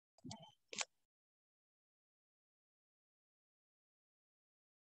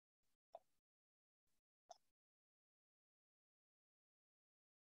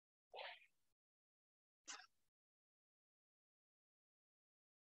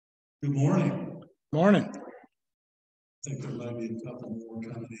Good morning. Morning. I think there may be a couple more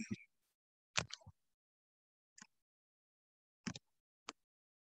coming in.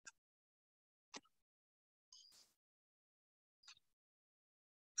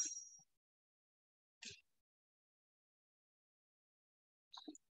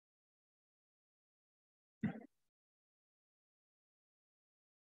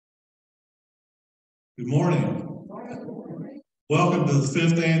 Good morning. Welcome to the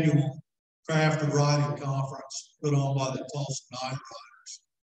 5th annual Craft of Writing Conference put on by the Tulsa NightWriters.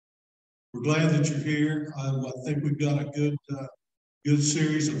 We're glad that you're here. I think we've got a good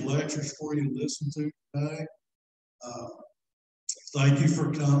series of lectures for you to listen to today. Thank you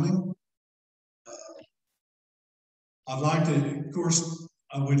for coming.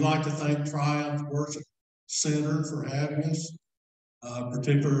 We'd like to thank Triumph Worship Center for having us,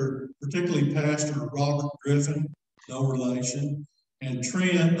 particularly Pastor Robert Griffin, no relation, and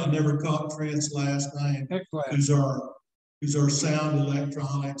Trent. I never caught Trent's last name, who's our sound,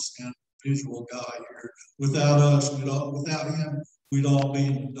 electronics, and visual guy here. Without him, we'd all be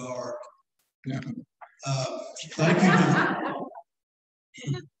in the dark. Yeah. Thank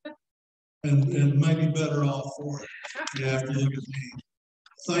you to, and maybe better off for it. You have to look at me.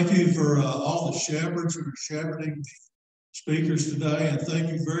 Thank you for all the shepherds who are shepherding the speakers today, and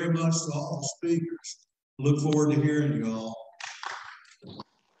thank you very much to all the speakers. Look forward to hearing you all.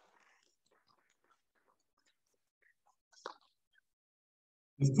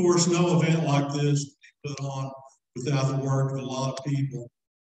 Of course, no event like this would be put on without the work of a lot of people.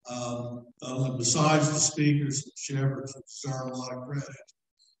 Besides the speakers and shepherds, who deserve a lot of credit.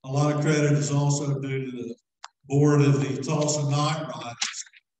 A lot of credit is also due to the board of the Tulsa NightWriters,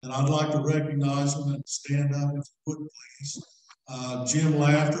 and I'd like to recognize them and stand up if you would, please. Jim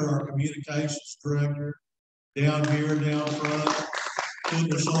Laughter, our communications director, down here, down front,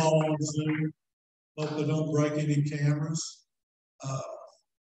 putting us all on Zoom. Hope they don't break any cameras.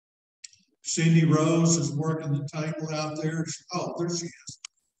 Cindy Rose is working the table out there. There she is.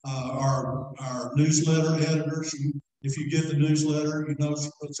 Our newsletter editor. If you get the newsletter, you know she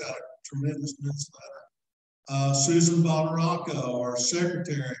puts out a tremendous newsletter. Susan Bonaracco, our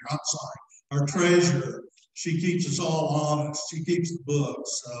secretary, our treasurer. She keeps us all honest. She keeps the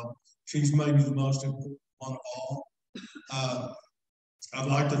books. So she's maybe the most important one of all. I'd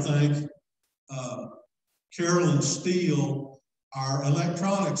like to thank Carolyn Steele, our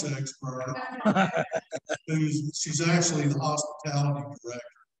electronics expert, she's actually the hospitality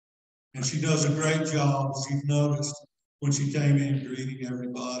director. And she does a great job, as you've noticed, when she came in greeting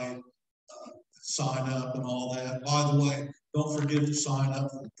everybody, sign up and all that. By the way, don't forget to sign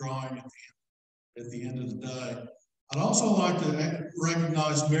up for the drawing at the end of the day. I'd also like to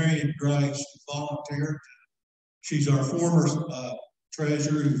recognize Marion Grace, who volunteered. She's our former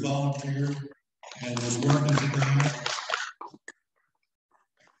treasurer who volunteered and is working today.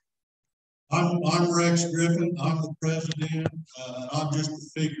 I'm Rex Griffin. I'm the president. I'm just the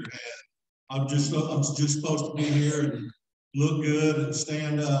figurehead. I'm just supposed to be here and look good and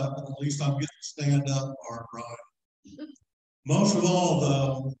stand up. And at least I'm getting to stand up part right. Most of all,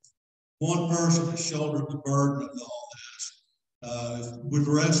 though, one person has shouldered the burden of all this. With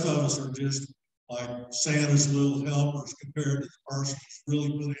the rest of us are just like Santa's little helpers compared to the person who's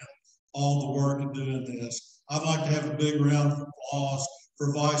really put in all the work in doing this. I'd like to have a big round of applause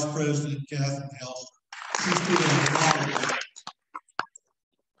for Vice President Catherine Elster. She's doing a lot of work.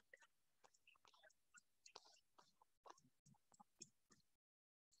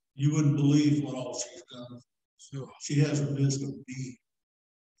 You wouldn't believe what all she's done. So she hasn't missed a beat.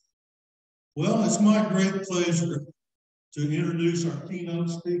 Well, it's my great pleasure to introduce our keynote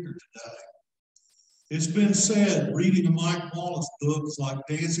speaker today. It's been said, reading a Mike Wallace book is like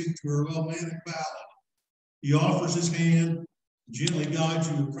dancing to a romantic ballad. He offers his hand, gently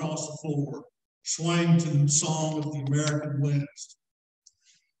guides you across the floor, swaying to the song of the American West.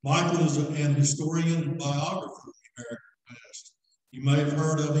 Michael is an historian and biographer of the American West. You may have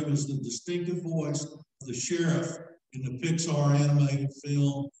heard of him as the distinctive voice of the sheriff in the Pixar animated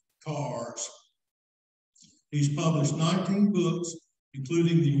film Cars. He's published 19 books,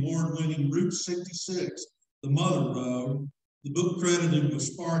 including the award-winning Route 66, The Mother Road, the book credited with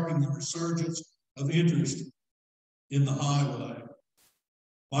sparking the resurgence of interest in the highway.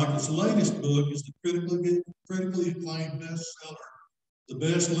 Michael's latest book is the critically acclaimed bestseller, The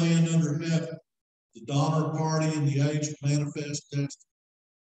Best Land Under Heaven, The Donner Party in the Age of Manifest Destiny.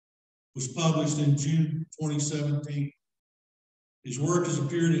 It was published in June 2017. His work has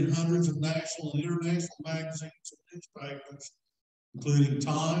appeared in hundreds of national and international magazines and newspapers, including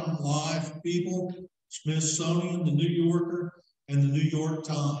Time, Life, People, Smithsonian, The New Yorker, and the New York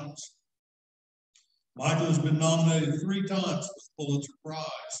Times. Michael has been nominated 3 times for the Pulitzer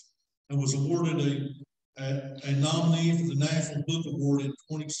Prize and was awarded a nominee for the National Book Award in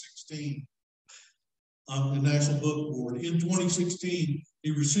 2016. The National Book Award. In 2016,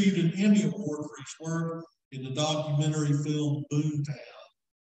 he received an Emmy Award for his work in the documentary film Boomtown.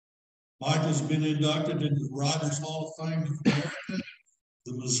 Michael's been inducted into the Writers Hall of Fame of America,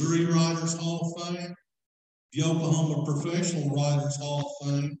 the Missouri Writers Hall of Fame, the Oklahoma Professional Writers Hall of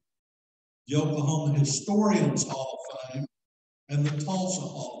Fame, the Oklahoma Historians Hall of Fame, and the Tulsa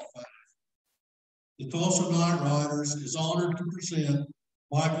Hall of Fame. The Tulsa NightWriters is honored to present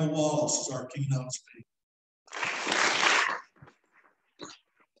Michael Wallis as our keynote speaker.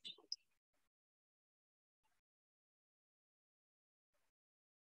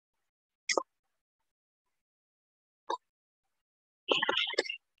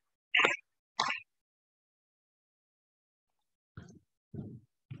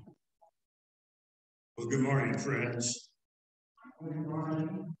 Well, good morning, friends. Good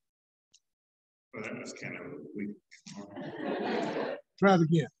morning. Well, that was kind of a weak. Try it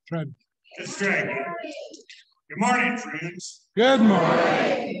again. Try it again. Let's try again. Good morning, friends. Good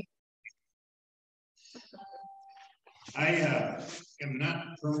morning. I am not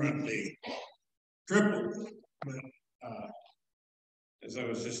permanently crippled, but as I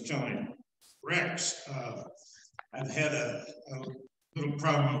was just telling Rex, I've had a little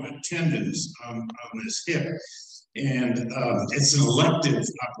problem with tendons on this hip, and it's an elective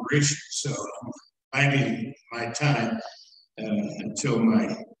operation, so I'm biding my time until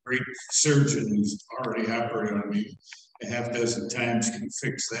my great surgeon, who's already operated on me a half dozen times, can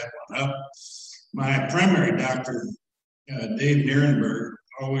fix that one up. My primary doctor, Dave Nierenberg,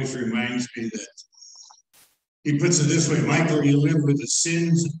 always reminds me that he puts it this way: Michael, you live with the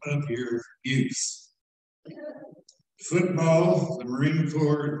sins of your youth. Football, the Marine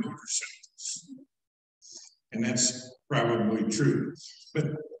Corps, and motorcycles. And that's probably true.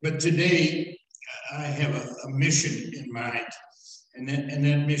 But today, I have a mission in mind. And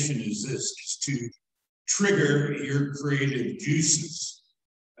that mission is this, is to trigger your creative juices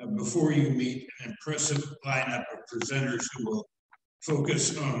before you meet an impressive lineup of presenters who will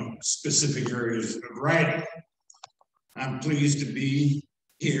focus on specific areas of writing. I'm pleased to be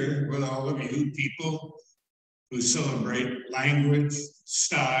here with all of you people who celebrate language,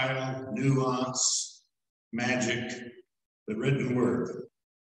 style, nuance, magic, the written word.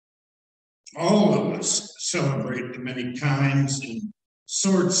 All of us celebrate the many kinds and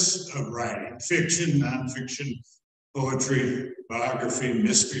sorts of writing: fiction, nonfiction, poetry, biography,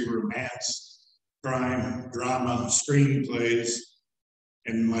 mystery, romance, crime, drama, screenplays,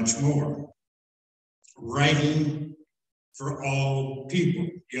 and much more. Writing for all people,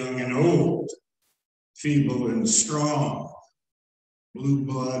 young and old, feeble and strong, blue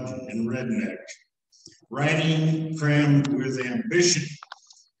blood and redneck. Writing crammed with ambition,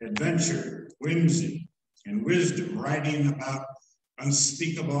 adventure, whimsy, and wisdom. Writing about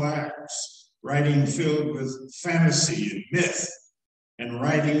unspeakable acts. Writing filled with fantasy and myth. And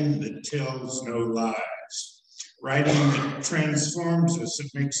writing that tells no lies. Writing that transforms us and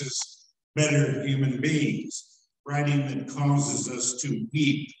makes us better human beings. Writing that causes us to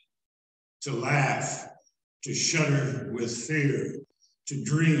weep, to laugh, to shudder with fear, to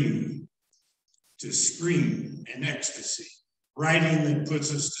dream, to scream in ecstasy. Writing that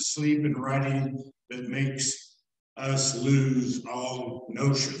puts us to sleep, and writing that makes us lose all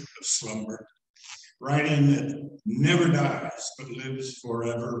notion of slumber. Writing that never dies but lives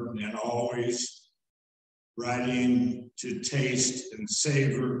forever and always. Writing to taste and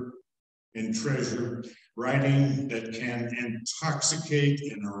savor and treasure. Writing that can intoxicate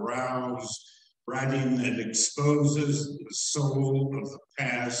and arouse. Writing that exposes the soul of the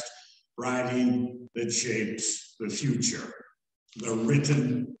past. Writing that shapes the future. The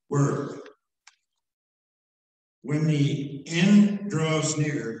written word. When the end draws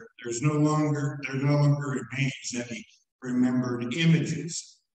near, there no longer remains any remembered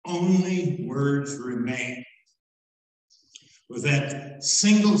images. Only words remain. With that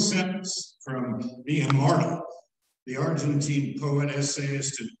single sentence from the immortal, the Argentine poet,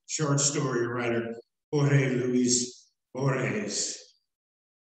 essayist, and short story writer, Jorge Luis Borges,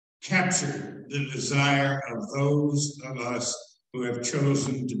 captured the desire of those of us who have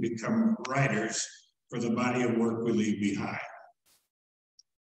chosen to become writers for the body of work we leave behind.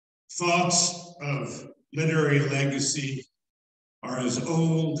 Thoughts of literary legacy are as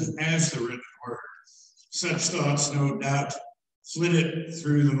old as the written word. Such thoughts, no doubt, flitted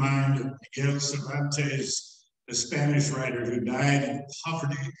through the mind of Miguel Cervantes, the Spanish writer who died in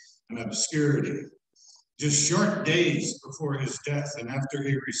poverty and obscurity. Just short days before his death and after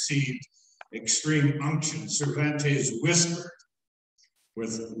he received extreme unction, Cervantes whispered,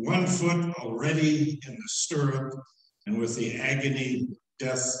 with one foot already in the stirrup and with the agony of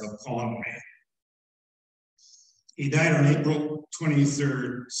death upon me. He died on April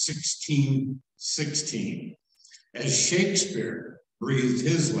 23rd, 1616, as Shakespeare breathed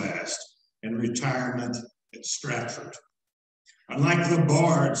his last in retirement at Stratford. Unlike the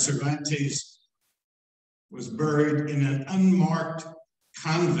bard, Cervantes was buried in an unmarked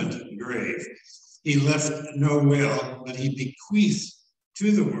convent grave. He left no will, but he bequeathed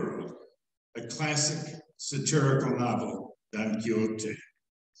to the world a classic satirical novel, Don Quixote.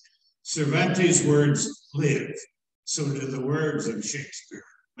 Cervantes' words live, so do the words of Shakespeare,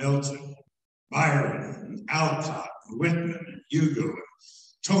 Milton, Byron, Alcott, Whitman, Hugo,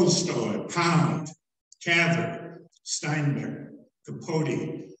 Tolstoy, Pound, Cather, Steinbeck,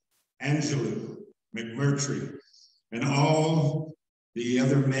 Capote, Angelou, McMurtry, and all the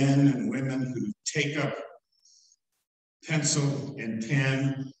other men and women who take up pencil and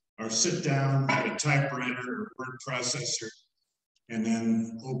pen or sit down at a typewriter or word processor and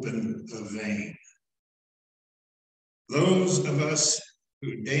then open a vein. Those of us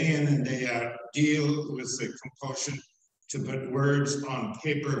who day in and day out deal with the compulsion to put words on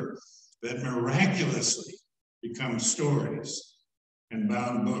paper that miraculously become stories and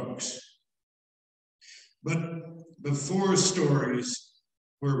bound books. But before stories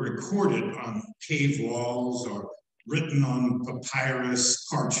were recorded on cave walls or written on papyrus,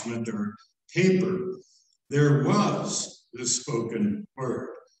 parchment, or paper, there was the spoken word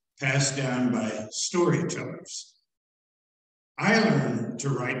passed down by storytellers. I learned to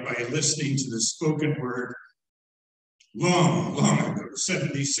write by listening to the spoken word long ago,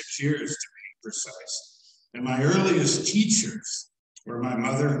 76 years to be precise. And my earliest teachers were my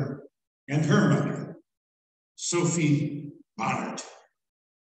mother and her mother, Sophie Bonnet.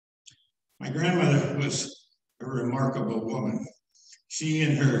 My grandmother was a remarkable woman. She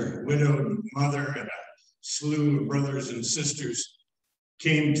and her widowed mother and a slew of brothers and sisters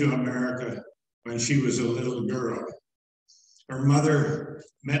came to America when she was a little girl. Her mother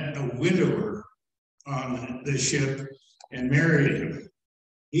met a widower on the ship and married him.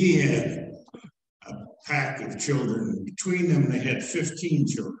 He had a pack of children. Between them, they had 15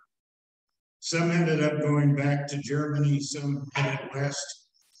 children. Some ended up going back to Germany, some headed west.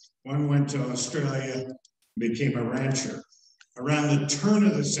 One went to Australia, became a rancher. Around the turn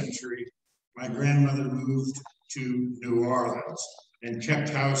of the century, my grandmother moved to New Orleans and kept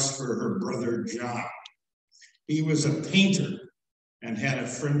house for her brother John. He was a painter and had a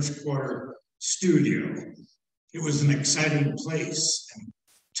French Quarter studio. It was an exciting place and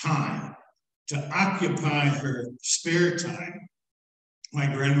time to occupy her spare time. My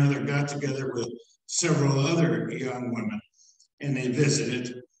grandmother got together with several other young women and they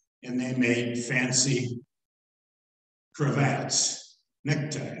visited and they made fancy cravats,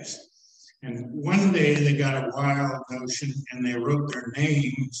 neckties. And one day they got a wild notion and they wrote their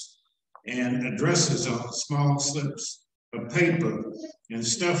names and addresses on small slips of paper and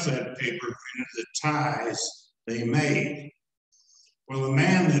stuffed that paper into the ties they made. Well, the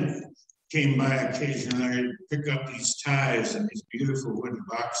man that came by occasionally to pick up these ties in these beautiful wooden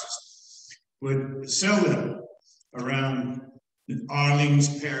boxes would sell them around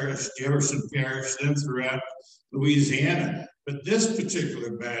Orleans Parish, Jefferson Parish, then throughout Louisiana. But this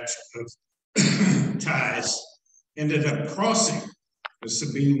particular batch of ties ended up crossing the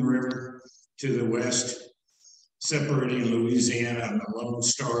Sabine River to the west, separating Louisiana and the Lone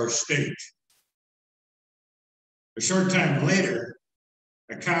Star State. A short time later,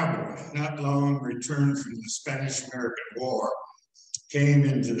 a cowboy, not long returned from the Spanish-American War, came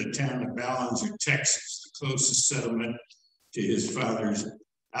into the town of Ballinger, Texas, the closest settlement to his father's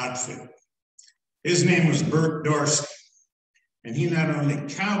outfit. His name was Bert Dorsey, and he not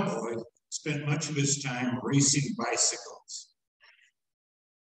only cowboyed, spent much of his time racing bicycles.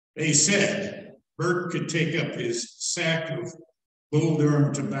 They said Bert could take up his sack of Bull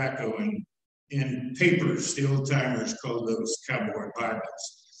Durham tobacco and in papers, the old timers called those cowboy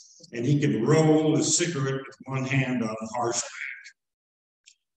Bibles, and he could roll a cigarette with one hand on horseback.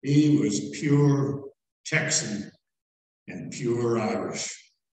 He was pure Texan and pure Irish.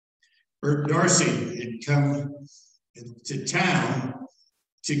 Bert Dorsey had come to town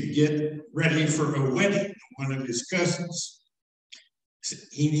to get ready for a wedding of one of his cousins.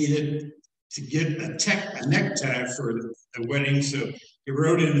 He needed to get a necktie for the wedding, so he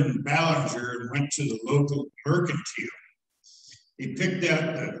rode in Ballinger and went to the local mercantile. He picked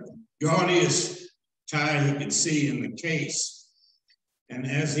out the gaudiest tie he could see in the case, and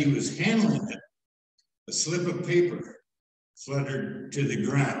as he was handling it, A slip of paper fluttered to the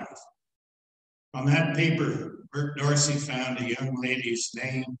ground. On that paper, Bert Darcy found a young lady's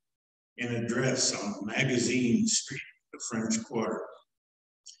name and address on Magazine Street, the French Quarter.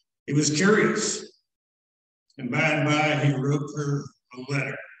 He was curious, and by he wrote her a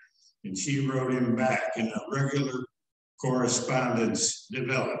letter, and she wrote him back, and a regular correspondence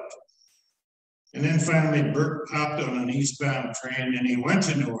developed. And then finally, Bert hopped on an eastbound train, and he went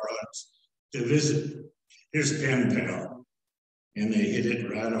to New Orleans to visit his pen pal, and they hit it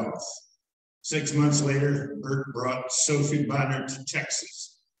right off. 6 months later, Bert brought Sophie Bonner to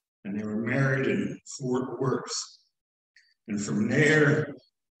Texas, and they were married in Fort Worth. And from there,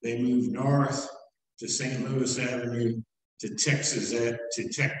 they moved north to St. Louis Avenue, to St.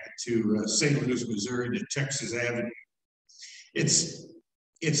 Louis, Missouri, to Texas Avenue.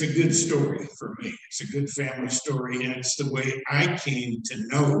 It's a good story for me. It's a good family story, and it's the way I came to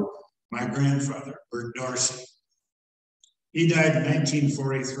know my grandfather, Bert Darcy. He died in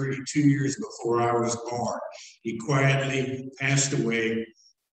 1943, 2 years before I was born. He quietly passed away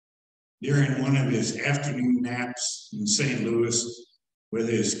during one of his afternoon naps in St. Louis, with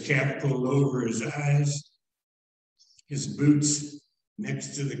his cap pulled over his eyes, his boots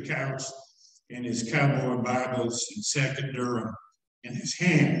next to the couch, and his cowboy Bibles and sack of Durham in his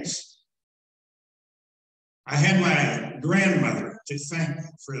hands. I had my grandmother to thank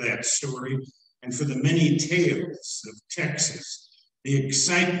for that story and for the many tales of Texas, the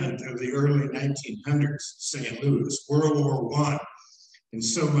excitement of the early 1900s, St. Louis, World War I, and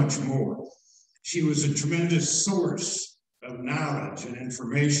so much more. She was a tremendous source of knowledge and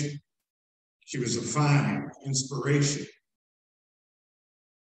information. She was a fine inspiration.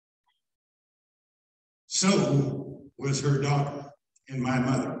 So was her daughter and my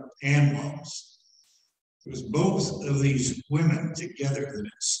mother, Ann Wallis. It was both of these women together that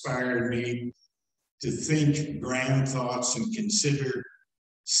inspired me to think grand thoughts and consider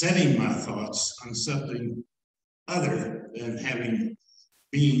setting my thoughts on something other than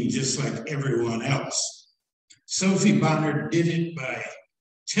being just like everyone else. Sophie Bonner did it by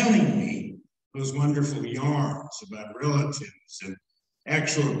telling me those wonderful yarns about relatives and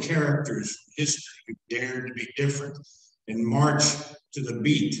actual characters from history who dared to be different and march to the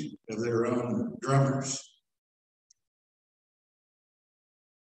beat of their own drummers.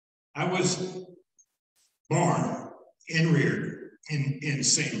 I was born and reared in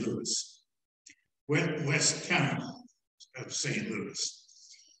St. Louis, West County of St. Louis.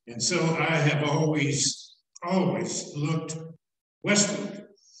 And so I have always looked westward.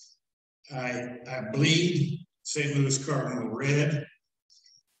 I bleed St. Louis Cardinal red.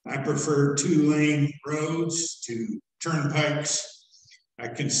 I prefer 2-lane roads to turnpikes. I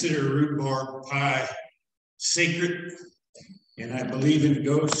consider rhubarb pie sacred, and I believe in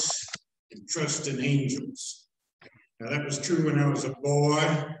ghosts and trust in angels. Now, that was true when I was a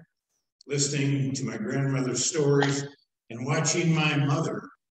boy, listening to my grandmother's stories and watching my mother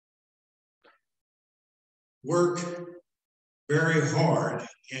work very hard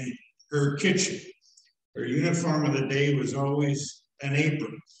in her kitchen. Her uniform of the day was always an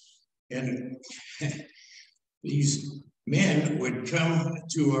apron. And these men would come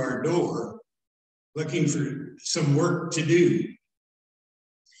to our door looking for some work to do.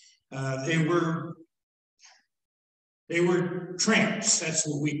 They were tramps, that's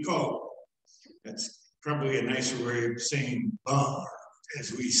what we call them. That's probably a nicer way of saying bum, or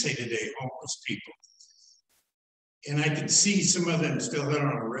as we say today, homeless people. And I could see some of them still had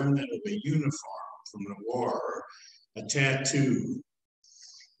on a remnant of a uniform from the war, or a tattoo.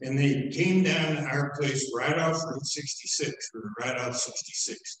 And they came down to our place right off Route 66. We were right off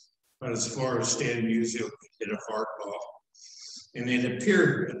 66, about as far as Stan Musial could hit a Harbaugh. And they'd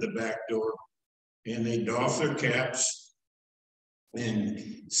appear at the back door, and they'd doff their caps and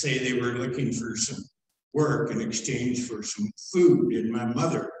say they were looking for some work in exchange for some food. And my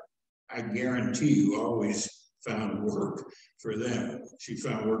mother, I guarantee you, always found work for them. She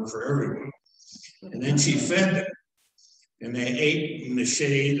found work for everyone. And then she fed them. And they ate in the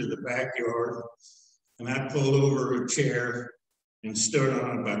shade of the backyard. And I pulled over a chair and stood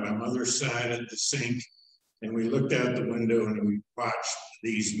on it by my mother's side at the sink. And we looked out the window and we watched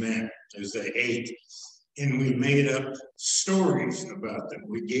these men as they ate. And we made up stories about them.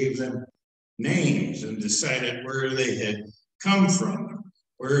 We gave them names and decided where they had come from,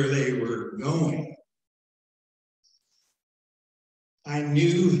 where they were going. I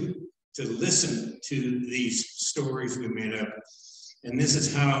knew to listen to these stories we made up. And this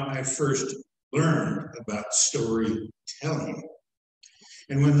is how I first learned about storytelling.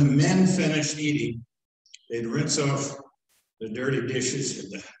 And when the men finished eating, they'd rinse off the dirty dishes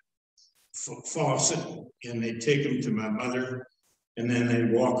at the faucet, and they take them to my mother, and then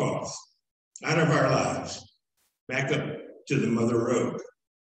they walk off out of our lives, back up to the mother road.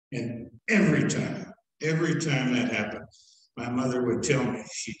 And every time that happened, my mother would tell me,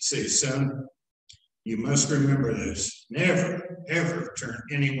 she'd say, son, you must remember this. Never, ever turn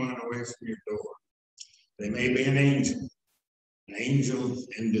anyone away from your door. They may be an angel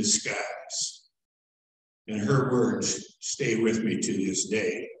in disguise. And her words stay with me to this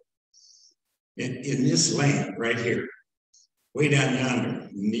day. In this land right here, way down yonder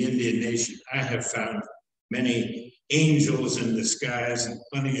in the Indian Nation, I have found many angels in disguise and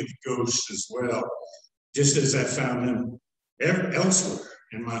plenty of ghosts as well, just as I found them elsewhere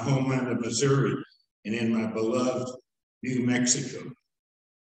in my homeland of Missouri and in my beloved New Mexico.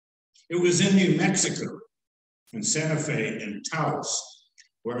 It was in New Mexico, in Santa Fe and Taos,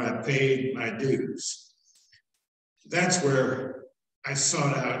 where I paid my dues. That's where I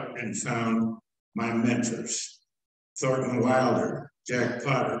sought out and found my mentors: Thornton Wilder, Jack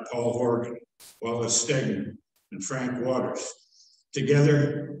Potter, Paul Horgan, Wallace Stegman, and Frank Waters.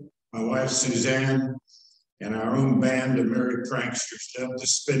 Together, my wife Suzanne and our own band of merry pranksters, dubbed the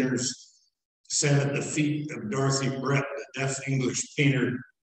Spinners, sat at the feet of Dorothy Brett, the deaf English painter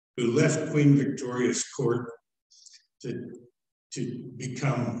who left Queen Victoria's court to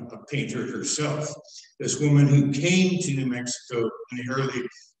become a painter herself. This woman who came to New Mexico in the early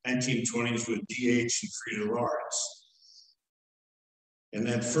 1920s with D.H. and Frida Lawrence. And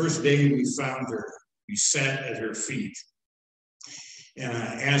that first day we found her, we sat at her feet. And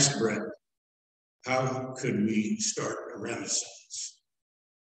I asked Brett, how could we start a renaissance?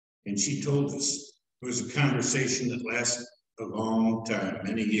 And she told us. It was a conversation that lasted a long time,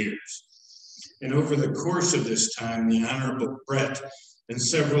 many years. And over the course of this time, the Honorable Brett and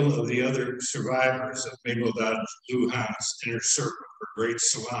several of the other survivors of Mabel Dodge Lujan's inner circle, her great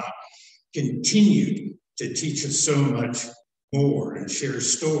salon, continued to teach us so much more and share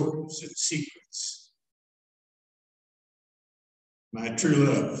stories and secrets. My true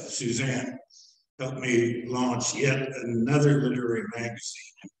love, Suzanne, helped me launch yet another literary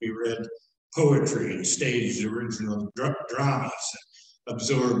magazine, and we read poetry and staged original dramas, and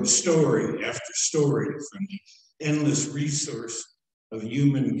absorbed story after story from the endless resource of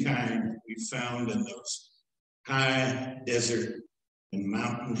humankind we found in those high desert and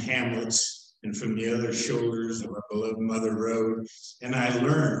mountain hamlets and from the other shoulders of our beloved Mother Road. And I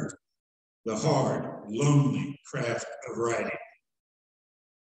learned the hard, lonely craft of writing.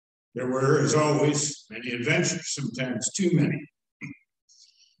 There were, as always, many adventures, sometimes too many.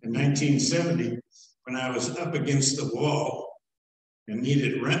 In 1970, when I was up against the wall and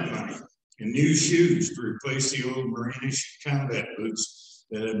needed rent money and new shoes to replace the old Marinish combat boots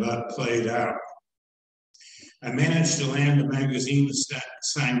that had about played out, I managed to land a magazine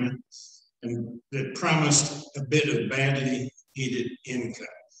assignment and that promised a bit of badly needed income.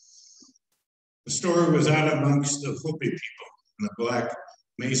 The story was out amongst the Hopi people in the Black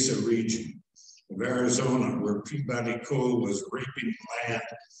Mesa region of Arizona, where Peabody coal was raping land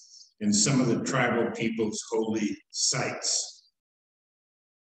in some of the tribal people's holy sites.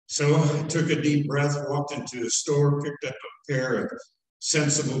 So I took a deep breath, walked into the store, picked up a pair of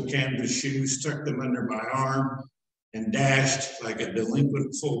sensible canvas shoes, tucked them under my arm, and dashed like a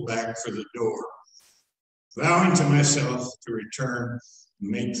delinquent fullback for the door, vowing to myself to return and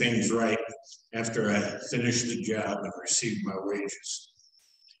make things right after I finished the job and received my wages.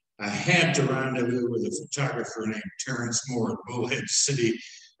 I had to rendezvous with a photographer named Terrence Moore in Bullhead City,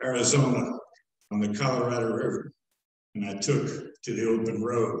 Arizona, on the Colorado River, and I took to the open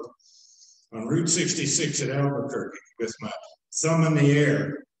road. On Route 66 at Albuquerque, with my thumb in the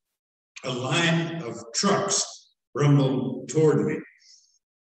air, a line of trucks rumbled toward me.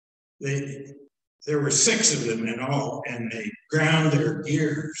 There were 6 of them in all, and they ground their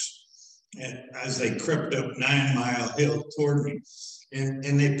gears as they crept up 9 Mile Hill toward me. And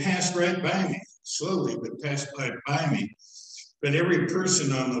they passed right by me, slowly, but passed right by me. But every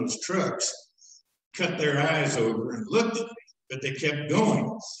person on those trucks cut their eyes over and looked at me, but they kept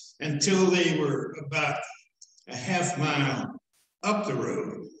going until they were about a half mile up the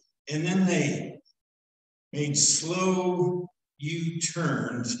road. And then they made slow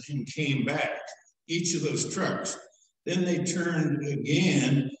U-turns and came back, each of those trucks. Then they turned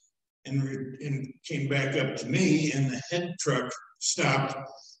again and came back up to me, and the head truck stopped,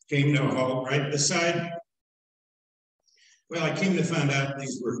 came to a halt right beside me. Well, I came to find out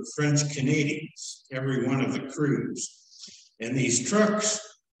these were French Canadians, every one of the crews. And these trucks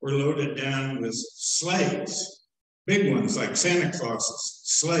were loaded down with sleighs, big ones like Santa Claus's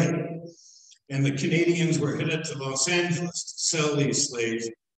sleigh. And the Canadians were headed to Los Angeles to sell these sleighs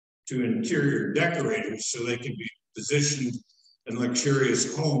to interior decorators so they could be positioned in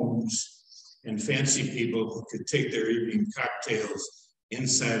luxurious homes, and fancy people could take their evening cocktails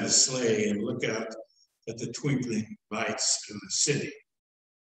inside a sleigh and look out at the twinkling lights of the city.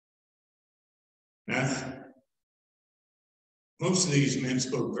 Now, most of these men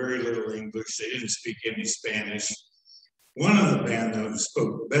spoke very little English. They didn't speak any Spanish. One of the band, though,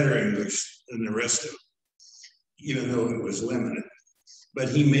 spoke better English than the rest of them, even though it was limited. But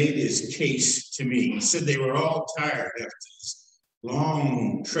he made his case to me. He said they were all tired after this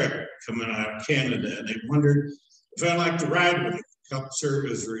long trek coming out of Canada, and they wondered if I'd like to ride with them, help serve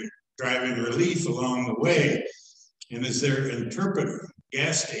as driving relief along the way, and as their interpreter,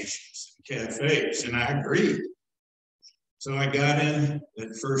 gas stations and cafes, and I agreed. So I got in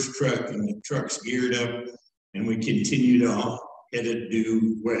that first truck, and the truck's geared up, and we continued on, headed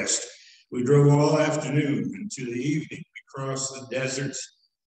due west. We drove all afternoon into the evening. We crossed the deserts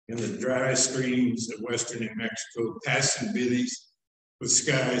and the dry streams of western New Mexico, passing cities with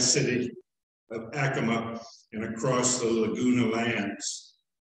Sky City of Acoma and across the Laguna lands.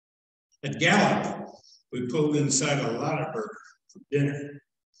 At Gallup, we pulled inside a Lotaburger for dinner,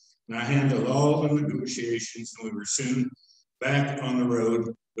 and I handled all the negotiations, and we were soon back on the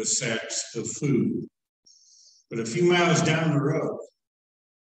road with sacks of food. But a few miles down the road,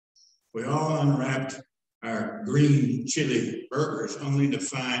 we all unwrapped our green chili burgers, only to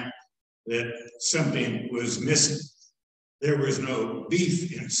find that something was missing. There was no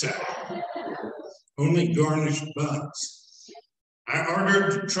beef inside, only garnished buns. I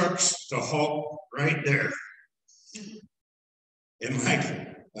ordered trucks to halt right there. And like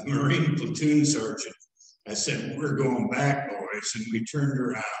a Marine platoon sergeant, I said, "We're going back, boys." And we turned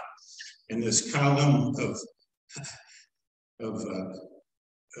around, and this column of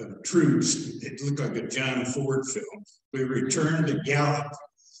troops, it looked like a John Ford film. We returned to Gallup,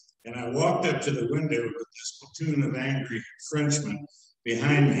 and I walked up to the window with this platoon of angry Frenchmen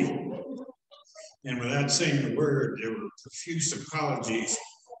behind me. And without saying a word, there were profuse apologies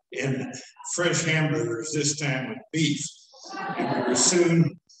and fresh hamburgers, this time with beef.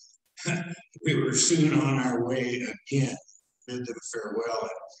 And we were soon on our way again, bid them farewell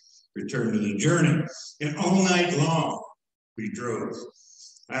and return to the journey. And all night long, we drove.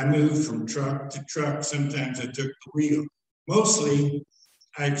 I moved from truck to truck. Sometimes I took the wheel. Mostly,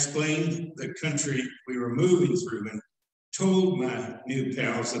 I explained the country we were moving through and told my new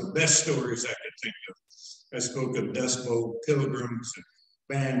pals the best stories I could think of. I spoke of Dust Bowl pilgrims and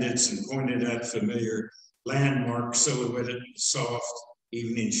bandits and pointed out familiar landmarks silhouetted in soft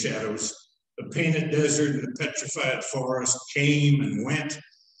evening shadows. The painted desert and the petrified forest came and went.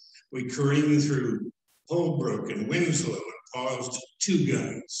 We careened through Holbrook and Winslow and paused at Two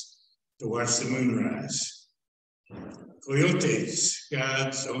Guns to watch the moonrise. Coyotes,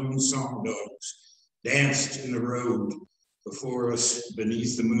 God's own song dogs, danced in the road before us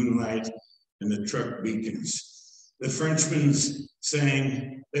beneath the moonlight and the truck beacons. The Frenchmen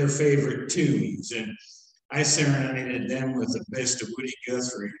sang their favorite tunes, and I serenaded them with the best of Woody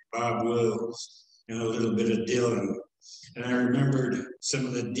Guthrie, Bob Wills, and a little bit of Dylan. And I remembered some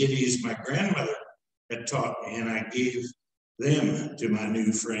of the ditties my grandmother had taught me, and I gave them to my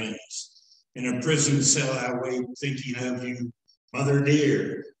new friends. In a prison cell, I wait thinking of you, mother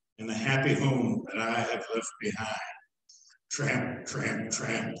dear, and the happy home that I have left behind. Tramp, tramp,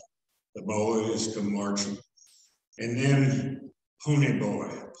 tramp, the boys come marching. And then, pony boy,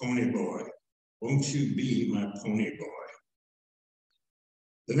 won't you be my pony boy?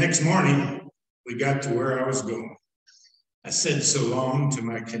 The next morning, we got to where I was going. I said so long to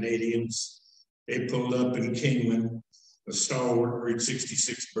my Canadians. They pulled up in Kingman, a stalwart Route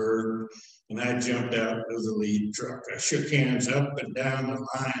 66 bird, and I jumped out of the lead truck. I shook hands up and down the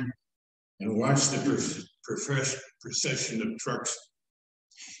line and watched the procession of trucks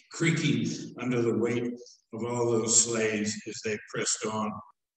creaking under the weight of all those sleighs as they pressed on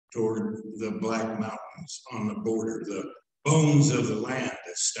toward the Black Mountains on the border, the bones of the land,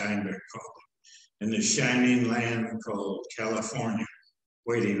 as Steinbeck called it, and the shining land called California,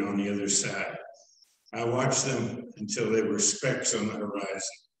 waiting on the other side. I watched them until they were specks on the horizon.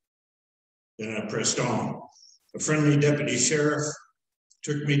 Then I pressed on. A friendly deputy sheriff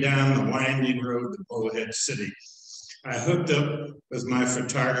took me down the winding road to Bullhead City. I hooked up with my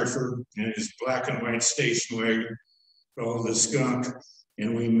photographer in his black and white station wagon called the Skunk,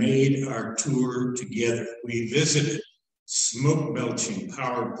 and we made our tour together. We visited smoke-belching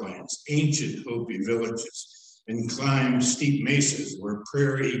power plants, ancient Hopi villages, and climbed steep mesas where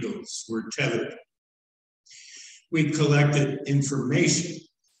prairie eagles were tethered. We collected information,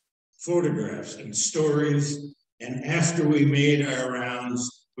 photographs, and stories, and after we made our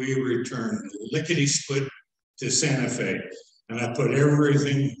rounds, we returned lickety-split to Santa Fe, and I put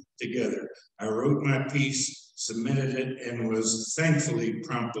everything together. I wrote my piece, submitted it, and was thankfully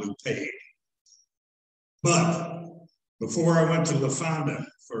promptly paid. But before I went to La Fonda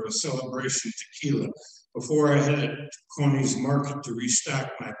for a celebration tequila, before I headed to Coney's Market to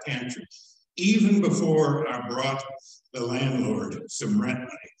restock my pantry, even before I brought the landlord some rent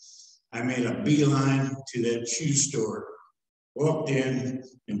money, I made a beeline to that shoe store, walked in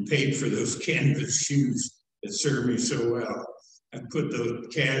and paid for those canvas shoes that served me so well. I put the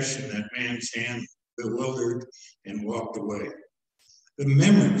cash in that man's hand, bewildered, and walked away. The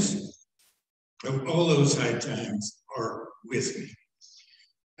memories of all those high times are with me.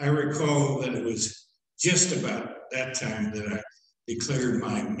 I recall that it was just about that time that I declared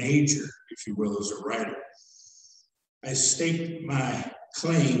my major, if you will, as a writer. I staked my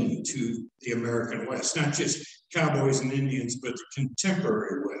claim to the American West, not just cowboys and Indians, but the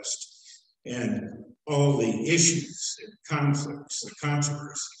contemporary West, and all the issues and conflicts, the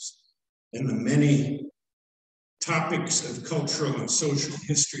controversies, and the many topics of cultural and social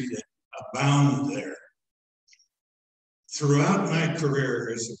history that abound there. Throughout my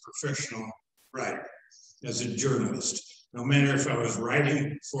career as a professional writer, as a journalist, no matter if I was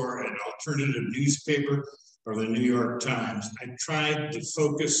writing for an alternative newspaper or the New York Times, I tried to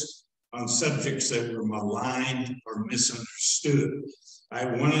focus on subjects that were maligned or misunderstood. I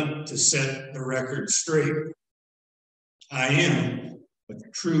wanted to set the record straight. I am a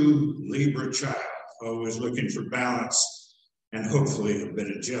true Libra child, always looking for balance and hopefully a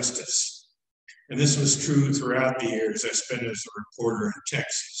bit of justice. And this was true throughout the years I spent as a reporter in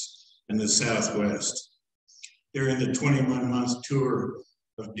Texas and the Southwest. During the 21-month tour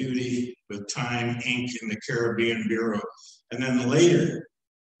of duty with Time, Inc. in the Caribbean Bureau. And then later,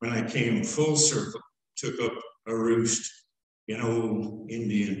 when I came full circle, took up a roost in old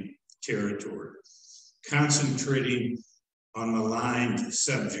Indian territory, concentrating on maligned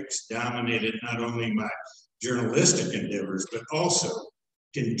subjects dominated not only my journalistic endeavors, but also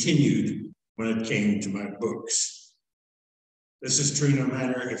continued when it came to my books. This is true no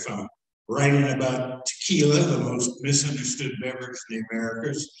matter if I'm writing about tequila, the most misunderstood beverage in the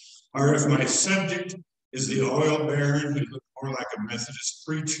Americas, or if my subject is the oil baron who looked more like a Methodist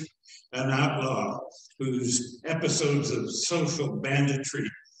preacher, an outlaw whose episodes of social banditry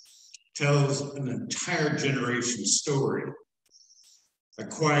tells an entire generation's story, a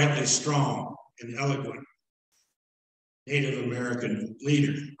quietly strong and eloquent Native American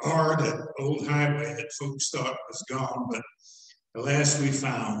leader, or that old highway that folks thought was gone, but alas we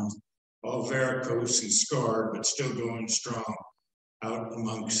found, all varicose and scarred, but still going strong out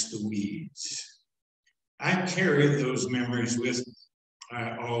amongst the weeds. I carry those memories with me.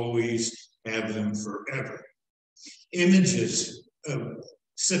 I always have them forever. Images of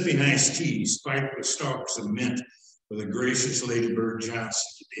sipping iced tea spiked with stalks of mint with a gracious Lady Bird Johnson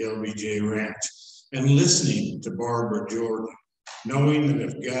at the LBJ Ranch, and listening to Barbara Jordan, knowing that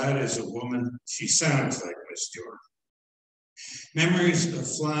if God is a woman, she sounds like Miss Jordan. Memories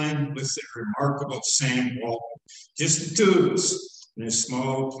of flying with the remarkable Sam Walton, just the two of us in a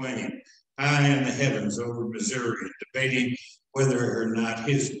small plane, high in the heavens over Missouri, debating whether or not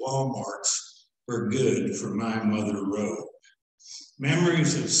his Walmarts were good for my mother road.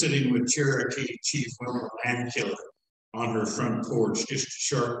 Memories of sitting with Cherokee Chief Wilma Landkiller on her front porch, just a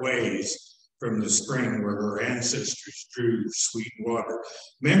short ways from the spring where her ancestors drew sweet water.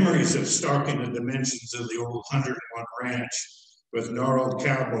 Memories of stalking the dimensions of the old 101 Ranch with gnarled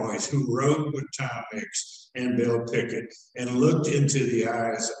cowboys who rode with Tom Mix and Bill Pickett and looked into the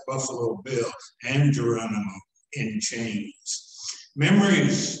eyes of Buffalo Bill and Geronimo in chains.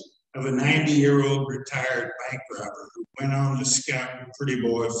 Memories of a 90-year-old retired bank robber who went on to scout Pretty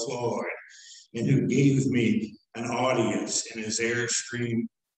Boy Floyd and who gave me an audience in his Airstream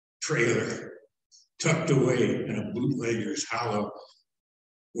trailer tucked away in a bootlegger's hollow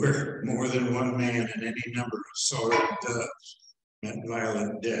where more than one man and any number of soiled doves meant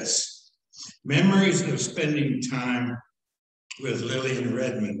violent deaths. Memories of spending time with Lillian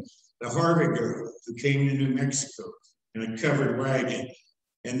Redmond, the Harvey girl who came to New Mexico in a covered wagon,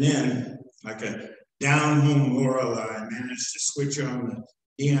 and then, like a down-home Lorelei, managed to switch on the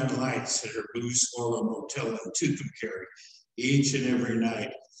neon lights at her Blue Swallow Motel in Tucumcari each and every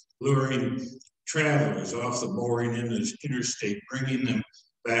night, luring travelers off the boring interstate, bringing them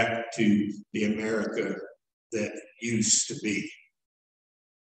back to the America that used to be.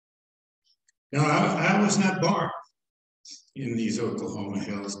 Now, I was not born in these Oklahoma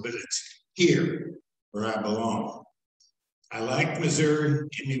hills, but it's here where I belong. I like Missouri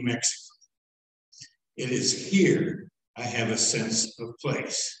and New Mexico. It is here I have a sense of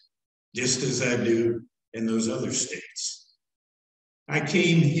place, just as I do in those other states. I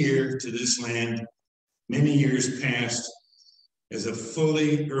came here to this land many years past as a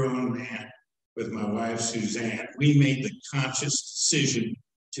fully grown man with my wife, Suzanne. We made the conscious decision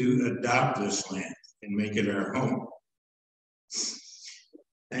to adopt this land and make it our home.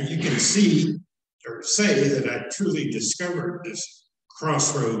 Now you can see or say that I truly discovered this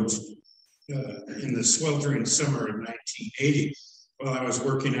crossroads in the sweltering summer of 1980 while I was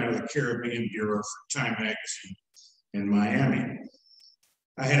working out of the Caribbean Bureau for Time Magazine in Miami.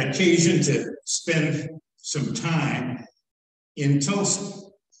 I had occasion to spend some time in Tulsa.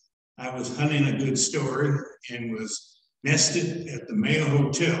 I was hunting a good story and was nested at the Mayo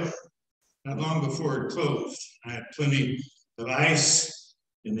Hotel not long before it closed. I had plenty of ice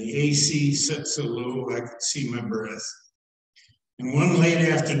and the AC set so low I could see my breath. And one late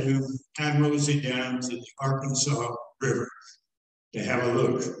afternoon, I moseyed down to the Arkansas River to have a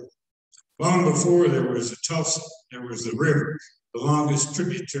look. Long before there was a Tulsa, there was the river, the longest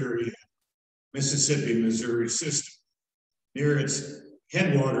tributary of the Mississippi-Missouri system. Near its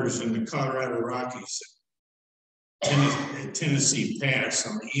headwaters in the Colorado Rockies, Tennessee Pass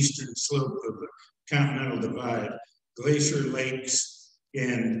on the eastern slope of the Continental Divide, glacier lakes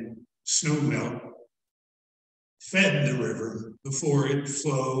and snowmelt fed the river before it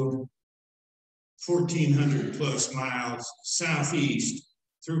flowed 1,400 plus miles southeast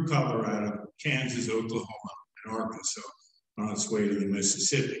through Colorado, Kansas, Oklahoma, and Arkansas on its way to the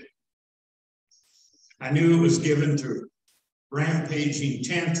Mississippi. I knew it was given to rampaging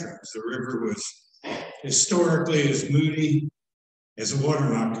tantrums. The river was historically as moody as a water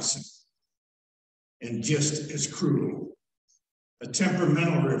moccasin and just as cruel. A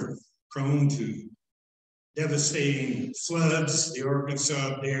temperamental river prone to devastating floods, the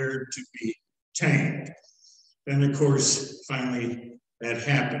Arkansas dared to be tamed. Then, of course, finally that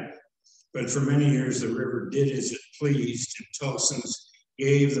happened. But for many years, the river did as it pleased, and Tulsans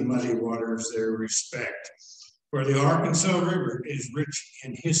gave the muddy waters their respect. For the Arkansas River is rich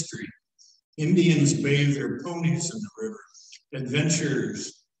in history. Indians bathed their ponies in the river.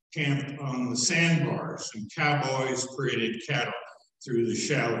 Adventurers camped on the sandbars, and cowboys paraded cattle through the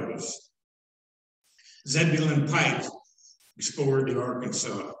shallows. Zebulon Pike explored the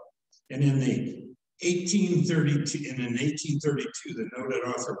Arkansas, and in 1832, the noted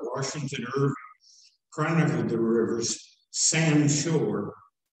author Washington Irving chronicled the river's sand shore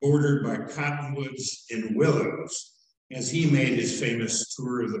bordered by cottonwoods and willows as he made his famous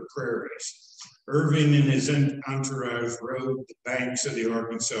tour of the prairies. Irving and his entourage rode the banks of the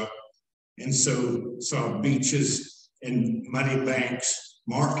Arkansas and so saw beaches and muddy banks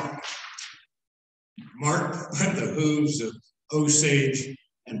marked by the hooves of Osage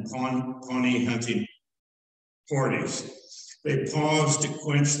and Pawnee hunting parties. They paused to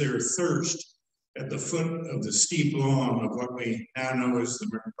quench their thirst at the foot of the steep lawn of what we now know as the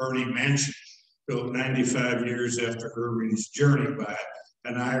McBurney Mansion, built 95 years after Irving's journey by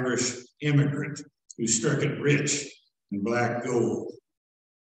an Irish immigrant who struck it rich in black gold.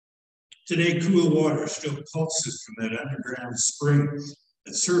 Today, cool water still pulses from that underground spring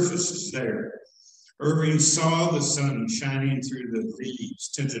that surfaces there. Irving saw the sun shining through the leaves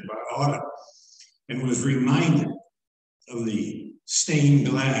tinted by autumn and was reminded of the stained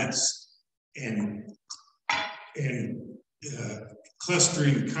glass and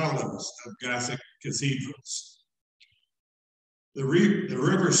clustering columns of Gothic cathedrals. The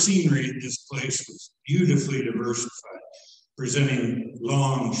river scenery at this place was beautifully diversified, presenting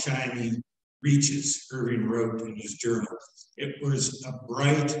long, shining reaches, Irving wrote in his journal. It was a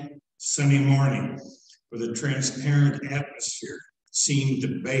bright, sunny morning with a transparent atmosphere that seemed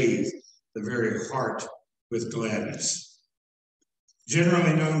to bathe the very heart with gladness.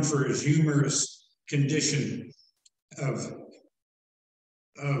 Generally known for his humorous condition of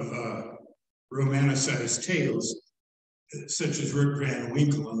romanticized tales, such as Rip Van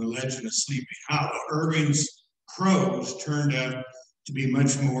Winkle and the Legend of Sleepy Hollow, Irving's prose turned out to be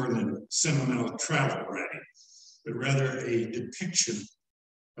much more than sentimental travel writing, but rather a depiction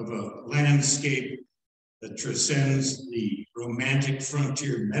of a landscape that transcends the romantic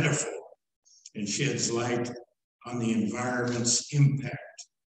frontier metaphor and sheds light on the environment's impact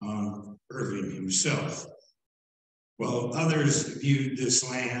on Irving himself. While others viewed this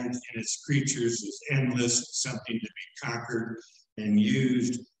land and its creatures as endless, something to be conquered and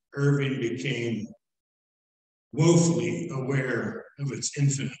used, Irving became woefully aware of its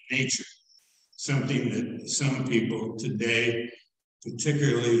infinite nature, something that some people today,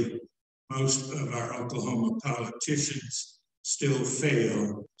 particularly most of our Oklahoma politicians, still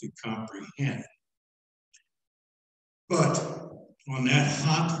fail to comprehend. But on that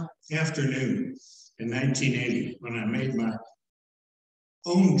hot afternoon in 1980, when I made my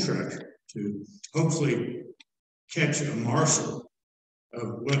own trek to hopefully catch a morsel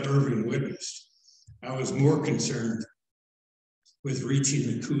of what Irving witnessed, I was more concerned with reaching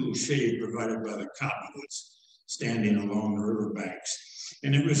the cool shade provided by the cottonwoods standing along the riverbanks.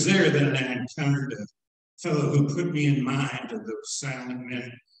 And it was there that I encountered a fellow who put me in mind of those silent men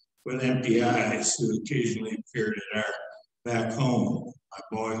with empty eyes who occasionally appeared at our back home, my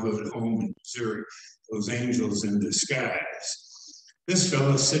boyhood home in Missouri, those angels in disguise. This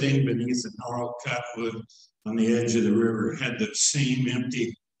fellow sitting beneath a gnarled cottonwood on the edge of the river had those same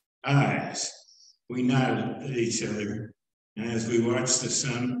empty eyes. We nodded at each other, and as we watched the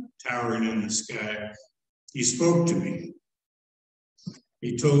sun towering in the sky, he spoke to me.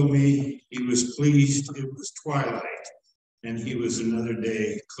 He told me he was pleased it was twilight and he was another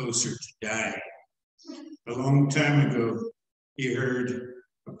day closer to dying. A long time ago, he heard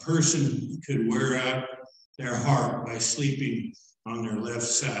a person could wear out their heart by sleeping on their left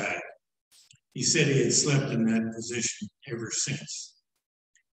side. He said he had slept in that position ever since.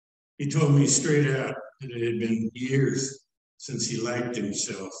 He told me straight out that it had been years since he liked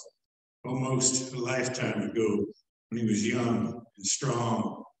himself, almost a lifetime ago when he was young and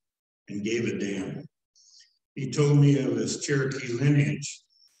strong and gave a damn. He told me of his Cherokee lineage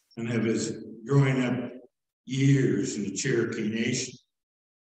and of his growing up years in the Cherokee Nation.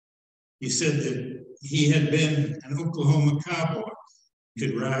 He said that he had been an Oklahoma cowboy,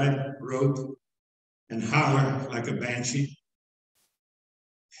 could ride, rope, and holler like a banshee.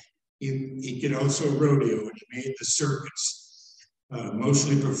 He could also rodeo, and he made the circuits,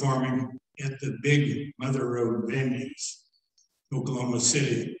 mostly performing at the big Mother Road venues, Oklahoma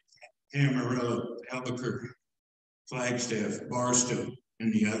City, Amarillo, Albuquerque, Flagstaff, Barstow,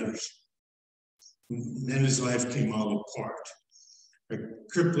 and the others. And then his life came all apart. A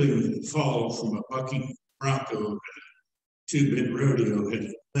crippling fall from a bucking bronco at a two-bit rodeo had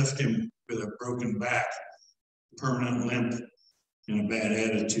left him with a broken back, permanent limp, and a bad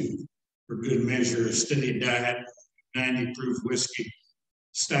attitude. For good measure, a steady diet, 90-proof whiskey,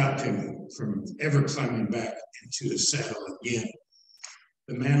 stopped him from ever climbing back into the saddle again.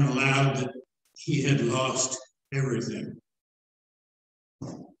 The man allowed that he had lost everything.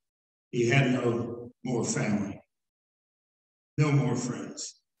 He had no more family, no more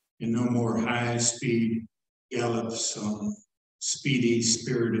friends, and no more high-speed gallops on speedy,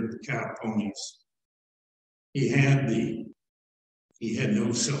 spirited cow ponies. He had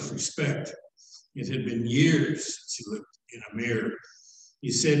no self-respect. It had been years since he looked in a mirror.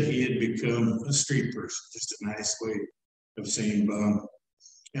 He said he had become a street person, just a nice way of saying bum.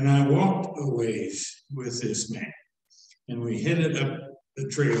 And I walked a ways with this man, and we headed up the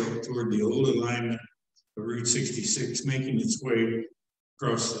trail toward the old alignment of Route 66, making its way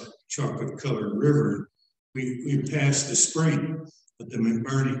across the chocolate-colored river. We passed the spring at the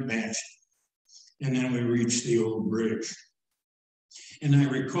McBurney Mansion, and then we reached the old bridge. And I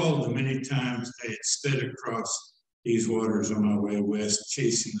recalled the many times I had sped across these waters on my way west,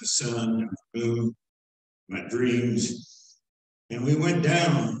 chasing the sun and the moon, my dreams. And we went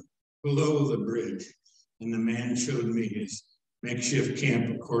down below the bridge, and the man showed me his makeshift camp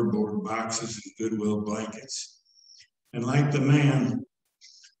of cardboard boxes and Goodwill blankets. And like the man,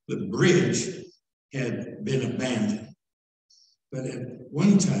 the bridge had been abandoned. But at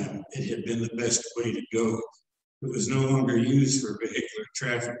one time, it had been the best way to go. It was no longer used for vehicular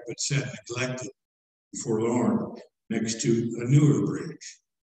traffic, but sat neglected and forlorn next to a newer bridge.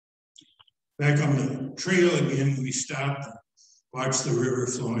 Back on the trail again, we stopped and watched the river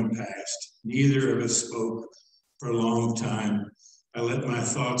flowing past. Neither of us spoke for a long time. I let my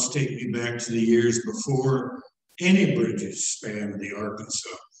thoughts take me back to the years before any bridges spanned the Arkansas.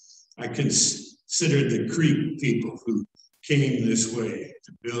 I considered the Creek people who came this way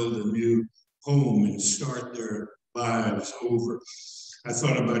to build a new home and start their lives over. I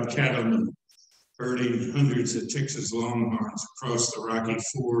thought about cattlemen herding hundreds of Texas longhorns across the rocky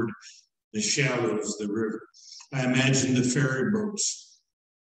ford, the shallows of the river. I imagined the ferry boats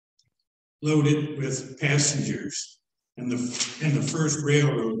loaded with passengers and the first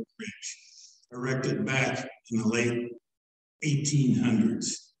railroad bridge erected back in the late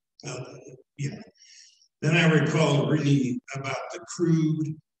 1800s. Then I recalled reading about the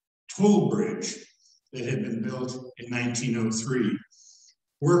crude toll bridge that had been built in 1903.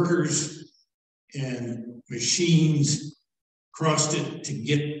 Workers and machines crossed it to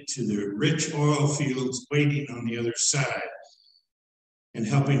get to the rich oil fields waiting on the other side and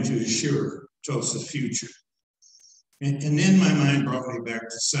helping to assure Tulsa's future. And then my mind brought me back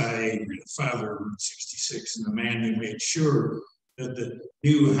to Cy, the father of Route 66, and the man who made sure that the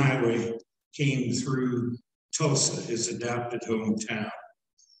new highway came through Tulsa, his adopted hometown,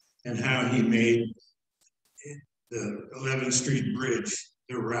 and how he made the 11th Street Bridge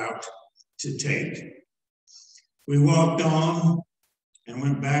the route to take. We walked on and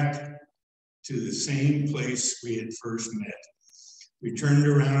went back to the same place we had first met. We turned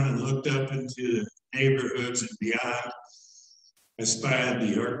around and looked up into the neighborhoods and beyond. I spied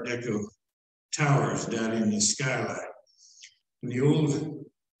the Art Deco towers dotting the skyline. And the old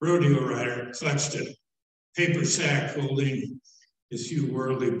rodeo rider clutched a paper sack holding his few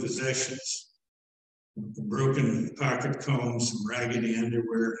worldly possessions, a broken pocket comb, some raggedy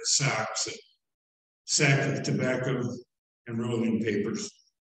underwear, socks, a sack of tobacco and rolling papers,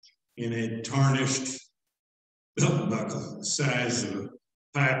 in a tarnished belt buckle the size of a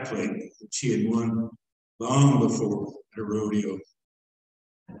pie plate that she had won long before at a rodeo.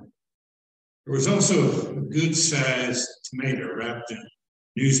 There was also a good-sized tomato wrapped in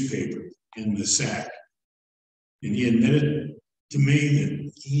newspaper in the sack. And he admitted to me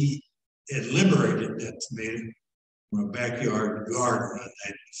that he had liberated that tomato from a backyard garden the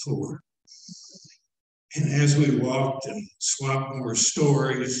night before. And as we walked and swapped more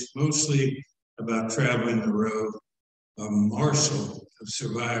stories, mostly about traveling the road, a morsel of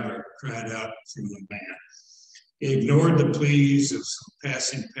survivor cried out from the man. He ignored the pleas of some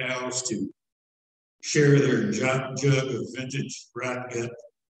passing pals to share their jug of vintage rot gut.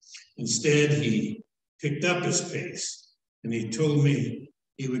 Instead, he picked up his pace and he told me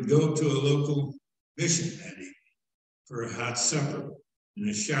he would go to a local mission that evening for a hot supper and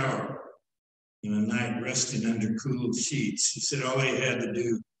a shower and a night resting under cool sheets. He said all he had to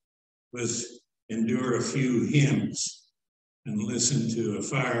do was endure a few hymns and listen to a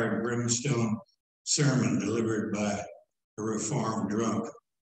fire and brimstone sermon delivered by a reformed drunk.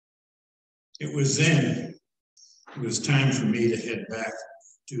 It was then, it was time for me to head back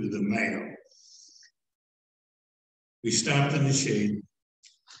to the mail. We stopped in the shade,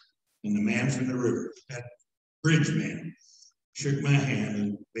 and the man from the river, that bridge man, shook my hand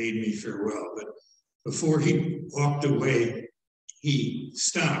and bade me farewell. But before he walked away, he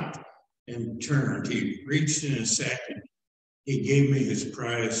stopped and turned. He reached in a sack and he gave me his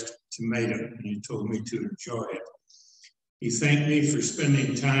prized tomato, and he told me to enjoy it. He thanked me for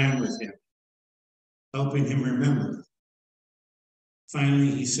spending time with him, helping him remember.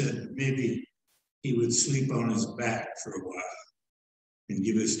 Finally, he said maybe he would sleep on his back for a while and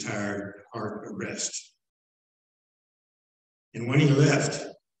give his tired heart a rest. And when he left,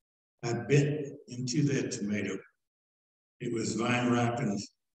 I bit into that tomato. It was vine-ripened,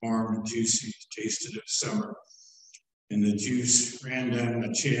 warm and juicy, tasted of summer. And the juice ran down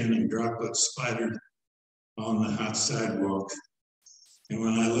my chin and droplets splattered on the hot sidewalk. And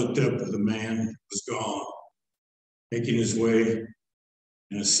when I looked up, the man was gone, making his way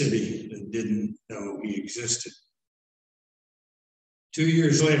in a city that didn't know he existed. 2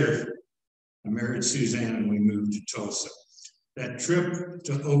 years later, I married Suzanne and we moved to Tulsa. That trip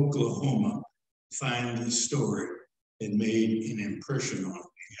to Oklahoma to find the story had made an impression on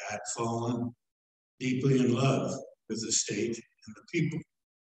me. I had fallen deeply in love with the state and the people.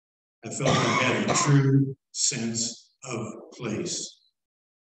 I felt I had a true sense of place.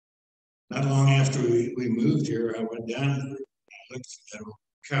 Not long after we moved here, I went down and I looked at that old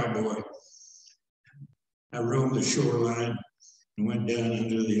cowboy. I roamed the shoreline and went down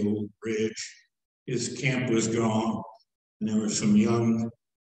under the old bridge. His camp was gone, and there were some young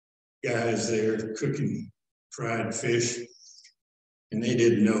guys there cooking fried fish, and they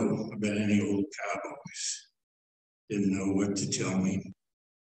didn't know about any old cowboys. Didn't know what to tell me.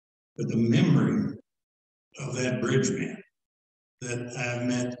 But the memory of that bridge man that I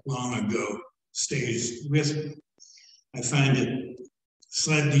met long ago stays with me. I find it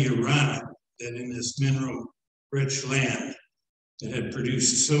slightly ironic that in this mineral-rich land that had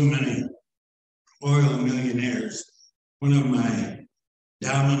produced so many oil millionaires, one of my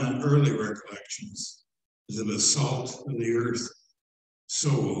dominant early recollections is of a salt of the earth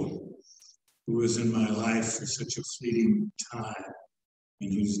soul who was in my life for such a fleeting time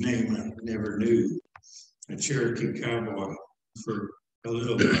and whose name I never knew, a Cherokee cowboy for a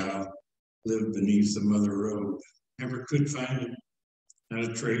little while lived beneath the Mother Road. Never could find it, not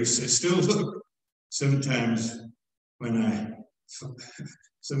a trace. I still look sometimes when I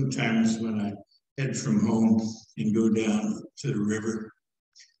head from home and go down to the river.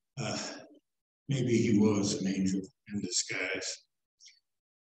 Maybe he was an angel in disguise.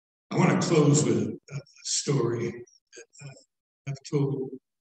 I want to close with a story that I've told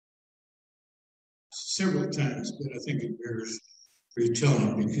several times, but I think it bears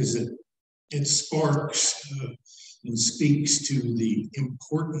retelling because it sparks and speaks to the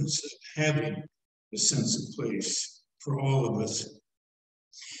importance of having a sense of place for all of us.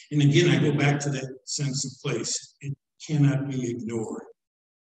 And again, I go back to that sense of place. It cannot be ignored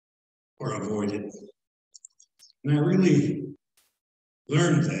or avoided. And I really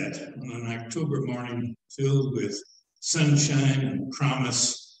learned that on an October morning filled with sunshine and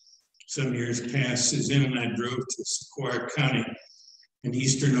promise. Some years past, Suzanne and I drove to Sequoia County in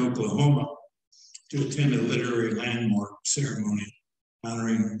eastern Oklahoma to attend a literary landmark ceremony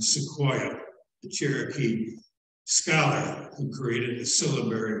honoring Sequoia, the Cherokee scholar who created a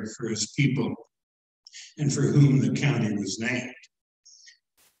syllabary for his people and for whom the county was named.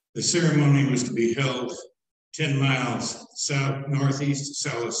 The ceremony was to be held 10 miles northeast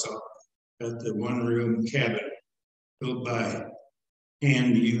of Sallisaw at the one-room cabin built by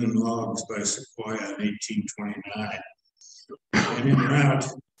hand-hewn logs by Sequoia in 1829. And en route,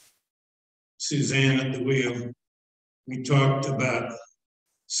 Suzanne at the wheel, we talked about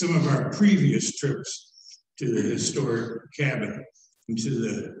some of our previous trips to the historic cabin and to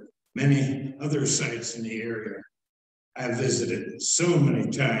the many other sites in the area I visited so many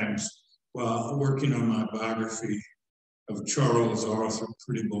times while working on my biography of Charles Arthur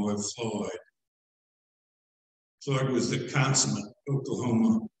Pretty Boy Floyd. Floyd was the consummate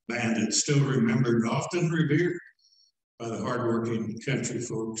Oklahoma bandit, still remembered, often revered by the hardworking country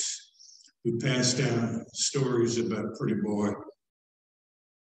folks who passed down stories about Pretty Boy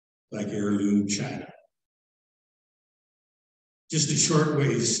like heirloom china. Just a short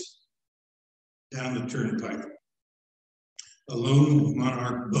ways down the turnpike, a lone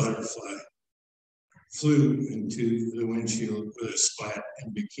monarch butterfly flew into the windshield with a splat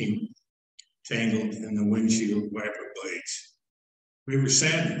and became tangled in the windshield wiper blades. We were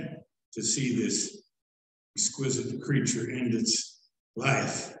saddened to see this exquisite creature end its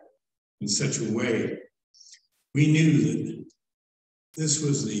life in such a way. We knew that this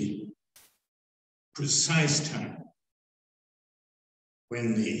was the precise time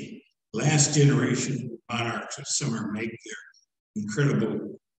when the last generation of monarchs of summer make their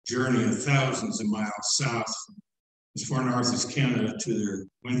incredible journey of thousands of miles south as far north as Canada to their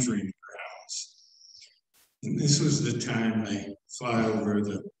wintering grounds. And this was the time they fly over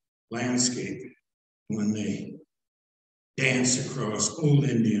the landscape when they dance across old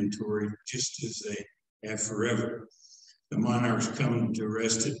Indian territory just as they have forever. The monarchs come to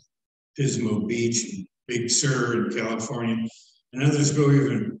rest at Pismo Beach and Big Sur in California, and others go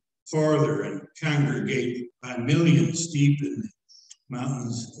even farther and congregate by millions deep in the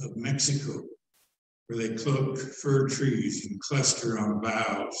mountains of Mexico, where they cloak fir trees and cluster on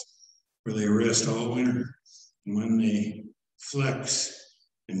boughs, where they rest all winter. And when they flex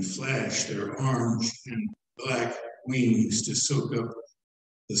and flash their orange and black wings to soak up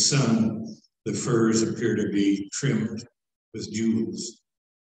the sun, the firs appear to be trimmed with jewels.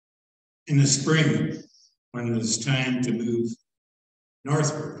 In the spring, when it's time to move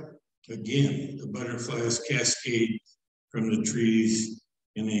northward, again, the butterflies cascade from the trees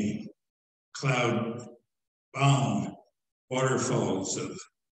in a cloud-bound waterfalls of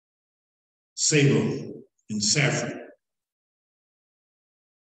sable and saffron.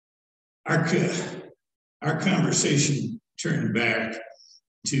 Our conversation turned back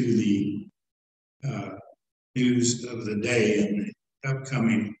to the news of the day and the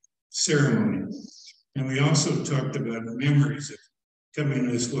upcoming ceremony. And we also talked about memories of coming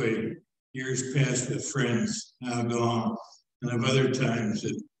this way, years past with friends now gone, and of other times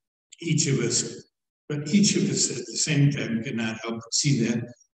that each of us at the same time could not help but see that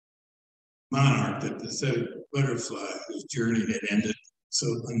monarch, that pathetic butterfly whose journey had ended so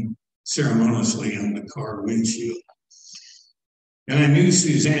unceremoniously on the car windshield. And I knew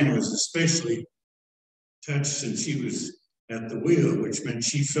Suzanne was especially touched since she was at the wheel, which meant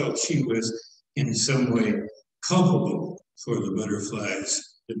she felt she was in some way culpable for the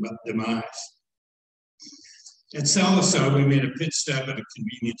butterfly's demise. At Sallisaw, we made a pit stop at a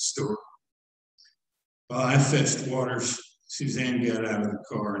convenience store. While I fetched waters, Suzanne got out of the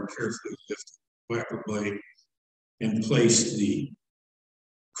car and carefully lifted the wiper blade and placed the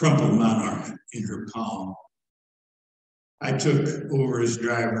crumpled monarch in her palm. I took over as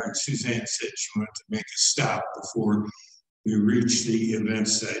driver, and Suzanne said she wanted to make a stop before we reached the event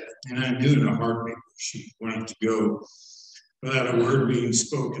site. And I knew in a heartbeat she wanted to go. Without a word being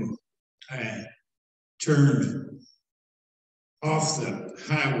spoken, I turned off the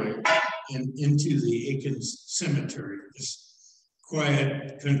highway and into the Aikens Cemetery. This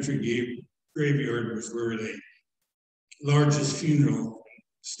quiet country graveyard was where the largest funeral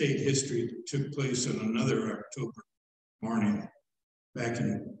state history that took place on another October morning back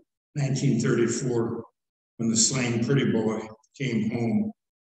in 1934 when the slain pretty boy came home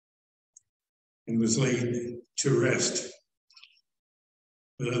and was laid to rest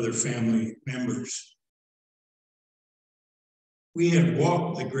with other family members. We had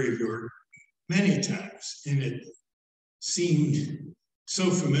walked the graveyard many times, and it seemed so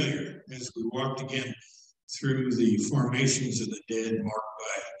familiar as we walked again through the formations of the dead marked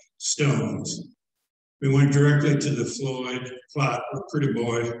by stones. We went directly to the Floyd plot where pretty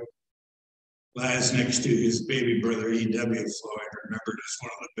boy lies next to his baby brother, E.W. Floyd, remembered as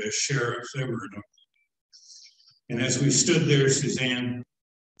one of the best sheriffs ever in Oklahoma. And as we stood there, Suzanne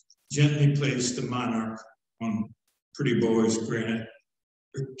gently placed the monarch on pretty boy's granite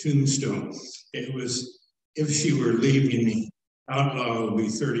tombstone. It was, if she were leaving me, outlaw will be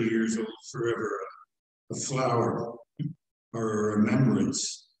 30 years old forever, a flower or a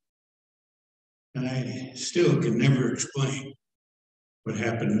remembrance. And I still can never explain what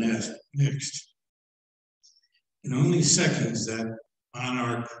happened next. In only seconds, that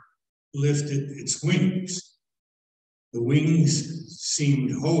monarch lifted its wings. The wings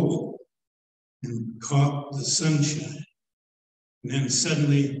seemed whole and caught the sunshine. And then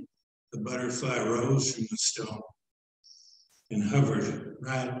suddenly the butterfly rose from the stone and hovered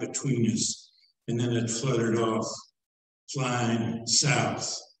right between us. And then it fluttered off, flying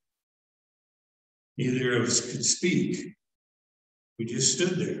south. Neither of us could speak. We just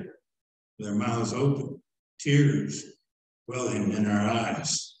stood there with our mouths open, tears welling in our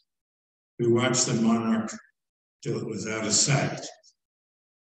eyes. We watched the monarch till it was out of sight.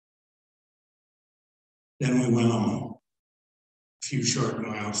 Then we went on a few short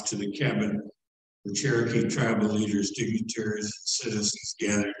miles to the cabin where Cherokee tribal leaders, dignitaries, and citizens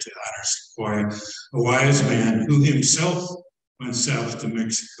gathered to honor Sequoia, a wise man who himself went south to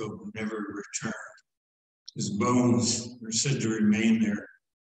Mexico and never returned. His bones are said to remain there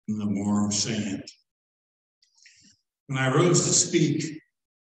in the warm sand. When I rose to speak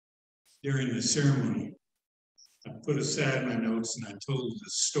during the ceremony, I put aside my notes and I told the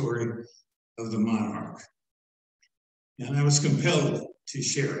story of the monarch. And I was compelled to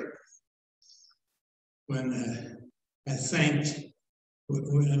share it. When I thanked,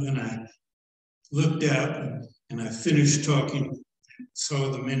 when I looked out and I finished talking, and saw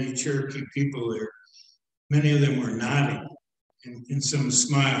the many Cherokee people there, many of them were nodding and some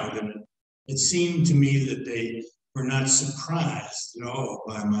smiled. And it seemed to me that they were not surprised at all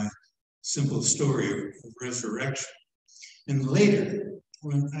by my simple story of resurrection. And later,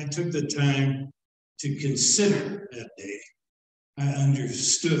 when I took the time to consider that day, I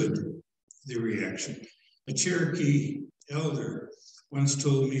understood the reaction. A Cherokee elder once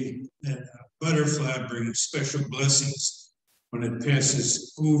told me that a butterfly brings special blessings when it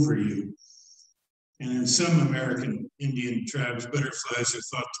passes over you. And in some American Indian tribes, butterflies are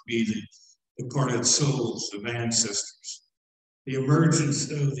thought to be the departed souls of ancestors. The emergence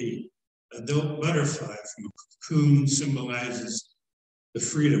of the adult butterfly from a cocoon symbolizes the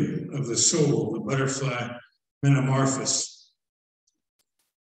freedom of the soul. The butterfly metamorphosis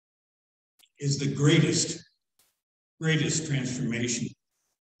is the greatest transformation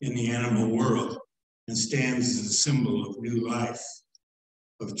in the animal world and stands as a symbol of new life,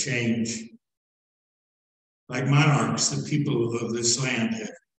 of change. Like monarchs, the people of this land have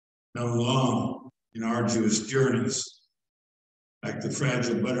known long and arduous journeys. Like the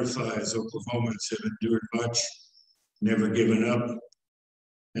fragile butterflies, Oklahomans have endured much, never given up,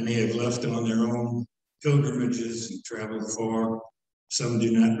 and they have left on their own pilgrimages and traveled far. Some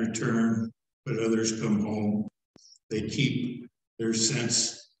do not return, but others come home. They keep their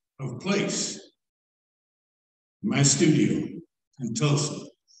sense of place. My studio in Tulsa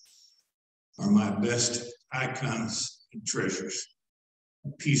are my best icons and treasures.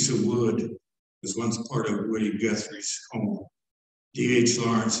 A piece of wood was once part of Woody Guthrie's home. D.H.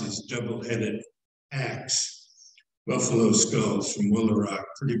 Lawrence's double-headed axe, buffalo skulls from Willow Rock,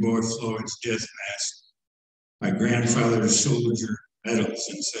 Pretty Boy Floyd's death mask, my grandfather's soldier medals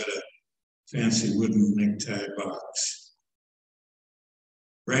inside a fancy wooden necktie box,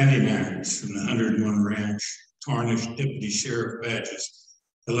 branding irons from the 101 Ranch, tarnished deputy sheriff badges,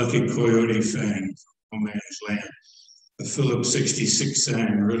 a lucky coyote fang from No Man's Land, a Phillips 66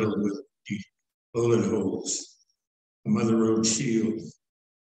 sign riddled with deep bullet holes, a Mother Road shield.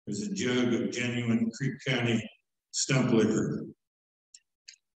 There's a jug of genuine Creek County stump liquor,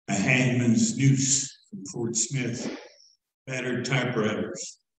 a hangman's noose from Fort Smith, battered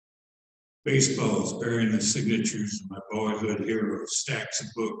typewriters, baseballs bearing the signatures of my boyhood heroes, stacks of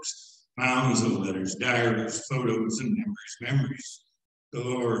books, mounds of letters, diaries, photos, and memories.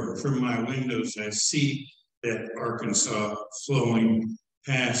 galore. From my windows, I see that Arkansas flowing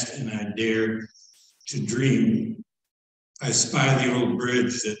past, and I dare to dream. I spy the old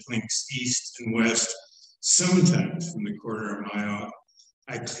bridge that links east and west. Sometimes from the corner of my eye,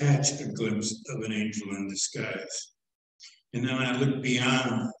 I catch a glimpse of an angel in disguise. And then I look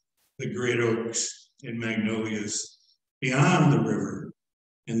beyond the great oaks and magnolias, beyond the river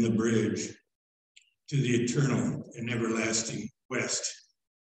and the bridge, to the eternal and everlasting west.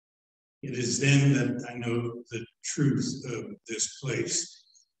 It is then that I know the truth of this place.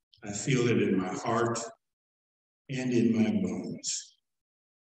 I feel it in my heart and in my bones.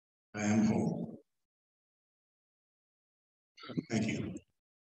 I am home. Thank you.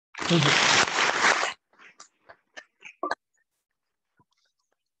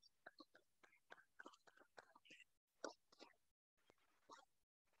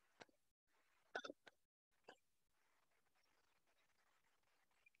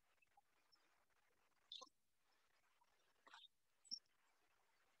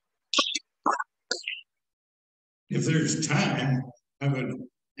 If there's time, I would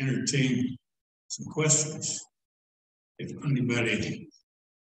entertain some questions. If anybody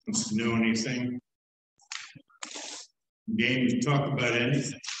wants to know anything, game to talk about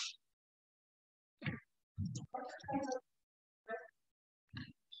anything.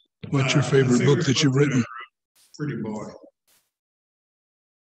 What's your favorite book that you've written? Pretty Boy.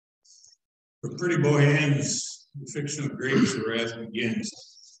 For Pretty Boy ends, the fictional Grapes of Wrath begins.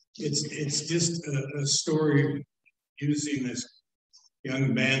 It's just a story using this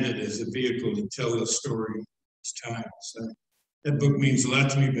young bandit as a vehicle to tell the story of its time. So that book means a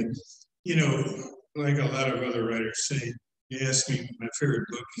lot to me, but you know, like a lot of other writers say, you ask me what my favorite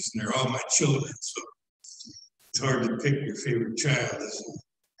book is, and they're all my children, so it's hard to pick your favorite child, isn't it?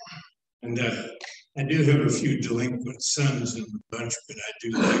 And I do have a few delinquent sons in the bunch, but I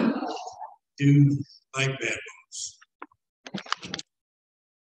do like bad books.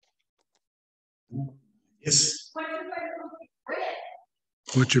 Yes.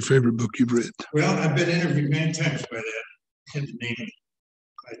 What's your favorite book you've read? Well, I've been interviewed many times by that. I had to name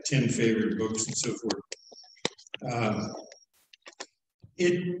my 10 favorite books and so forth.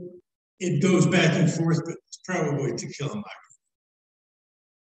 It goes back and forth, but it's probably To Kill a Mockingbird.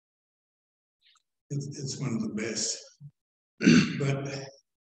 It's one of the best. But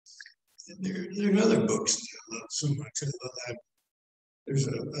there are other books that I love so much. There's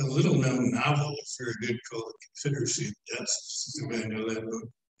a little known novel that's very good called The Confederacy of Deaths. Somebody know that book?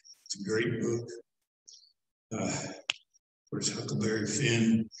 It's a great book. Of course, Huckleberry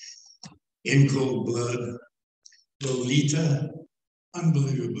Finn, In Cold Blood, Lolita,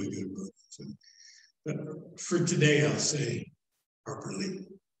 unbelievably good book. So, but for today, I'll say Harper Lee.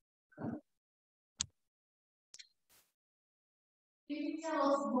 Can you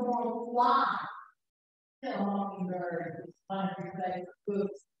tell us more why Kimmel-Harbaugh is one of your favorite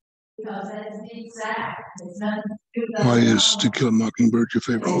books? Because that's exact. It's nothing to do with Why is To Kill a Mockingbird your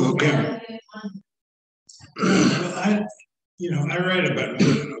favorite book? Yeah. Well, I write about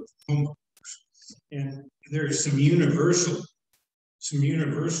more than Oklahoma, and there are some universal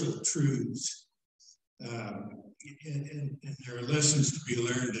truths, and there are lessons to be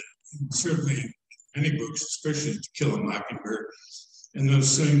learned, and certainly in many books, especially To Kill a Mockingbird. And those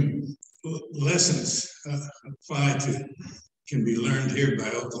same lessons can be learned here by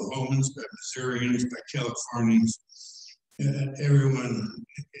Oklahomans, by Missourians, by Californians, everyone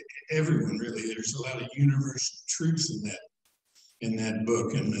really. There's a lot of universal truths in that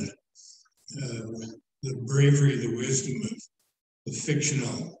book, and the bravery, the wisdom of the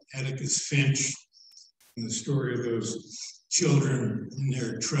fictional Atticus Finch, and the story of those children and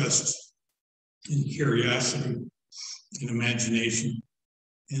their trust and curiosity and imagination.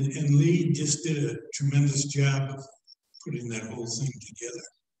 And Lee just did a tremendous job of putting that whole thing together.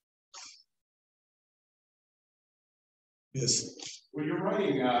 Yes. When you're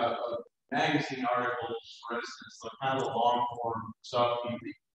writing magazine articles, for instance, the kind of long form stuff,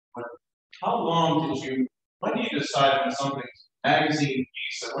 but when do you decide when something's magazine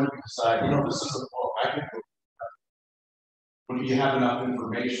piece, and when do you decide, this is a book, I can put it. When do you have enough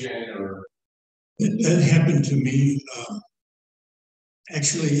information, or? That happened to me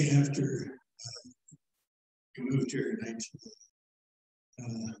actually after we moved here in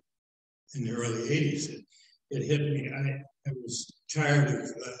the early 80s. It hit me. I was tired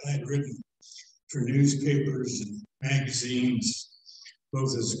of, I'd written for newspapers and magazines,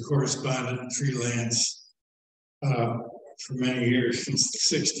 both as a correspondent and freelance for many years, since the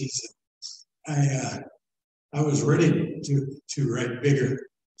 60s. I was ready to write bigger,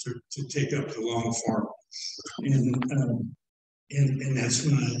 to take up the long form. And And that's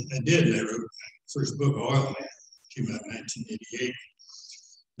when I did. And I wrote my first book, Oil Man, came out in 1988.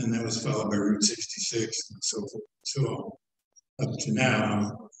 And that was followed by Route 66 and so forth. So up to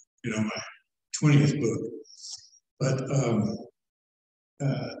now, you know, my 20th book. But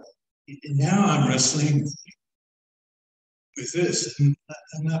now I'm wrestling with this. And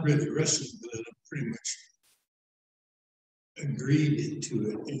I'm not really wrestling with it. I'm pretty much agreed to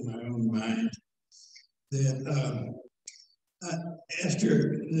it in my own mind that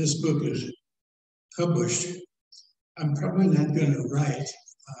after this book is published, I'm probably not going to write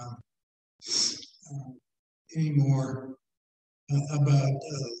anymore about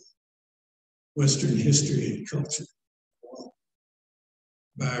Western history and culture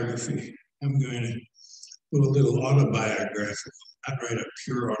biography. I'm going to do a little autobiographical. I'd write a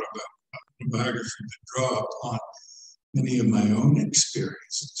pure autobiography to draw upon many of my own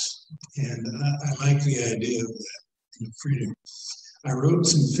experiences. And I like the idea of that kind of freedom. I wrote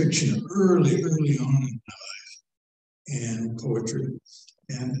some fiction early on in my life and poetry.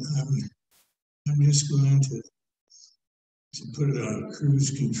 And I'm just going to put it on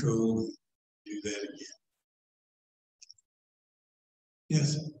cruise control and do that again.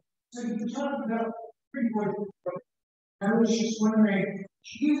 Yes? So you talked about freedom. I was just wondering,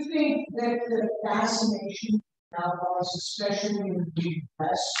 do you think that the fascination of us, especially in the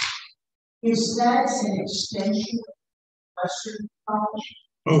US, is that an extension of Western culture?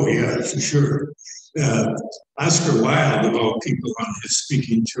 Oh, yeah, for sure. Oscar Wilde, of all people, on his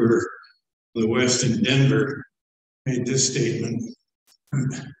speaking tour of the West in Denver, made this statement: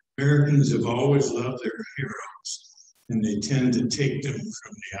 Americans have always loved their heroes, and they tend to take them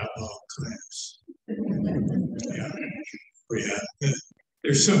from the outlaw class. Yeah, oh, yeah.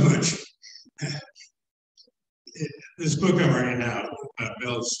 There's so much. This book I'm writing now about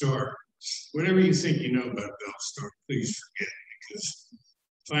Bell's Store, whatever you think you know about Bell's Store, please forget it, because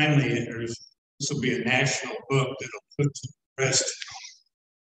finally this will be a national book that'll put to rest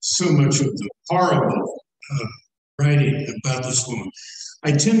so much of the horrible writing about this woman.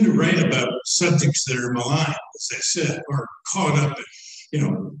 I tend to write about subjects that are maligned, as I said, or caught up in, you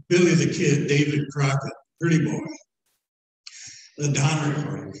know, Billy the Kid, David Crockett, Pretty Boy, the Donner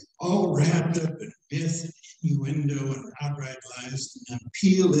Party, all wrapped up in myth, innuendo, and outright lies, and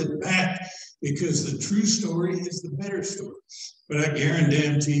peel it back, because the true story is the better story. But I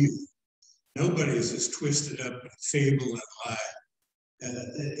guarantee you, nobody is as twisted up in fable and lie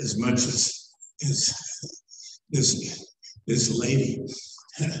as much as this lady,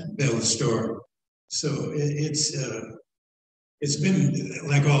 Bella Store. So it's been,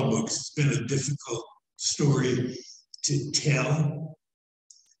 like all books, it's been a difficult story to tell.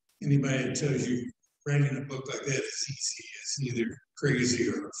 Anybody that tells you writing a book like that is easy is either crazy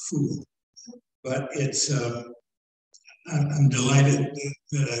or a fool. But it's, I'm delighted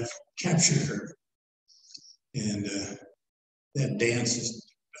that I've captured her. And that dance is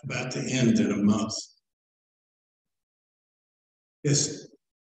about to end in a month. Yes?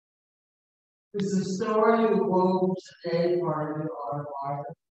 Is the story you wove today part of your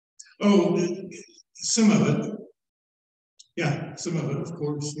autobiography? Oh, some of it. Yeah, some of it, of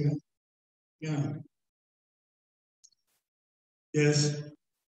course. Yeah. Yeah. Yes.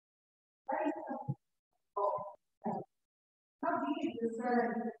 How do you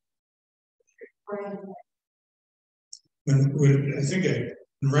discern When I think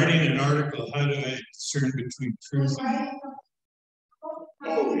in writing an article, how do I discern between truth and...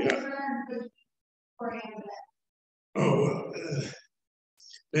 Oh, yeah. Oh,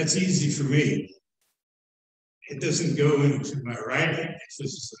 that's easy for me. It doesn't go into my writing if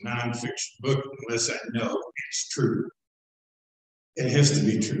this is a nonfiction book unless I know it's true. It has to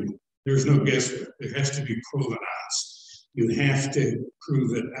be true. There's no guesswork. It has to be proven honest. You have to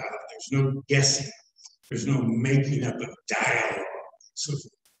prove it out. There's no guessing. There's no making up of dialogue. So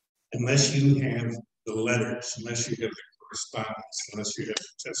unless you have the letters, unless you have the correspondence, unless you have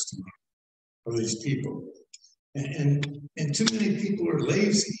the testimony of these people. And too many people are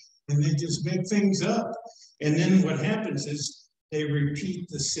lazy and they just make things up. And then what happens is they repeat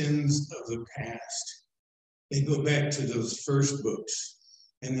the sins of the past. They go back to those first books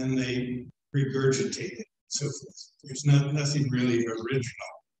and then they regurgitate it and so forth. There's nothing really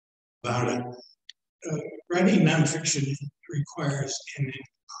original about it. Writing nonfiction requires an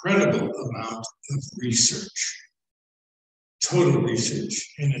incredible amount of research, total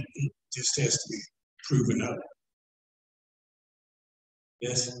research, and it just has to be proven up.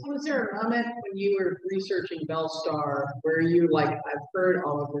 Yes? Was there a moment when you were researching Belle Starr where you like, I've heard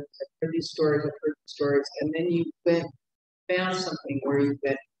all of this, I've heard these stories, and then you found something where you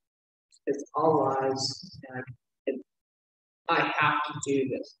went, it's all lies, and I have to do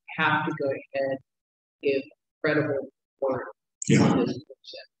this. I have to go ahead and give credible work on this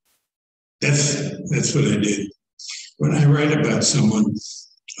person. That's what I did. When I write about someone,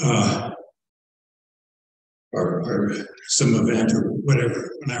 or some event or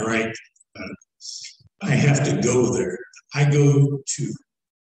whatever, when I write, I have to go there. I go to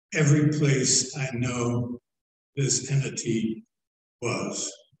every place I know this entity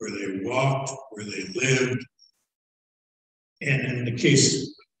was, where they walked, where they lived. And in the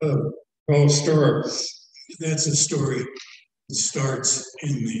case of Paul Starr, that's a story that starts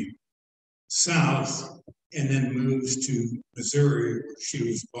in the South and then moves to Missouri, where she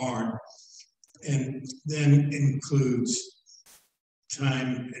was born, and then includes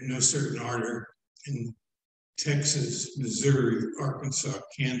time in no certain order in Texas, Missouri, Arkansas,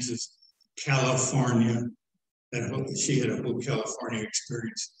 Kansas, California. She had a whole California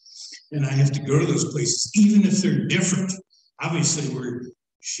experience. And I have to go to those places, even if they're different. Obviously, where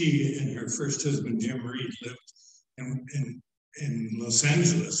she and her first husband, Jim Reed, lived in Los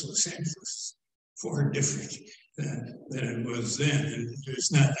Angeles. Los Angeles, far different than it was then. And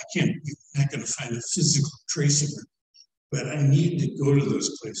there's not going to find a physical trace of her, but I need to go to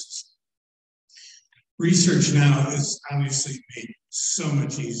those places. Research now is obviously made so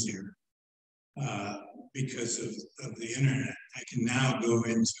much easier because of the internet. I can now go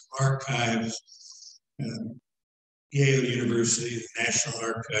into archives, Yale University, the National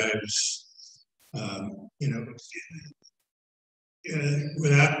Archives,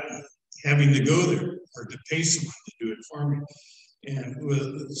 without having to go there or to pay someone to do it for me. And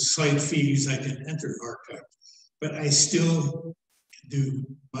with slight fees, I can enter archives. But I still do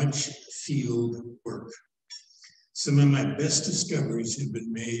much field work. Some of my best discoveries have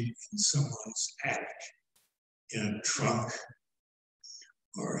been made in someone's attic, in a trunk,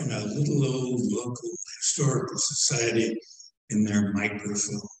 or in a little old local historical society in their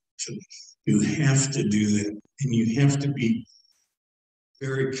microfilm. So you have to do that, and you have to be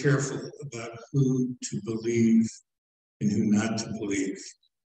very careful about who to believe and who not to believe.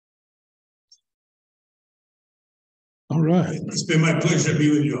 All right. It's been my pleasure to be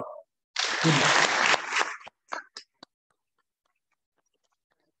with you all.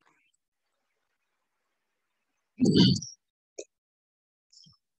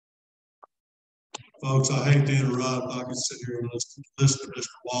 Folks, I hate to interrupt. I could sit here and listen to Mr.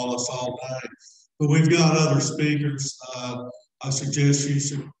 Wallace all day, but we've got other speakers. I suggest you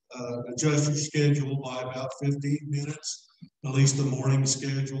should adjust your schedule by about 15 minutes, at least the morning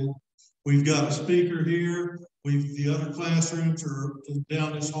schedule. We've got a speaker here. The other classrooms are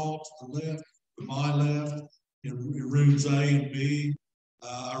down this hall to the left, to my left, in rooms A and B.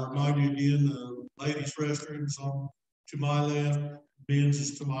 I remind you again, the ladies' restrooms on to my left, men's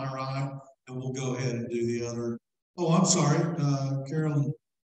is to my right. And we'll go ahead and do the other. Oh, I'm sorry. Carolyn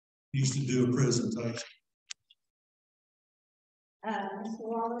used to do a presentation. Mr.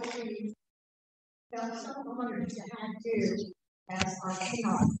 Wallace, we got some honors to have you as our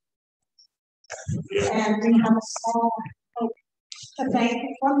keynote. And we have a small hope to thank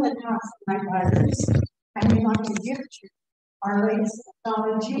you from the Tulsa NightWriters. And we'd like to give you our latest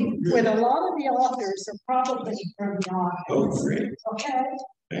anthology with a lot of the authors are probably from the authors. Oh, great. Okay.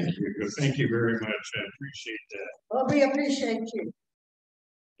 Thank you very much. I appreciate that. Well, we appreciate you.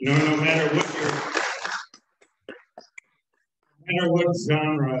 No matter what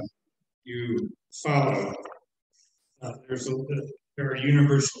genre you follow, there are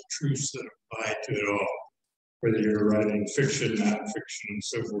universal truths that apply to it all, whether you're writing fiction, nonfiction, and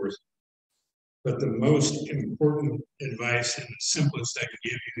so forth. But the most important advice and the simplest I can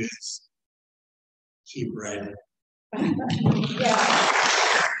give you is keep writing. Yeah.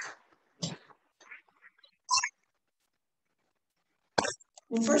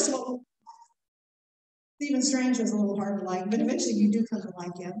 Well, first of all, Stephen Strange was a little hard to like, but eventually you do come to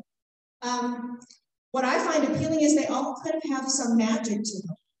like him. What I find appealing is they all kind of have some magic to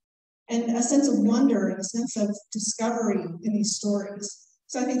them and a sense of wonder and a sense of discovery in these stories.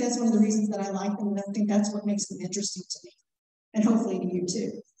 So I think that's one of the reasons that I like them, and I think that's what makes them interesting to me, and hopefully to you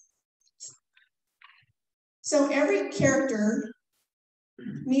too. So every character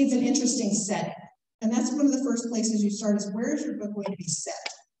needs an interesting setting. And that's one of the first places you start is where is your book going to be set?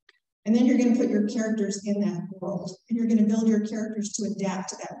 And then you're going to put your characters in that world. And you're going to build your characters to adapt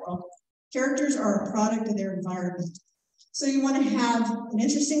to that world. Characters are a product of their environment. So you want to have an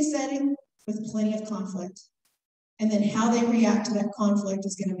interesting setting with plenty of conflict. And then how they react to that conflict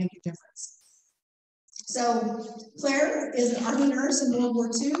is going to make a difference. So Claire is an Army nurse in World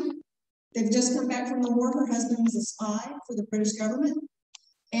War II. They've just come back from the war. Her husband was a spy for the British government.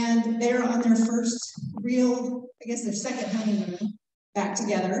 And they're on their first real, I guess their second honeymoon back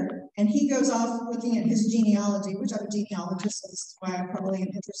together. And he goes off looking at his genealogy, which I'm a genealogist, so this is why I probably am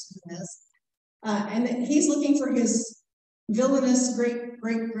interested in this. And he's looking for his villainous great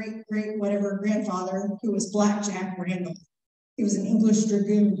whatever grandfather, who was Black Jack Randall. He was an English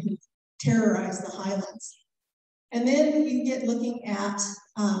dragoon who terrorized the Highlands. And then you get looking at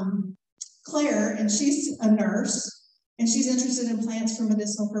Claire, and she's a nurse, and she's interested in plants for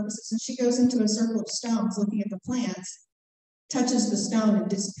medicinal purposes. And she goes into a circle of stones looking at the plants, touches the stone and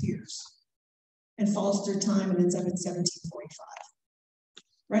disappears, and falls through time and ends up in 1745,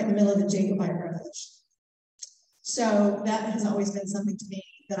 right in the middle of the Jacobite Revolution. So that has always been something to me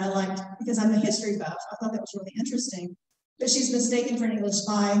that I liked, because I'm a history buff. I thought that was really interesting. But she's mistaken for an English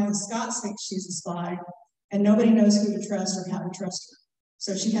spy. The Scots think she's a spy, and nobody knows who to trust or how to trust her.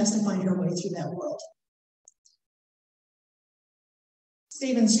 So she has to find her way through that world.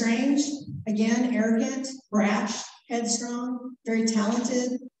 Stephen Strange, again, arrogant, brash, headstrong, very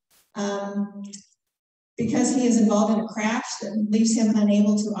talented. Because he is involved in a crash that leaves him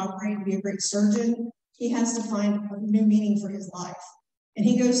unable to operate and be a great surgeon, he has to find a new meaning for his life. And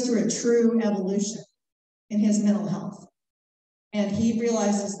he goes through a true evolution in his mental health. And he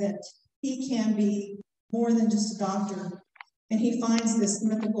realizes that he can be more than just a doctor. And he finds this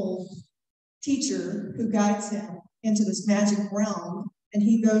mythical teacher who guides him into this magic realm. And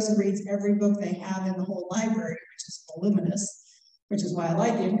he goes and reads every book they have in the whole library, which is voluminous, which is why I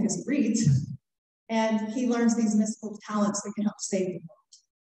like him, because he reads. And he learns these mystical talents that can help save the world.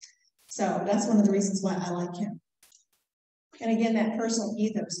 So that's one of the reasons why I like him. And again, that personal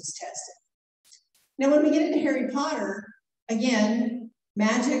ethos is tested. Now, when we get into Harry Potter, again,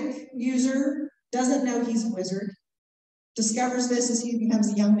 magic user, doesn't know he's a wizard, discovers this as he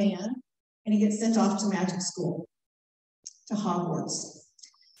becomes a young man, and he gets sent off to magic school, to Hogwarts.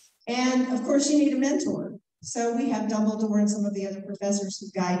 And of course, you need a mentor. So we have Dumbledore and some of the other professors who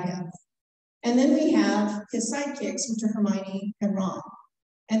guide him. And then we have his sidekicks, which are Hermione and Ron.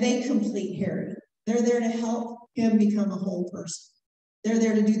 And they complete Harry. They're there to help him become a whole person. They're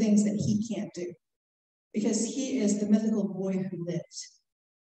there to do things that he can't do, because he is the mythical boy who lived.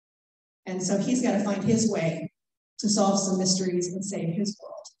 And so he's got to find his way to solve some mysteries and save his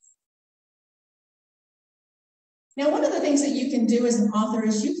world. Now, one of the things that you can do as an author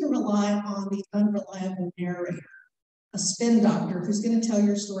is you can rely on the unreliable narrator, a spin doctor who's going to tell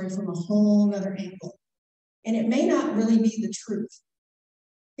your story from a whole nother angle. And it may not really be the truth.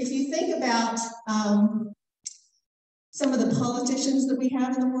 If you think about some of the politicians that we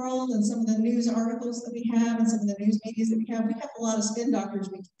have in the world and some of the news articles that we have and some of the news medias that we have a lot of spin doctors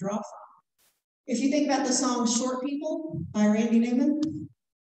we can draw from. If you think about the song Short People by Randy Newman,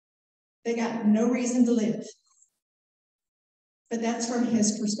 they got no reason to live. But that's from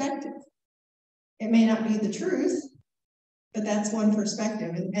his perspective. It may not be the truth, but that's one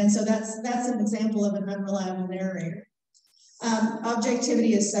perspective. And so that's an example of an unreliable narrator.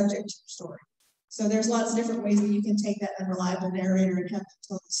 Objectivity is subject to your story. So there's lots of different ways that you can take that unreliable narrator and have them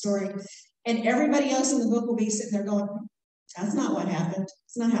tell the story. And everybody else in the book will be sitting there going, that's not what happened.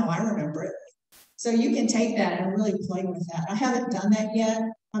 It's not how I remember it. So you can take that and really play with that. I haven't done that yet.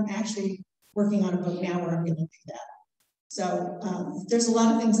 I'm actually working on a book now where I'm going to do that. So there's a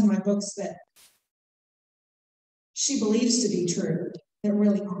lot of things in my books that she believes to be true that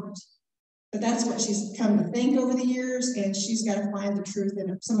really aren't. But that's what she's come to think over the years, and she's got to find the truth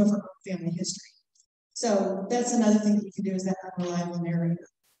in some of her own family history. So that's another thing that you can do, is that unreliable narrator.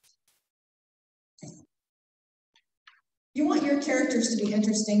 You want your characters to be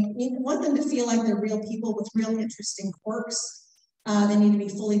interesting. You want them to feel like they're real people with real interesting quirks. They need to be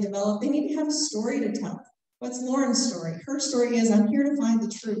fully developed. They need to have a story to tell. What's Lauren's story? Her story is, I'm here to find the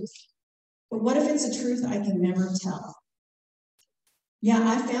truth. But what if it's a truth I can never tell? Yeah,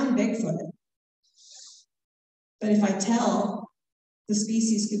 I found Bigfoot. But if I tell, the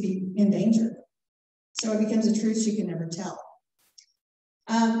species could be endangered. So it becomes a truth she can never tell.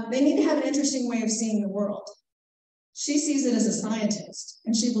 They need to have an interesting way of seeing the world. She sees it as a scientist,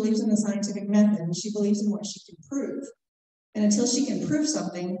 and she believes in the scientific method, and she believes in what she can prove. And until she can prove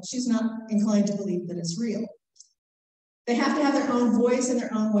something, she's not inclined to believe that it's real. They have to have their own voice and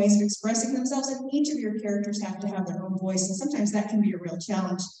their own ways of expressing themselves, and each of your characters have to have their own voice, and sometimes that can be a real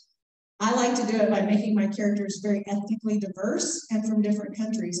challenge. I like to do it by making my characters very ethnically diverse and from different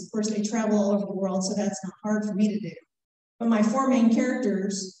countries. Of course, they travel all over the world, so that's not hard for me to do. But my four main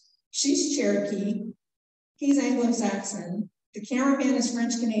characters, she's Cherokee, he's Anglo-Saxon, the cameraman is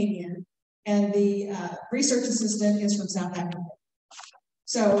French-Canadian, and the research assistant is from South Africa.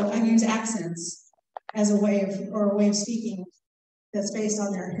 So I use accents as a way of speaking that's based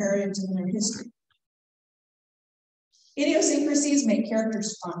on their heritage and their history. Idiosyncrasies make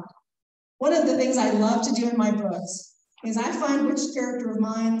characters fun. One of the things I love to do in my books is I find which character of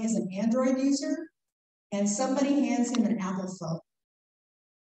mine is an Android user and somebody hands him an Apple phone.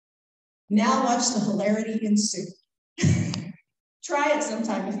 Now watch the hilarity ensue. Try it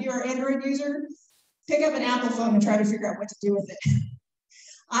sometime. If you're an Android user, pick up an Apple phone and try to figure out what to do with it.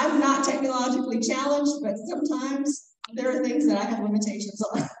 I'm not technologically challenged, but sometimes there are things that I have limitations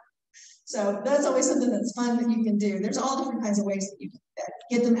on. So that's always something that's fun that you can do. There's all different kinds of ways that you can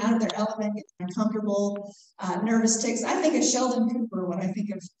get them out of their element, get them uncomfortable, nervous tics. I think of Sheldon Cooper when I think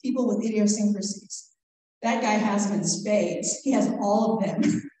of people with idiosyncrasies. That guy has them in spades. He has all of them.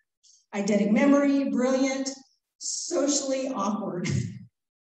 Eidetic memory, brilliant, socially awkward.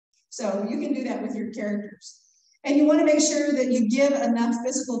 So you can do that with your characters. And you want to make sure that you give enough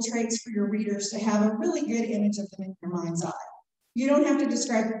physical traits for your readers to have a really good image of them in your mind's eye. You don't have to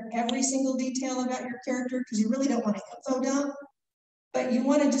describe every single detail about your character because you really don't want to info dump, but you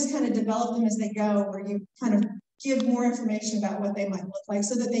want to just kind of develop them as they go, where you kind of give more information about what they might look like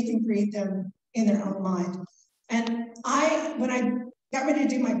so that they can create them in their own mind. And when I got ready to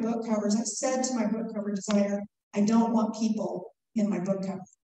do my book covers, I said to my book cover designer, I don't want people in my book cover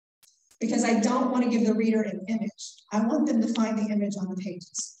because I don't want to give the reader an image. I want them to find the image on the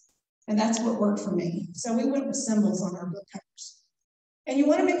pages. And that's what worked for me. So we went with symbols on our book covers. And you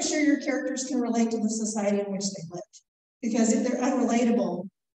want to make sure your characters can relate to the society in which they live. Because if they're unrelatable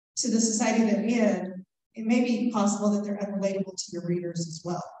to the society they're in, it may be possible that they're unrelatable to your readers as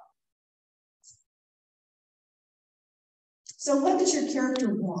well. So what does your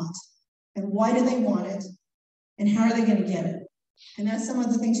character want? And why do they want it? And how are they going to get it? And that's some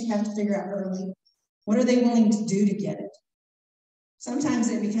of the things you have to figure out early. What are they willing to do to get it? Sometimes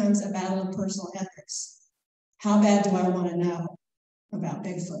it becomes a battle of personal ethics. How bad do I want to know about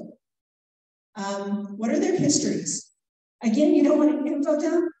Bigfoot? What are their histories? Again, you don't want to info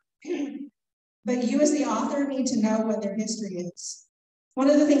dump, but you as the author need to know what their history is. One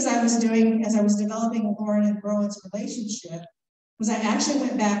of the things I was doing as I was developing Lauren and Rowan's relationship was I actually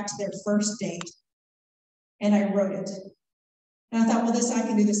went back to their first date and I wrote it. And I thought, well, I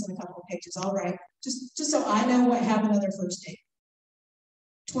can do this in a couple of pages. All right, just so I know what happened on their first date.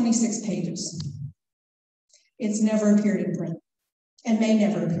 26 pages. It's never appeared in print and may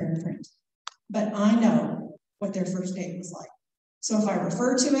never appear in print. But I know what their first date was like. So if I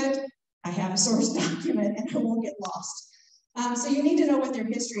refer to it, I have a source document and I won't get lost. So you need to know what their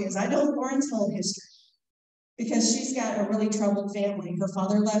history is. I know Lauren's whole history because she's got a really troubled family. Her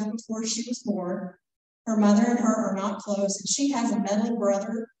father left before she was born. Her mother and her are not close. And she has a meddling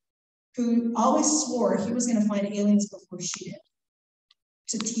brother who always swore he was going to find aliens before she did,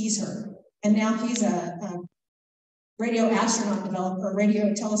 to tease her. And now he's a radio astronaut developer, a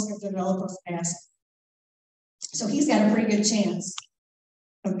radio telescope developer for NASA. So he's got a pretty good chance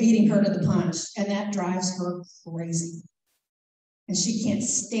of beating her to the punch, and that drives her crazy. And she can't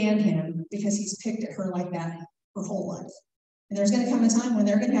stand him because he's picked at her like that her whole life. And there's going to come a time when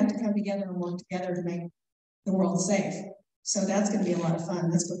they're going to have to come together and work together to make the world safe. So that's going to be a lot of fun.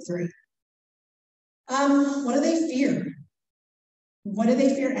 That's book 3. What do they fear? What do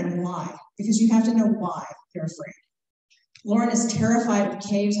they fear and why? Because you have to know why they're afraid. Lauren is terrified of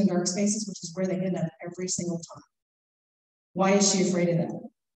caves and dark spaces, which is where they end up every single time. Why is she afraid of that?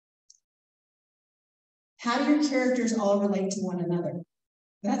 How do your characters all relate to one another?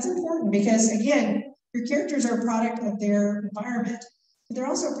 That's important because, again, your characters are a product of their environment, but they're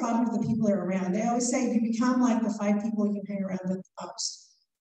also a product of the people they're around. They always say you become like the 5 people you hang around with the most.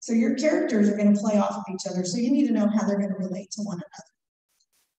 So your characters are going to play off of each other, so you need to know how they're going to relate to one another.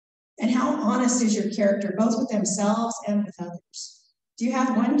 And how honest is your character, both with themselves and with others? Do you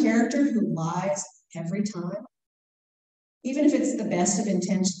have one character who lies every time? Even if it's the best of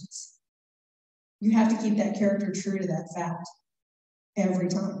intentions. You have to keep that character true to that fact every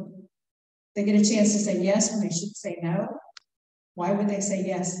time. They get a chance to say yes when they should say no. Why would they say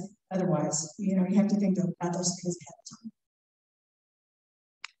yes otherwise? You have to think about those things ahead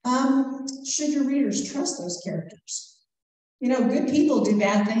of time. Should your readers trust those characters? Good people do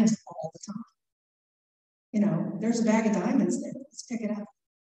bad things all the time. There's a bag of diamonds there. Let's pick it up.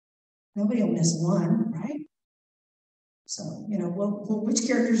 Nobody will miss one, right? So, which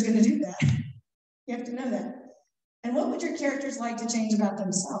character is going to do that? You have to know that. And what would your characters like to change about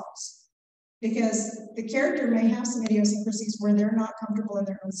themselves? Because the character may have some idiosyncrasies where they're not comfortable in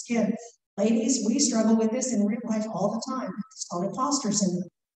their own skin. Ladies, we struggle with this in real life all the time. It's called imposter syndrome.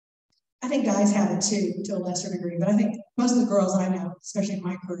 I think guys have it too, to a lesser degree, but I think most of the girls I know, especially in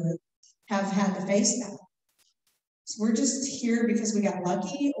my career, have had to face that. So we're just here because we got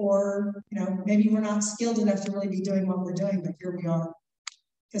lucky, or, you know, maybe we're not skilled enough to really be doing what we're doing, but here we are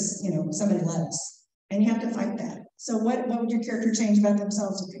because, you know, somebody let us, and you have to fight that. So what would your character change about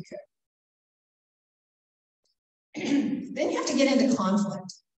themselves if they could? Then you have to get into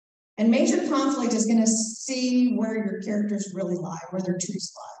conflict. And major conflict is going to see where your characters really lie, where their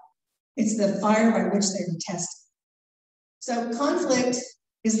truths lie. It's the fire by which they are tested. So conflict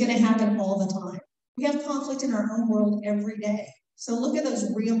is going to happen all the time. We have conflict in our own world every day. So look at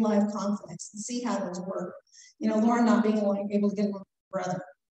those real life conflicts and see how those work. You know, Lauren not being able to get along with her brother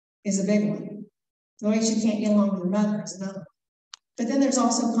is a big one. The way she can't get along with her mother is another. But then there's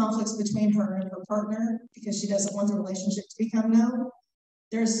also conflicts between her and her partner because she doesn't want the relationship to become known.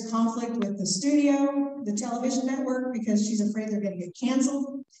 There's conflict with the studio, the television network, because she's afraid they're going to get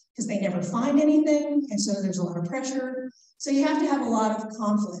canceled because they never find anything. And so there's a lot of pressure. So you have to have a lot of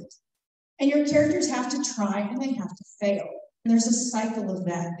conflict. And your characters have to try and they have to fail. And there's a cycle of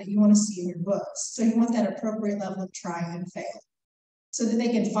that you want to see in your books. So you want that appropriate level of try and fail so that they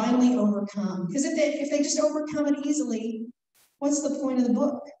can finally overcome. Because if they just overcome it easily, what's the point of the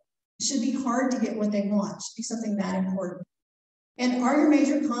book? It should be hard to get what they want. It should be something that important. And are your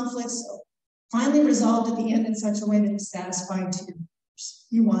major conflicts finally resolved at the end in such a way that it's satisfying to your readers?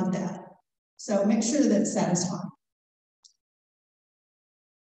 You want that. So make sure that it's satisfying.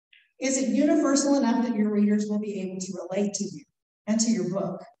 Is it universal enough that your readers will be able to relate to you and to your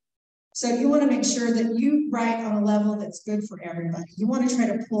book? So you want to make sure that you write on a level that's good for everybody. You want to try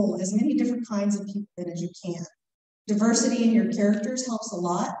to pull as many different kinds of people in as you can. Diversity in your characters helps a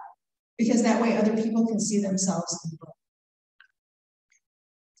lot because that way other people can see themselves in the book.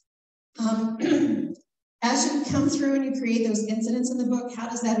 As you come through and you create those incidents in the book, how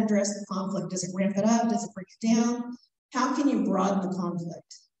does that address the conflict? Does it ramp it up? Does it break it down? How can you broaden the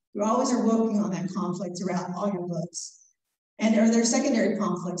conflict? You always are working on that conflict throughout all your books. And are there secondary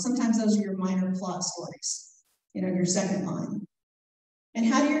conflicts? Sometimes those are your minor plot stories, you know, your second line. And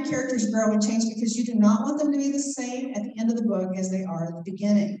how do your characters grow and change? Because you do not want them to be the same at the end of the book as they are at the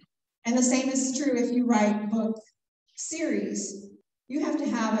beginning. And the same is true if you write book series. You have to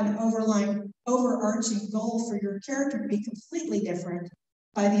have an overarching goal for your character to be completely different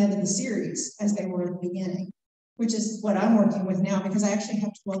by the end of the series as they were at the beginning, which is what I'm working with now because I actually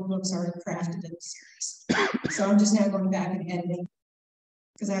have 12 books already crafted in the series. So I'm just now going back and editing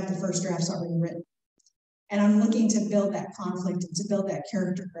because I have the first drafts already written. And I'm looking to build that conflict and to build that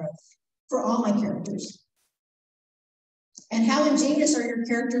character growth for all my characters. And how ingenious are your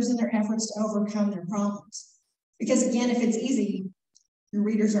characters in their efforts to overcome their problems? Because again, if it's easy, your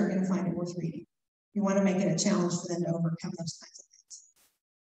readers aren't going to find it worth reading. You want to make it a challenge for them to overcome those kinds of things.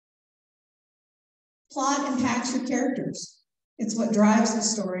 Plot impacts your characters. It's what drives the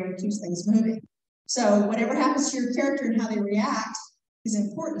story and keeps things moving. So whatever happens to your character and how they react is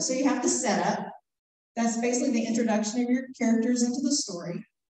important. So you have to set up. That's basically the introduction of your characters into the story.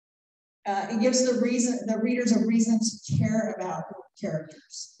 It gives the readers a reason to care about your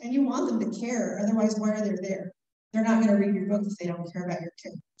characters. And you want them to care, otherwise why are they there? They're not going to read your book if they don't care about your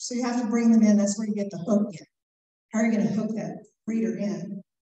characters. So you have to bring them in. That's where you get the hook in. How are you going to hook that reader in?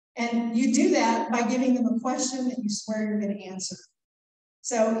 And you do that by giving them a question that you swear you're going to answer.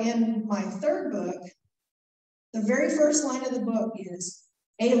 So in my third book, the very first line of the book is,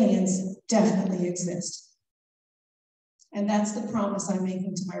 aliens definitely exist. And that's the promise I'm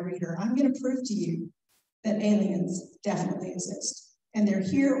making to my reader. I'm going to prove to you that aliens definitely exist. And they're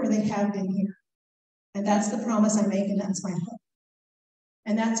here or they have been here. And that's the promise I make, and that's my hope.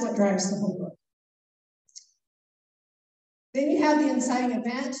 And that's what drives the whole book. Then you have the inciting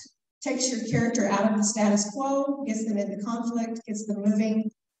event, takes your character out of the status quo, gets them into conflict, gets them moving.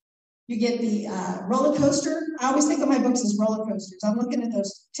 You get the roller coaster. I always think of my books as roller coasters. I'm looking at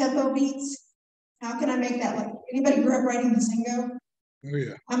those tempo beats. How can I make that like, anybody grew up riding the Zingo? Oh,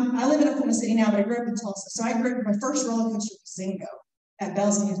 yeah. I live in Oklahoma City now, but I grew up in Tulsa. So I grew up, my first roller coaster was Zingo at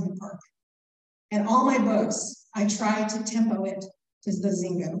Bell's Amusement Park. And all my books, I try to tempo it to the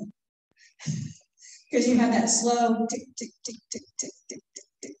Zingo. Because you have that slow tick, tick, tick, tick, tick, tick,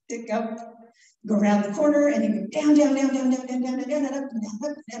 tick, tick, tick, up. Go around the corner and you go down, down, down, down, down, down, down, down, down, and up, and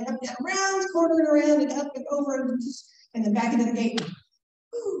down, up, and down, around the corner and around and up and over and then back into the gate.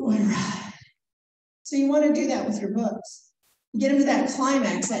 Ooh, what a ride. So you want to do that with your books. You get them to that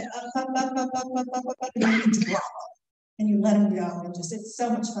climax, that up, and then you drop and you let them go. And just, it's so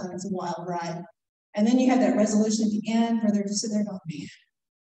much fun. It's a wild ride. And then you have that resolution at the end where they're just sitting there going, man,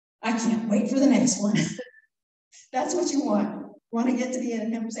 I can't wait for the next one. That's what you want. You want to get to the end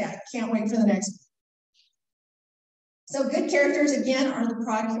and have them say, I can't wait for the next one. So good characters, again, are the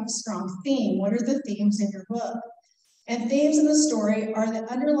product of a strong theme. What are the themes in your book? And themes in the story are the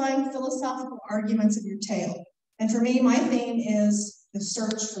underlying philosophical arguments of your tale. And for me, my theme is the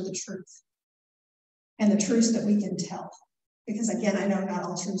search for the truth and the truths that we can tell. Because again, I know not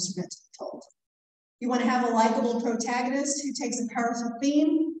all truths are meant to be told. You want to have a likable protagonist who takes a powerful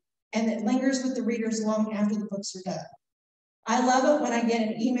theme and that lingers with the readers long after the books are done. I love it when I get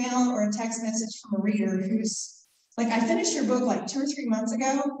an email or a text message from a reader who's like, I finished your book like 2 or 3 months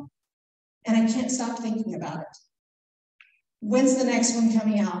ago, and I can't stop thinking about it. When's the next one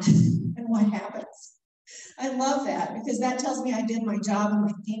coming out? And what happens? I love that because that tells me I did my job and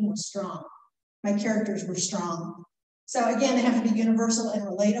my theme was strong. My characters were strong. So again, they have to be universal and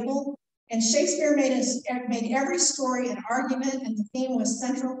relatable. And Shakespeare made every story an argument, and the theme was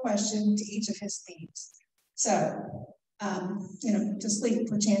central question to each of his themes. So, to sleep,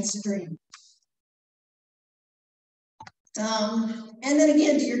 perchance to dream. And then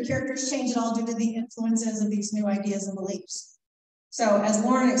again, do your characters change at all due to the influences of these new ideas and beliefs? So as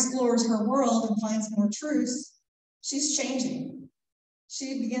Lauren explores her world and finds more truths, she's changing.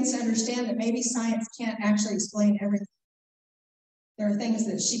 She begins to understand that maybe science can't actually explain everything. There are things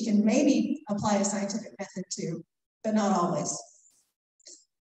that she can maybe apply a scientific method to, but not always.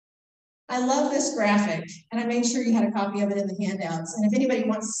 I love this graphic, and I made sure you had a copy of it in the handouts. And if anybody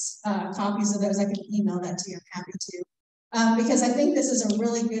wants copies of those, I can email that to you. I'm happy to. Because I think this is a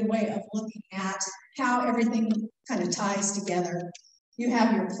really good way of looking at how everything kind of ties together. You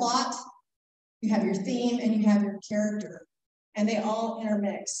have your plot, you have your theme, and you have your character. And they all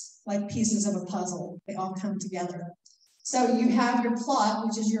intermix like pieces of a puzzle. They all come together. So you have your plot,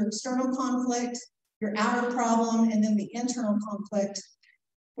 which is your external conflict, your outer problem, and then the internal conflict,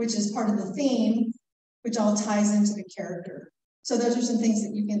 which is part of the theme, which all ties into the character. So those are some things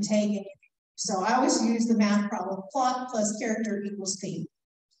that you can take. And so I always use the math problem, plot plus character equals theme.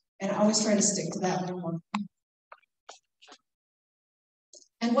 And I always try to stick to that one.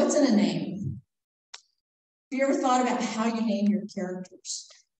 And what's in a name? Have you ever thought about how you name your characters?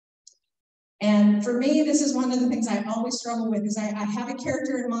 And for me, this is one of the things I always struggle with is I have a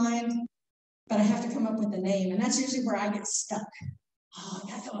character in mind, but I have to come up with a name. And that's usually where I get stuck. Oh, I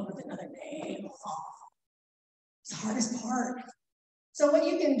gotta come up with another name. Oh, it's the hardest part. So what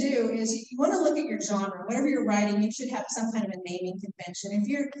you can do is you want to look at your genre. Whatever you're writing, you should have some kind of a naming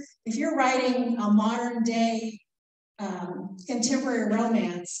convention. If you're writing a modern day contemporary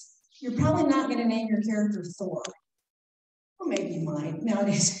romance, you're probably not going to name your character Thor. Well, maybe you might.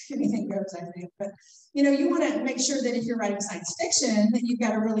 Nowadays, anything goes, I think. But you want to make sure that if you're writing science fiction, that you've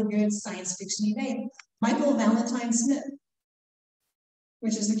got a really good science fiction name. Michael Valentine Smith,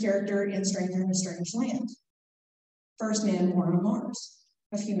 which is the character in Stranger in a Strange Land. First man born on Mars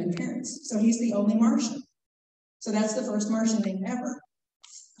of human parents. So he's the only Martian. So that's the first Martian name ever.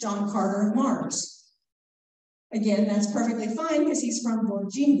 John Carter of Mars. Again, that's perfectly fine because he's from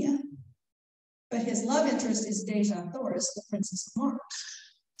Virginia. But his love interest is Deja Thoris, the Princess of Mars.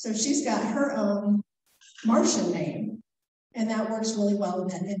 So she's got her own Martian name, and that works really well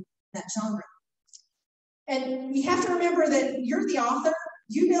in that genre. And you have to remember that you're the author.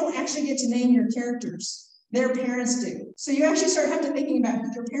 You don't actually get to name your characters. Their parents do. So you actually start having to thinking about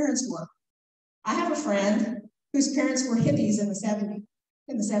who your parents were. I have a friend whose parents were hippies in the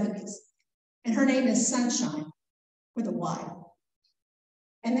 70s. And her name is Sunshine with a Y.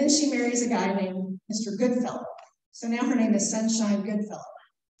 And then she marries a guy named Mr. Goodfellow. So now her name is Sunshine Goodfellow.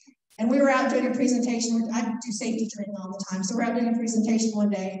 And we were out doing a presentation. I do safety training all the time. So we're out doing a presentation one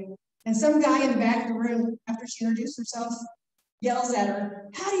day. And some guy in the back of the room, after she introduced herself, yells at her,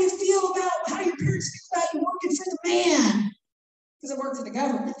 how do you feel about, how do your parents feel about you working for the man? Because I work for the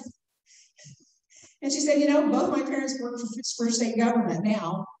government. And she said, both my parents work for state government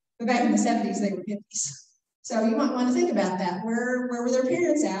now, but back in the 70s, they were hippies. So you might want to think about that. Where were their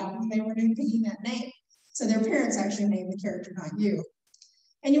parents at when they were picking that name? So their parents actually named the character, not you.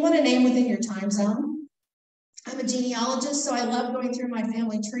 And you want to name within your time zone. I'm a genealogist, so I love going through my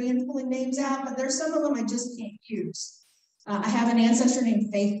family tree and pulling names out, but there's some of them I just can't use. I have an ancestor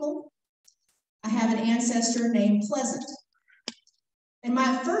named Faithful. I have an ancestor named Pleasant. And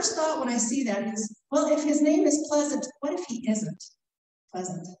my first thought when I see that is, well, if his name is Pleasant, what if he isn't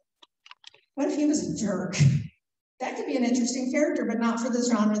pleasant? What if he was a jerk? That could be an interesting character, but not for the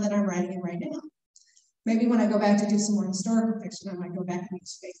genre that I'm writing in right now. Maybe when I go back to do some more historical fiction, I might go back and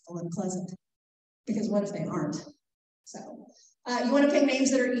use Faithful and Pleasant, because what if they aren't? So you want to pick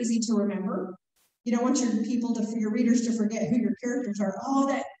names that are easy to remember. You don't want your readers to forget who your characters are. Oh,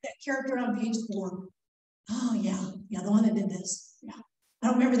 that character on page 4. Oh, yeah, the one that did this. Yeah, I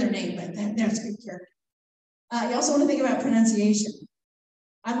don't remember their name, but that's a good character. You also want to think about pronunciation.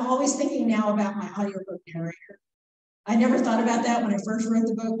 I'm always thinking now about my audiobook narrator. I never thought about that when I first wrote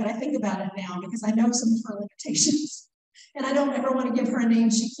the book, but I think about it now because I know some of her limitations. And I don't ever want to give her a name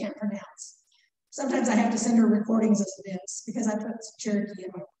she can't pronounce. Sometimes I have to send her recordings as it is because I put Cherokee in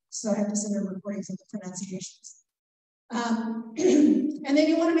my book. So I have to send her recordings of the pronunciations. And then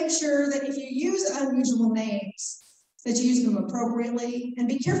you want to make sure that if you use unusual names, that you use them appropriately, and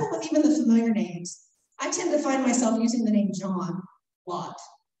be careful with even the familiar names. I tend to find myself using the name John a lot,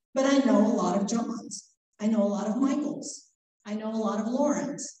 but I know a lot of Johns. I know a lot of Michaels. I know a lot of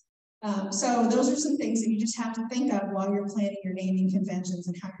Laurens. So those are some things that you just have to think of while you're planning your naming conventions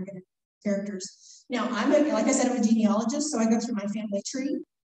and how you're going to characters. Now, like I said, I'm a genealogist, so I go through my family tree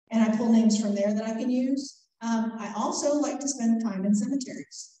and I pull names from there that I can use. I also like to spend time in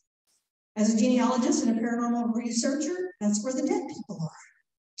cemeteries. As a genealogist and a paranormal researcher, that's where the dead people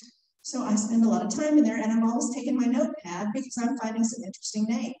are. So I spend a lot of time in there, and I'm always taking my notepad because I'm finding some interesting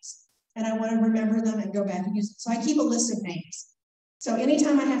names. And I want to remember them and go back and use them. So I keep a list of names. So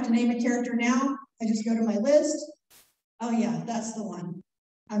anytime I have to name a character now, I just go to my list. Oh yeah, that's the one.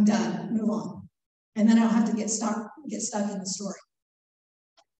 I'm done, move on. And then I don't have to get stuck in the story.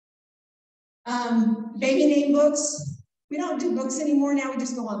 Baby name books. We don't do books anymore now, we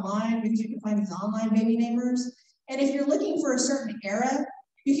just go online because you can find these online baby namers. And if you're looking for a certain era,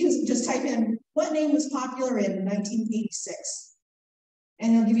 you can just type in what name was popular in 1986.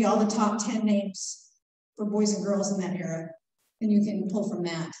 And it'll give you all the top 10 names for boys and girls in that era. And you can pull from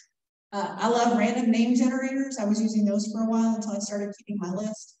that. I love random name generators. I was using those for a while until I started keeping my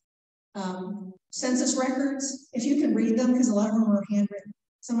list. Census records, if you can read them, because a lot of them are handwritten.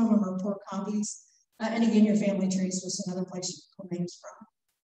 Some of them are poor copies. And again, your family tree is just another place you can pull names from.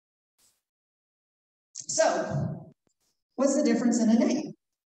 So, what's the difference in a name?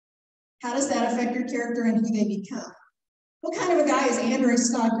 How does that affect your character and who they become? What kind of a guy is Andre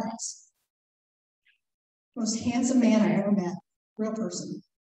Snodgrass? Most handsome man I ever met, real person.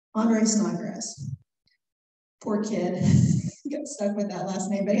 Andre Snodgrass. Poor kid, got stuck with that last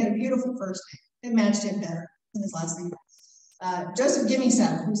name, but he had a beautiful first name. It matched him better than his last name. Joseph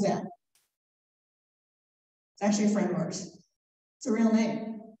Gimme-Seven, who's that? It's actually a friend of ours. It's a real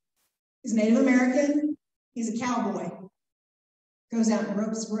name. He's Native American. He's a cowboy. Goes out and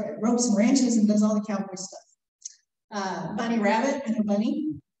ropes and ranches and does all the cowboy stuff. Bunny Rabbit, I know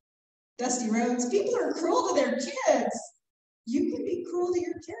Bunny. Dusty Rhodes. People are cruel to their kids. You can be cruel to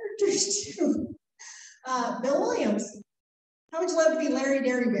your characters too. Bill Williams. How would you love to be Larry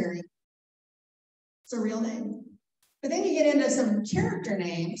Derryberry? It's a real name. But then you get into some character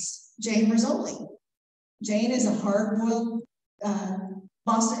names. Jane Rizzoli. Jane is a hard-boiled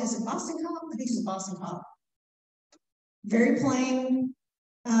Boston. Is it Boston cop? I think she's a Boston cop. Very plain,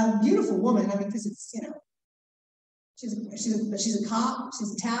 beautiful woman. I mean, because it's, you know, she's a cop.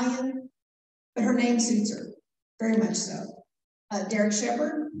 She's Italian, but her name suits her very much so. Derek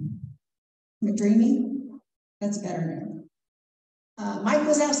Shepard, McDreamy. That's a better name. Mike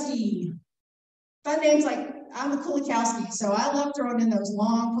Wazowski. Fun names like, I'm a Kulakowski, so I love throwing in those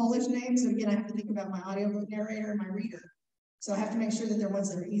long Polish names. And again, I have to think about my audiobook narrator and my reader. So I have to make sure that they're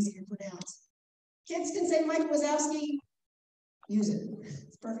ones that are easy to pronounce. Kids can say Mike Wazowski, use it.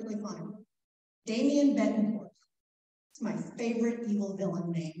 It's perfectly fine. Damien Betancourt. It's my favorite evil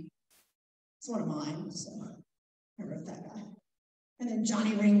villain name. It's one of mine, so I wrote that guy. And then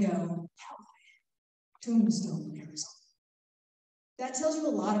Johnny Ringo, Tombstone, Arizona. That tells you a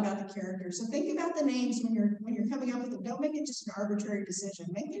lot about the character. So think about the names when you're coming up with them. Don't make it just an arbitrary decision.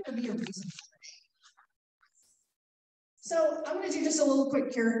 Make there be a reason for the name. So I'm going to do just a little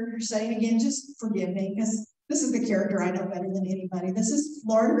quick character setting again. Just forgive me because this is the character I know better than anybody. This is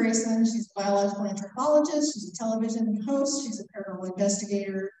Lauren Grayson. She's a biological anthropologist. She's a television host. She's a paranormal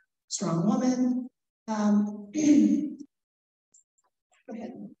investigator. Strong woman. Go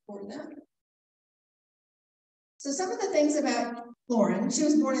ahead and forward that. So some of the things about Lauren, she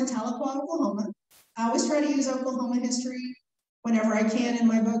was born in Tahlequah, Oklahoma. I always try to use Oklahoma history whenever I can in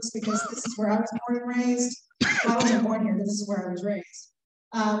my books because this is where I was born and raised. Well, I wasn't born here, but this is where I was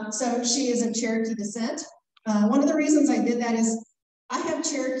raised. So she is of Cherokee descent. One of the reasons I did that is I have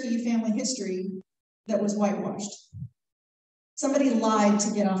Cherokee family history that was whitewashed. Somebody lied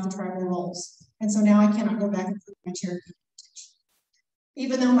to get off the tribal rolls. And so now I cannot go back and prove my Cherokee heritage.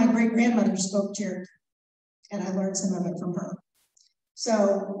 Even though my great-grandmother spoke Cherokee, and I learned some of it from her.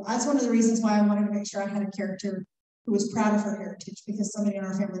 So that's one of the reasons why I wanted to make sure I had a character who was proud of her heritage, because somebody in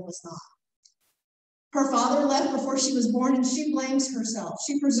our family was not. Her father left before she was born, and she blames herself.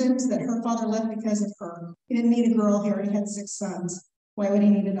 She presumes that her father left because of her. He didn't need a girl, he already had 6 sons. Why would he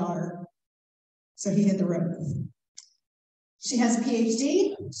need a daughter? So he hit the road. She has a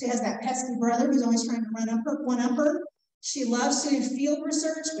PhD. She has that pesky brother who's always trying to one up her. She loves to do field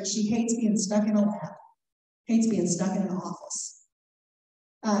research, but she hates being stuck in a lab, hates being stuck in an office.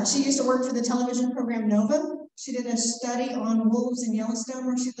 She used to work for the television program Nova. She did a study on wolves in Yellowstone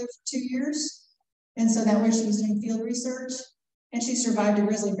where she lived for 2 years. And so that way she was doing field research, and she survived a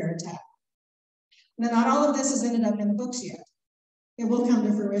grizzly bear attack. Now, not all of this has ended up in the books yet. It will come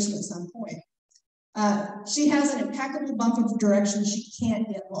to fruition at some point. She has an impeccable bump of direction. She can't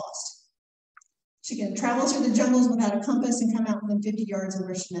get lost. She can travel through the jungles without a compass and come out within 50 yards of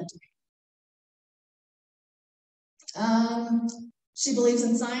where she's meant to be. She believes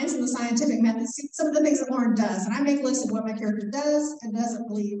in science and the scientific method. See, some of the things that Lauren does, and I make lists of what my character does and doesn't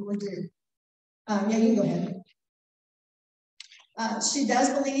believe or do. Yeah, you can go ahead. She does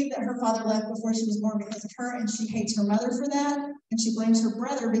believe that her father left before she was born because of her, and she hates her mother for that, and she blames her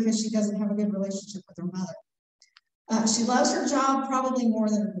brother because she doesn't have a good relationship with her mother. She loves her job probably more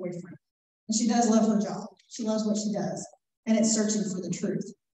than her boyfriend, and she does love her job. She loves what she does, and it's searching for the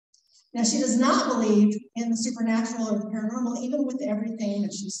truth. Now, she does not believe in the supernatural or the paranormal, even with everything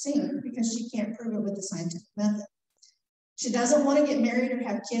that she's seen, because she can't prove it with the scientific method. She doesn't want to get married or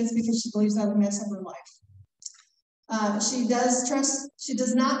have kids because she believes that would mess up her life. She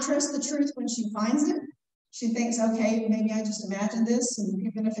does not trust the truth when she finds it. She thinks, okay, maybe I just imagined this, and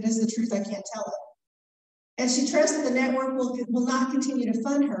even if it is the truth, I can't tell it. And she trusts that the network will not continue to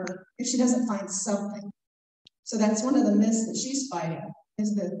fund her if she doesn't find something. So that's one of the myths that she's fighting,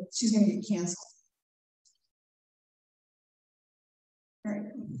 is that she's going to get canceled. All right.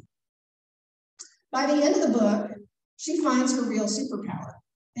 By the end of the book, she finds her real superpower.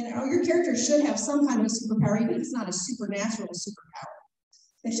 And your character should have some kind of a superpower, even if it's not a supernatural superpower.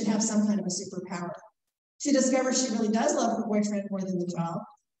 They should have some kind of a superpower. She discovers she really does love her boyfriend more than the job.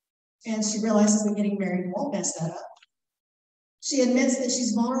 And she realizes that getting married won't mess that up. She admits that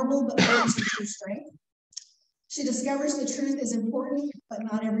she's vulnerable, but finds her true strength. She discovers the truth is important, but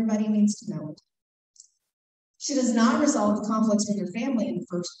not everybody needs to know it. She does not resolve the conflicts with her family in the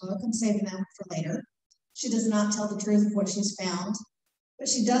first book and saving them for later. She does not tell the truth of what she's found, but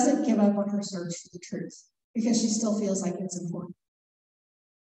she doesn't give up on her search for the truth because she still feels like it's important.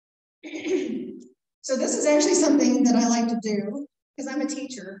 So this is actually something that I like to do because I'm a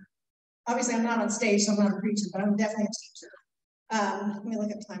teacher. Obviously, I'm not on stage, so I'm not a preacher, but I'm definitely a teacher. Let me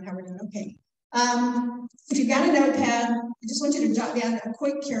look at time, how we're doing. Okay. If you've got a notepad, I just want you to jot down a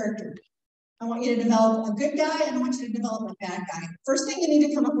quick character. I want you to develop a good guy, and I want you to develop a bad guy. First thing you need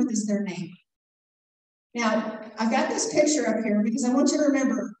to come up with is their name. Now, I've got this picture up here because I want you to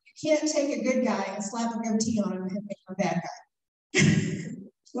remember, you can't take a good guy and slap a goatee on him and make him a bad guy.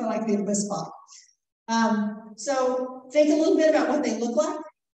 It's more like the abyss spot. So think a little bit about what they look like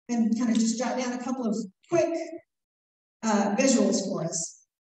and kind of just jot down a couple of quick visuals for us.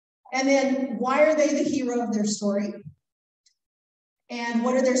 And then why are they the hero of their story? And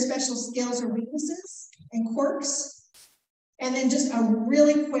what are their special skills or weaknesses and quirks? And then just a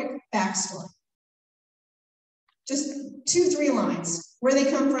really quick backstory. Just 2-3 lines, where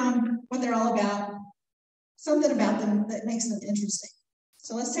they come from, what they're all about, something about them that makes them interesting.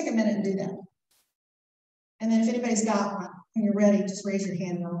 So let's take a minute and do that. And then if anybody's got one, when you're ready, just raise your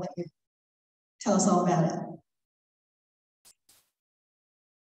hand and I'll let you tell us all about it.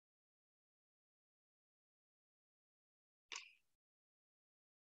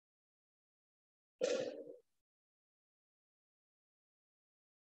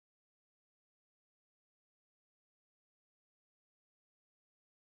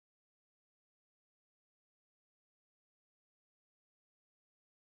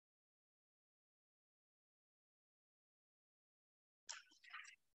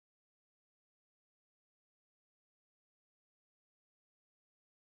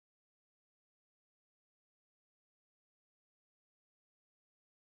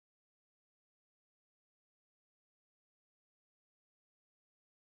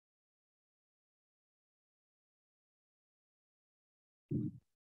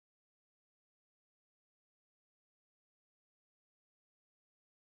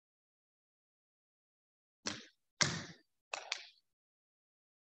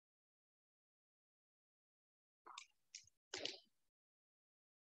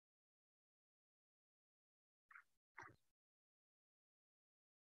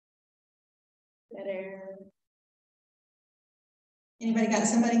 Dead air. Anybody got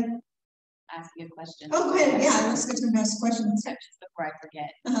somebody? Ask you a question. Oh, go ahead. Yeah, let's get to the best questions. Just before I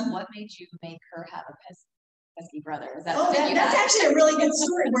forget, what made you make her have a pesky brother? Is that that's actually a really good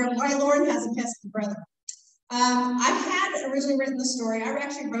story why Lauren has a pesky brother. I had originally written the story. I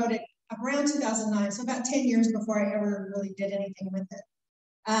actually wrote it around 2009, so about 10 years before I ever really did anything with it.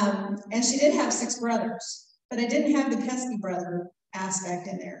 And she did have 6 brothers, but I didn't have the pesky brother aspect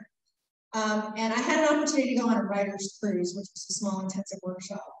in there. And I had an opportunity to go on a writer's cruise, which was a small intensive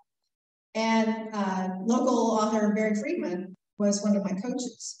workshop. And local author Barry Friedman was one of my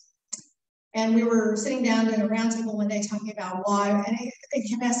coaches. And we were sitting down doing a roundtable one day talking about why, and they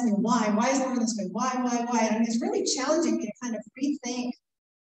kept asking me why is Lauren this way, why? And it's really challenging me to kind of rethink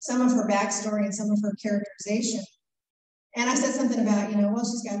some of her backstory and some of her characterization. And I said something about, well,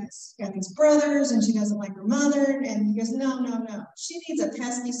 she's got these brothers and she doesn't like her mother. And he goes, no. She needs a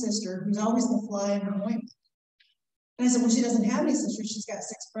pesky sister who's always the fly in her ointment. And I said, well, she doesn't have any sisters. She's got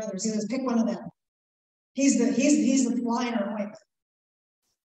 6 brothers. He goes, pick one of them. He's the fly in her ointment.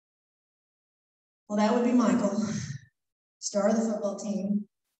 Well, that would be Michael, star of the football team,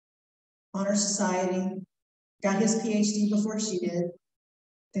 honor society, got his PhD before she did.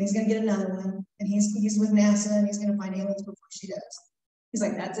 Then he's going to get another one, and he's with NASA, and he's going to find aliens before she does. He's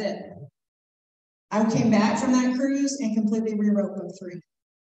like, that's it. I came back from that cruise and completely rewrote book 3. It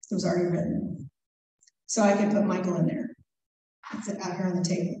was already written. So I could put Michael in there. It's out here on the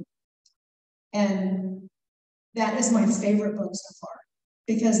table. And that is my favorite book so far,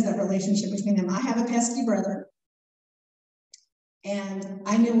 because of the relationship between them. I have a pesky brother, and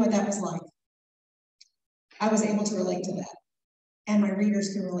I knew what that was like. I was able to relate to that. And my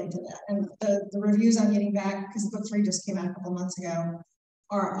readers can relate to that. And the reviews I'm getting back, because book 3 just came out a couple months ago,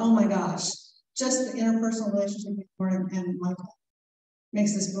 are, oh my gosh, just the interpersonal relationship between Lauren and Michael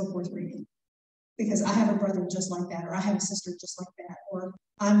makes this book worth reading. Because I have a brother just like that, or I have a sister just like that, or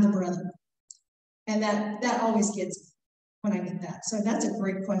I'm the brother. And that always gets me when I get that. So that's a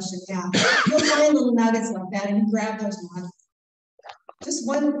great question. Yeah, you'll find little nuggets like that, and you grab those nuggets. Just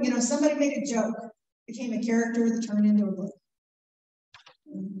one, somebody made a joke, became a character that turned into a book.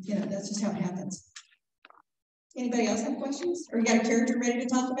 That's just how it happens. Anybody else have questions? Or you got a character ready to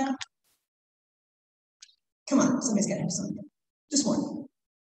talk about? Come on, somebody's got to have something. Just one.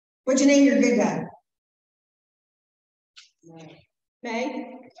 What'd you name your good guy?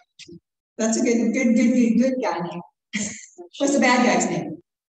 May? That's a good guy name. What's the bad guy's name?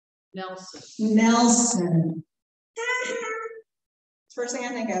 Nelson. First thing I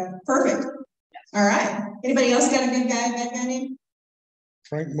think of. Perfect. All right. Anybody else got a good guy, bad guy name?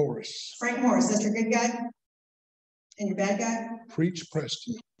 Frank Morris. Frank Morris, that's your good guy? And your bad guy? Preach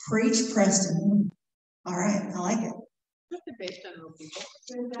Preston. Preach Preston. All right, I like it. Based on real people.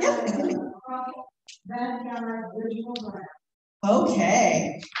 Yeah, it can be.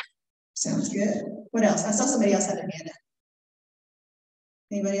 Okay. Sounds good. What else? I saw somebody else had a hand up.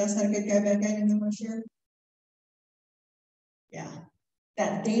 Anybody else had a good guy, bad guy, and they want to share? Yeah.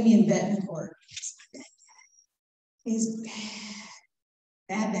 That Damien Betancourt. He's bad.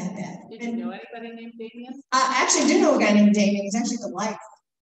 Bad. Did you know anybody named Damien? I actually do know a guy named Damien. He's actually delightful.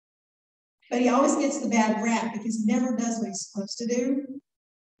 But he always gets the bad rap because he never does what he's supposed to do.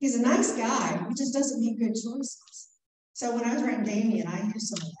 He's a nice guy. He just doesn't make good choices. So when I was writing Damien, I used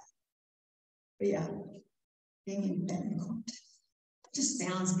some of that. But yeah, Damien Betancourt. Just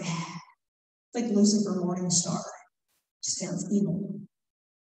sounds bad. Like Lucifer Morningstar. Just sounds evil.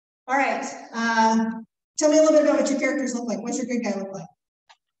 All right. Tell me a little bit about what your characters look like. What's your good guy look like?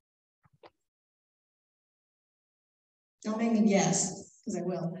 Don't make me guess, because I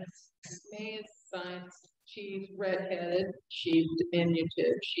will. May is science. She's redheaded. She's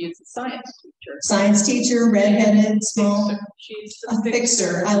diminutive. She is a science teacher. Science teacher, redheaded, small. Fixer. She's a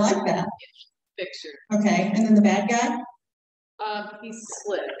fixer. I like that. Fixer. Okay, and then the bad guy? He's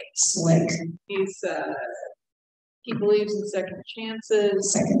slick. Slick. He's he believes in second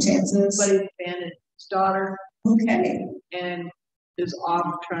chances. Second chances. But he's abandoned his daughter. Okay. And is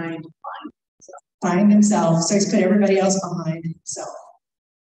off trying to find himself. So he's put everybody else behind himself.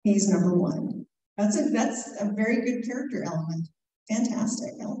 He's number 1. That's a very good character element.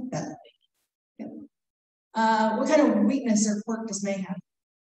 Fantastic. I like that. Yeah. What kind of weakness or quirk does May have?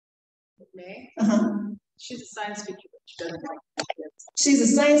 May? She's a science teacher, but she doesn't like kids. She's a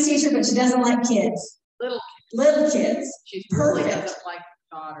science teacher, but she doesn't like kids. Little kids. She really doesn't like her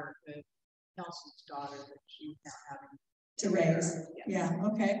daughter, Nelson's daughter, that she's now having to raise. Yeah.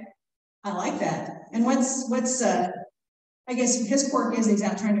 Okay. I like that. And what's I guess his quirk is he's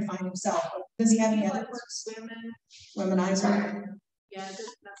out trying to find himself. Does he have any other quirks? Womanizer. Yeah, it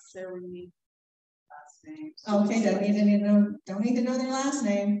doesn't necessarily need last names. Okay, don't need to know their last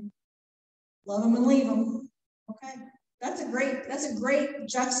name. Love them and leave them. Okay. That's a great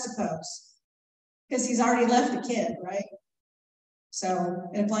juxtapose. Because he's already left the kid, right? So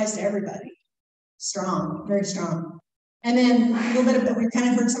it applies to everybody. Strong, very strong. And then a little bit of, we kind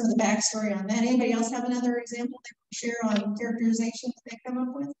of heard some of the backstory on that. Anybody else have another example they want to share on characterization that they come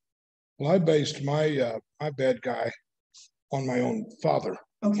up with? Well, I based my my bad guy on my own father.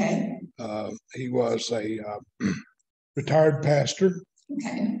 Okay. He was a retired pastor.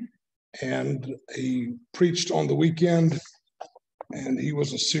 Okay. And he preached on the weekend, and he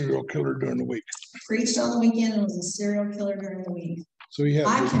was a serial killer during the week. Preached on the weekend and was a serial killer during the week. So he had.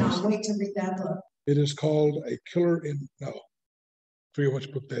 I cannot wait to read that book. It is called A Killer in, no, I forget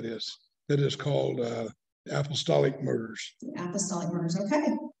which book that is. That is called Apostolic Murders. Apostolic Murders,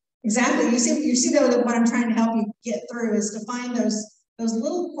 okay. Exactly, you see though that what I'm trying to help you get through is to find those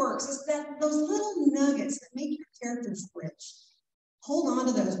little quirks, those little nuggets that make your characters rich. Hold on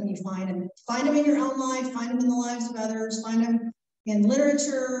to those when you find them. Find them in your own life, find them in the lives of others, find them in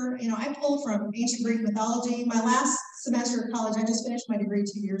literature. You know, I pull from ancient Greek mythology. My last semester of college, I just finished my degree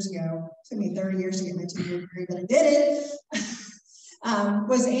 2 years ago. It took me 30 years to get my 2-year degree, but I did it.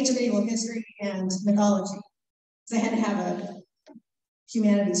 Was ancient medieval history and mythology. So I had to have a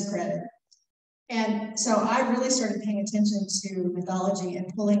humanities credit. And so I really started paying attention to mythology and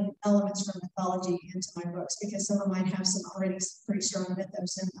pulling elements from mythology into my books because some of mine have some already pretty strong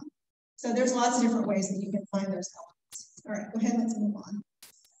mythos in them. So there's lots of different ways that you can find those elements. All right, go ahead, let's move on.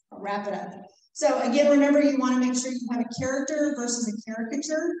 I'll wrap it up. So again, remember you want to make sure you have a character versus a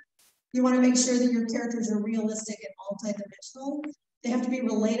caricature. You want to make sure that your characters are realistic and multidimensional. They have to be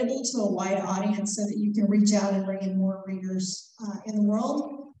relatable to a wide audience so that you can reach out and bring in more readers in the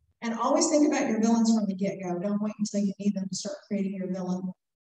world. And always think about your villains from the get-go. Don't wait until you need them to start creating your villain.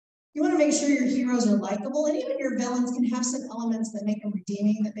 You want to make sure your heroes are likable, and even your villains can have some elements that make them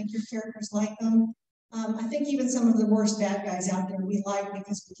redeeming, that make your characters like them. I think even some of the worst bad guys out there we like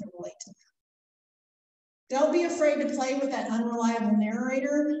because we can relate to them. Don't be afraid to play with that unreliable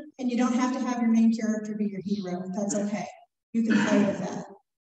narrator, and you don't have to have your main character be your hero. That's okay. You can play with that.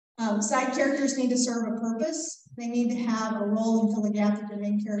 Side characters need to serve a purpose. They need to have a role and fill a gap that their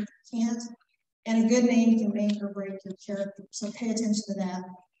main character can't. And a good name can make or break your character. So pay attention to that.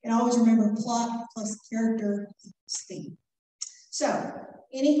 And always remember plot plus character equals theme. So,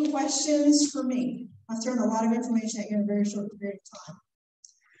 any questions for me? I've thrown a lot of information at you in a very short period of time.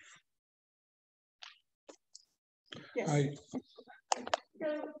 Yes. So,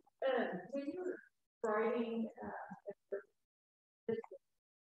 when you're writing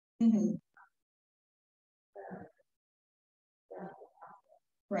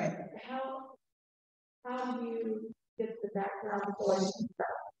right. How do you get the background information?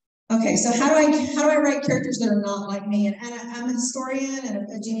 Okay, so how do I write characters that are not like me? And I'm a historian and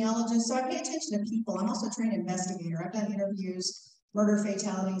a genealogist, so I pay attention to people. I'm also a trained investigator. I've done interviews, murder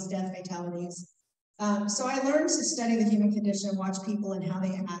fatalities, death fatalities. So I learned to study the human condition and watch people and how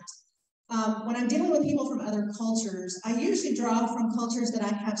they act. When I'm dealing with people from other cultures, I usually draw from cultures that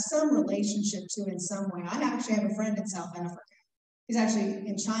I have some relationship to in some way. I actually have a friend in South Africa. He's actually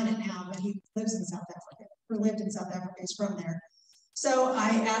in China now, but he lives in South Africa, or lived in South Africa. He's from there. So I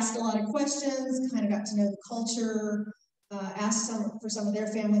asked a lot of questions, kind of got to know the culture, asked for some of their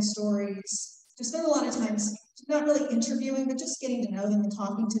family stories. Just spent a lot of time, not really interviewing, but just getting to know them and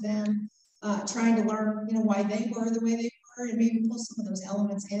talking to them, trying to learn, why they were the way they were, and maybe pull some of those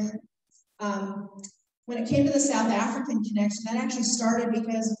elements in. When it came to the South African connection, that actually started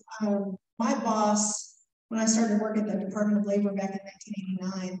because my boss, when I started work at the Department of Labor back in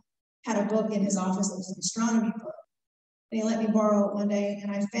 1989, had a book in his office that was an astronomy book. And he let me borrow it one day,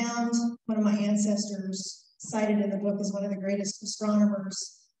 and I found one of my ancestors cited in the book as one of the greatest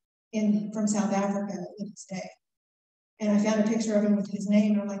astronomers from South Africa in his day. And I found a picture of him with his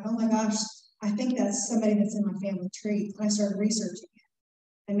name, and I'm like, oh my gosh, I think that's somebody that's in my family tree. And I started researching it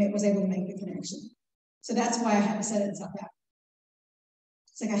and was able to make the connection. So that's why I had to set it in South Africa.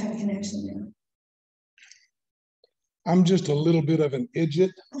 It's like I have a connection there. I'm just a little bit of an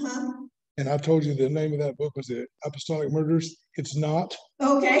idiot. And I told you the name of that book was The Apostolic Murders. It's not.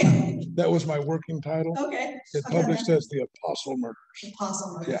 Okay. That was my working title. Okay. It published as The Apostle Murders.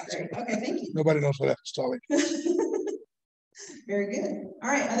 Apostle Murders. Yeah. Great. Okay, thank you. Nobody knows what apostolic is. Very good. All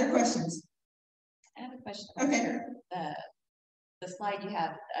right, other questions? I have a question. Okay. The slide you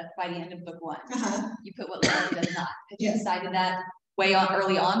have by the end of book 1, you put what Lily does not. Have you decided that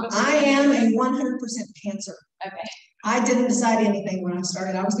early on? I am a 100% pantser. Okay. I didn't decide anything when I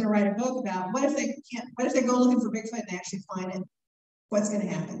started. I was going to write a book about what if they go looking for Bigfoot and they actually find it? What's going to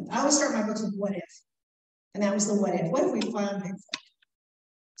happen? I always start my books with what if, and that was the what if. What if we found Bigfoot?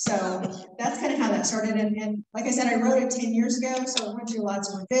 So that's kind of how that started. And like I said, I wrote it 10 years ago, so I went through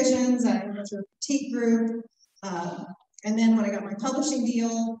lots of revisions. I went through a critique group. And then when I got my publishing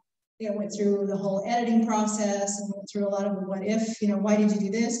deal, it went through the whole editing process and went through a lot of what if, you know, why did you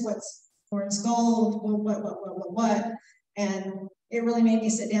do this? What's Warren's goal? What? And it really made me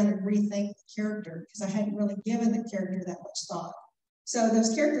sit down and rethink the character because I hadn't really given the character that much thought. So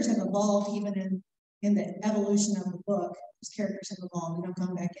those characters have evolved even in the evolution of the book. Those characters have evolved, and I've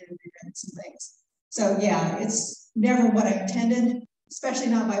gone back in and rewritten some things. So yeah, it's never what I intended, especially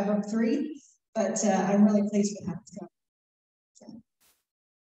not by book 3, but I'm really pleased with how it's going. So,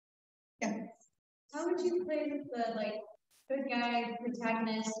 yeah. How would you play with the like good guy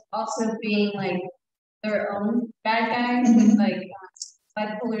protagonist also being like their own bad guy with like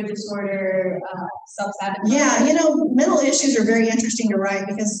bipolar disorder, self-sabotage? Yeah, you know, mental issues are very interesting to write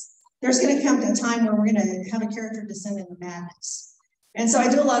because there's going to come a time where we're going to have a character descend into madness. And so I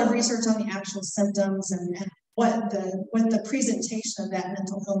do a lot of research on the actual symptoms and what the presentation of that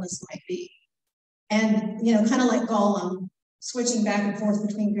mental illness might be. And, you know, kind of like Gollum, switching back and forth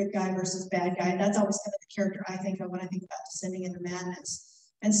between good guy versus bad guy. That's always kind of the character I think of when I think about descending into madness.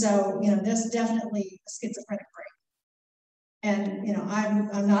 And so, you know, there's definitely a schizophrenic break. And, you know,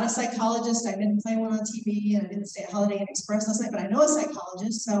 I'm not a psychologist. I didn't play one on TV and I didn't stay at Holiday Inn Express last night, but I know a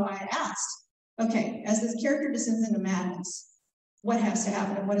psychologist. So I asked, okay, as this character descends into madness, what has to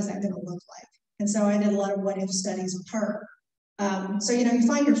happen and what is that going to look like? And so I did a lot of what if studies with her. So, you know, you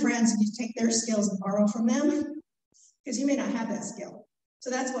find your friends and you take their skills and borrow from them because you may not have that skill.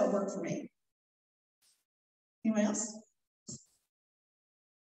 So that's what worked for me. Anyone else?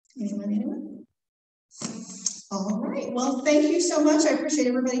 Anyone? All right. Well, thank you so much. I appreciate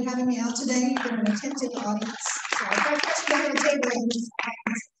everybody having me out today. You've been an attentive audience. So if I catch you back on the table, I'm just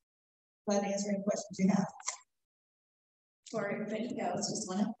glad to answer any questions you have. Before everybody goes, just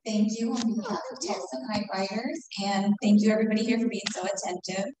want to thank you on behalf of Tulsa NightWriters, and thank you everybody here for being so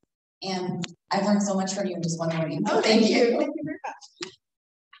attentive. And I've learned so much from you in just one morning. Oh, thank you. Thank you very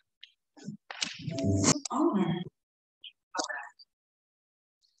much. All right.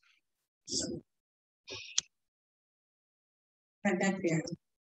 Right back there.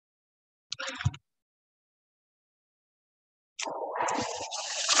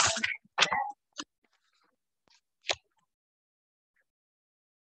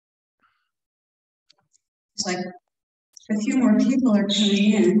 It's like a few more people are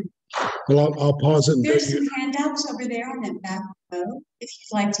coming in. Well, I'll pause it and There's some handouts over there on that back row if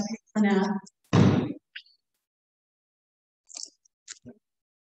you'd like to pick one up.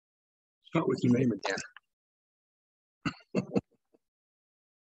 Start with your name again.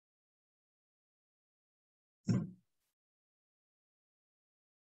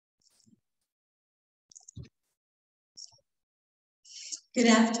 Good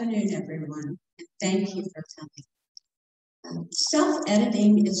afternoon, everyone, and thank you for coming.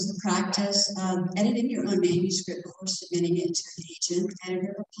 Self-editing is the practice of editing your own manuscript before submitting it to an agent,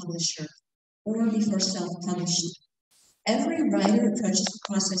 editor, or publisher, or before self-publishing. Every writer approaches the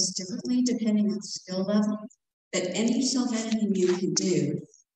process differently depending on skill level, but any self-editing you can do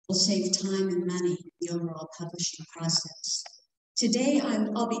will save time and money in the overall publishing process. Today,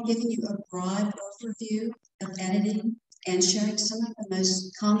 I'll be giving you a broad overview of editing and sharing some of the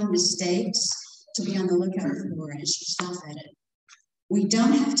most common mistakes to be on the lookout for as you self-edit. We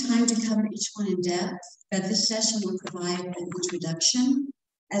don't have time to cover each one in depth, but this session will provide an introduction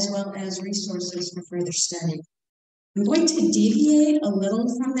as well as resources for further study. I'm going to deviate a little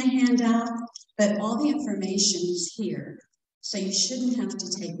from the handout, but all the information is here, so you shouldn't have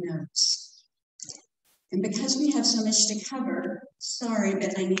to take notes. And because we have so much to cover, sorry,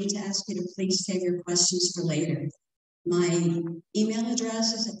 but I need to ask you to please save your questions for later. My email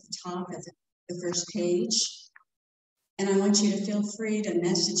address is at the top of the first page, and I want you to feel free to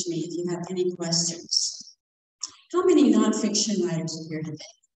message me if you have any questions. How many nonfiction writers are here today?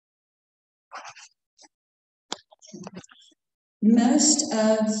 Most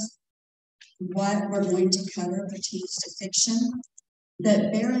of what we're going to cover pertains to fiction,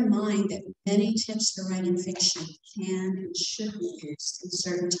 but bear in mind that many tips for writing fiction can and should be used in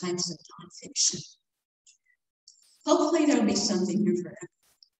certain types of nonfiction. Hopefully there'll be something here for everyone.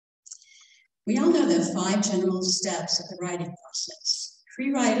 We all know the 5 general steps of the writing process: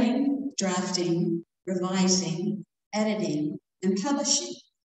 pre-writing, drafting, revising, editing, and publishing.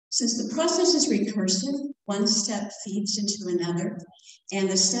 Since the process is recursive, one step feeds into another, and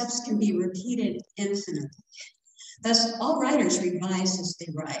the steps can be repeated infinitely. Thus, all writers revise as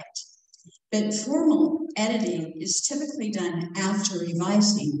they write. But formal editing is typically done after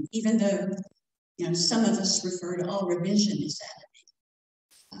revising, even though some of us refer to all revision as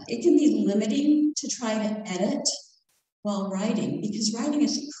editing. It can be limiting to try to edit while writing, because writing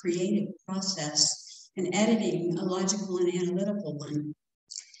is a creative process and editing a logical and analytical one.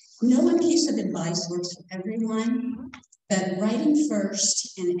 No one piece of advice works for everyone, but writing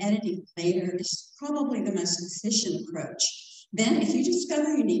first and editing later is probably the most efficient approach. Then, if you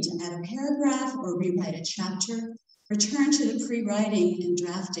discover you need to add a paragraph or rewrite a chapter, return to the pre-writing and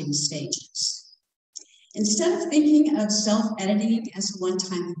drafting stages. Instead of thinking of self-editing as a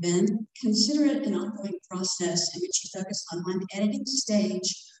one-time event, consider it an ongoing process in which you focus on one editing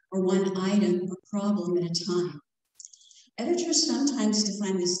stage or one item or problem at a time. Editors sometimes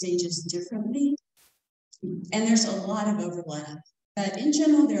define the stages differently, and there's a lot of overlap, but in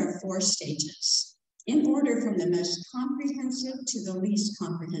general, there are 4 stages. In order from the most comprehensive to the least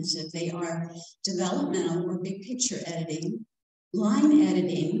comprehensive, they are developmental or big picture editing, line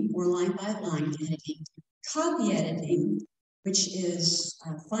editing or line by line editing, copy editing, which is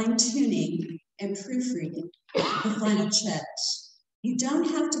fine-tuning, and proofreading, the final checks. You don't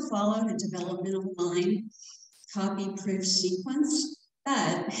have to follow the developmental line copy proof sequence,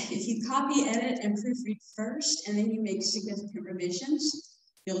 but if you copy, edit, and proofread first, and then you make significant revisions,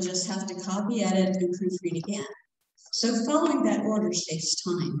 you'll just have to copy, edit, and proofread again. So following that order saves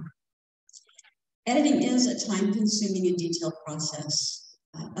time. Editing is a time-consuming and detailed process.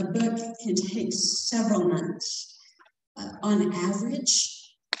 A book can take several months. On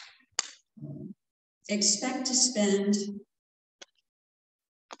average, expect to spend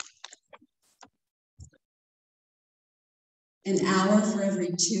an hour for every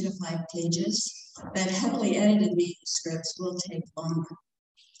 2 to 5 pages, but heavily edited manuscripts will take longer.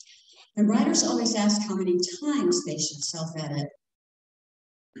 And writers always ask how many times they should self-edit.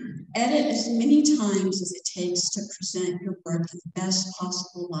 Edit as many times as it takes to present your work in the best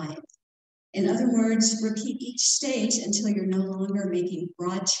possible light. In other words, repeat each stage until you're no longer making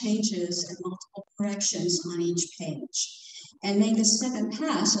broad changes and multiple corrections on each page, and make a second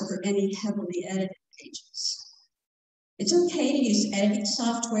pass over any heavily edited pages. It's okay to use editing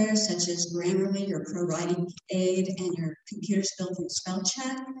software such as Grammarly or ProWriting Aid and your computer's built-in spell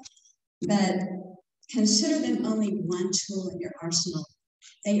check, but consider them only one tool in your arsenal.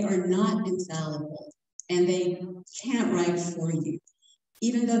 They are not infallible, and they can't write for you,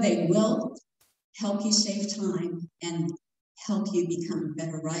 even though they will help you save time and help you become a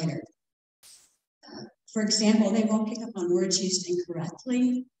better writer. For example, they won't pick up on words used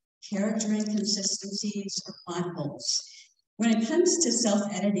incorrectly, character inconsistencies, or plot holes. When it comes to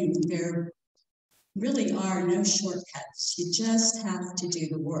self-editing, there really are no shortcuts. You just have to do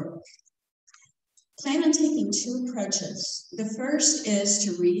the work. Plan on taking 2 approaches. The first is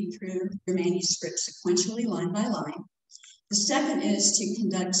to read through your manuscript sequentially, line by line. The second is to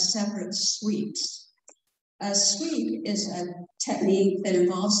conduct separate sweeps. A sweep is a technique that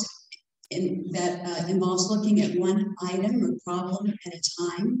involves looking at one item or problem at a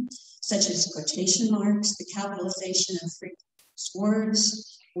time, such as quotation marks, the capitalization of frequent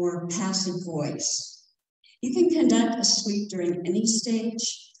words, or passive voice. You can conduct a sweep during any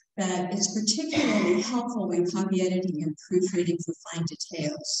stage, but it's particularly helpful when copy editing and proofreading for fine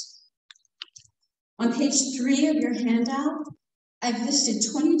details. On page 3 of your handout, I've listed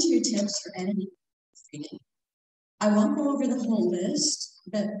 22 tips for editing and proofreading. I won't go over the whole list,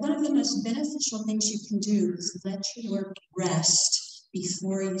 but one of the most beneficial things you can do is let your work rest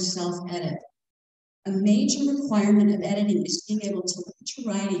before you self-edit. A major requirement of editing is being able to look at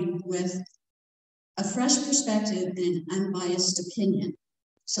your writing with a fresh perspective and an unbiased opinion.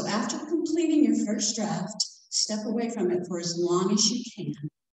 So after completing your first draft, step away from it for as long as you can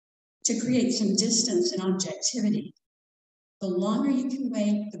to create some distance and objectivity. The longer you can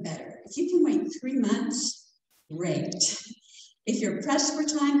wait, the better. If you can wait 3 months, great. If you're pressed for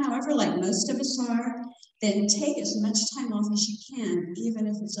time, however, like most of us are, then take as much time off as you can, even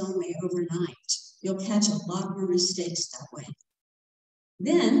if it's only overnight. You'll catch a lot more mistakes that way.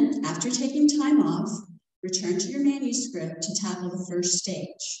 Then, after taking time off, return to your manuscript to tackle the first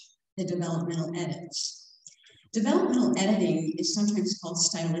stage, the developmental edits. Developmental editing is sometimes called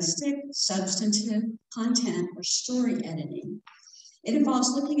stylistic, substantive, content, or story editing. It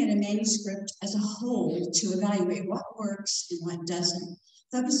involves looking at a manuscript as a whole to evaluate what works and what doesn't,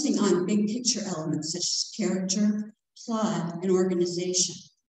 focusing on big picture elements such as character, plot, and organization.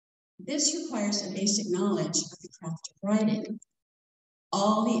 This requires a basic knowledge of the craft of writing,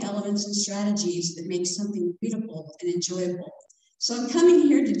 all the elements and strategies that make something readable and enjoyable. So I'm coming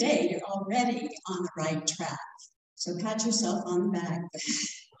here today, you're already on the right track. So pat yourself on the back.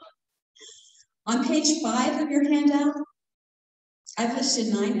 On page 5 of your handout, I've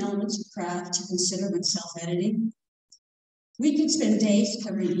listed 9 elements of craft to consider when self-editing. We could spend days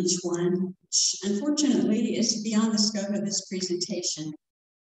covering each one, which unfortunately is beyond the scope of this presentation.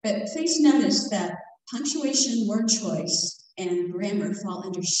 But please notice that punctuation, word choice, and grammar fall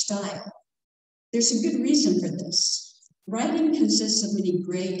under style. There's a good reason for this. Writing consists of many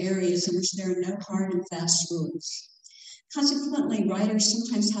gray areas in which there are no hard and fast rules. Consequently, writers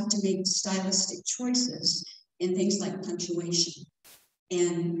sometimes have to make stylistic choices in things like punctuation,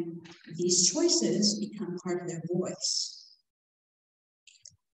 and these choices become part of their voice.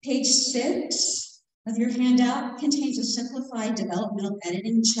 Page 6 of your handout contains a simplified developmental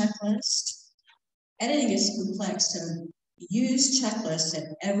editing checklist. Editing is complex, so use checklists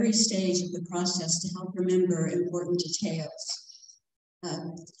at every stage of the process to help remember important details.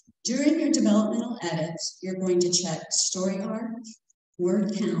 During your developmental edits, you're going to check story arc,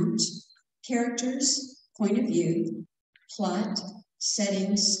 word count, characters, point of view, plot,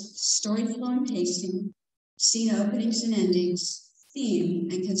 settings, story flow and pacing, scene openings and endings, theme,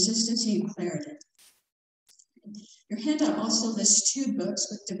 and consistency and clarity. Your handout also lists 2 books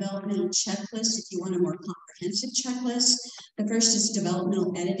with developmental checklists if you want a more comprehensive checklist. The first is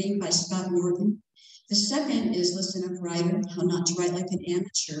Developmental Editing by Scott Norton. The second is Listen Up Writer, How Not to Write Like an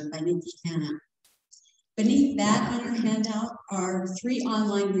Amateur by Nikki Hanna. Beneath that on your handout are 3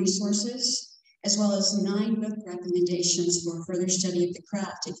 online resources, as well as 9 book recommendations for further study of the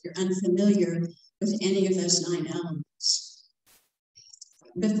craft if you're unfamiliar with any of those 9 elements.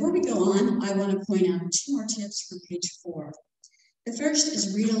 Before we go on, I want to point out 2 more tips from page 4. The first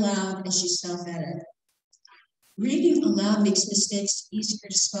is read aloud as you self-edit. Reading aloud makes mistakes easier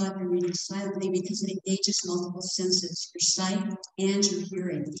to spot than reading silently because it engages multiple senses, your sight and your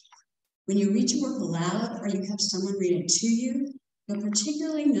hearing. When you read your work aloud or you have someone read it to you, you'll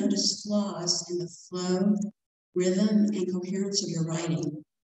particularly notice flaws in the flow, rhythm, and coherence of your writing.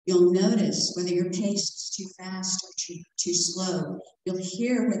 You'll notice whether your pace is too fast or too slow. You'll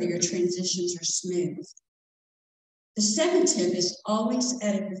hear whether your transitions are smooth. The second tip is always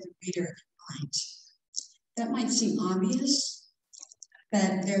edit with the reader in mind. That might seem obvious,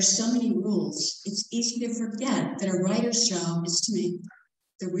 but there are so many rules. It's easy to forget that a writer's job is to make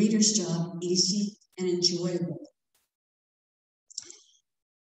the reader's job easy and enjoyable.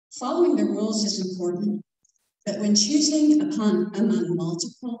 Following the rules is important, but when choosing among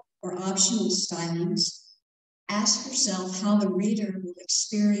multiple or optional stylings, ask yourself how the reader will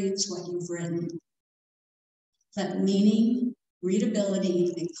experience what you've written. Let meaning,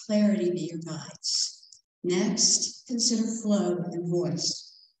 readability, and clarity be your guides. Next, consider flow and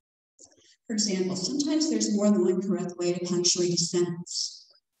voice. For example, sometimes there's more than one correct way to punctuate a sentence.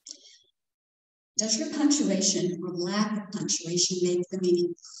 Does your punctuation or lack of punctuation make the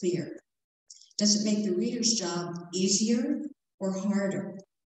meaning clear? Does it make the reader's job easier or harder?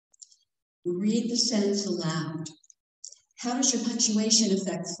 Read the sentence aloud. How does your punctuation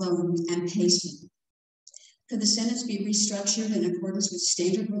affect flow and pacing? Could the sentence be restructured in accordance with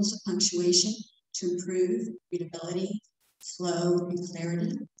standard rules of punctuation to improve readability, flow, and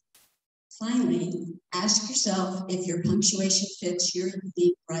clarity? Finally, ask yourself if your punctuation fits your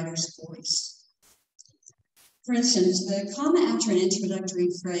unique writer's voice. For instance, the comma after an introductory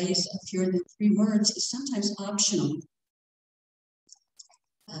phrase of fewer than 3 words is sometimes optional.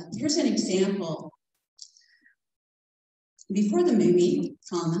 Here's an example. Before the movie,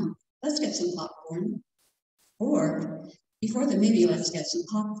 comma, let's get some popcorn. Or, before the movie, let's get some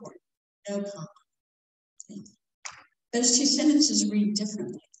popcorn. No comma. Those 2 sentences read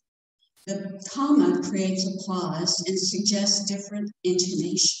differently. The comma creates a pause and suggests different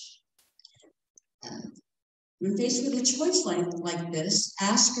intonation. When faced with a choice like this,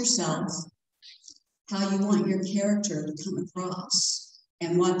 ask yourself how you want your character to come across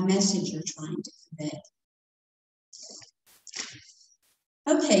and what message you're trying to convey.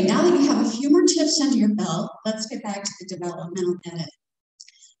 Okay, now that you have a few more tips under your belt, let's get back to the developmental edit.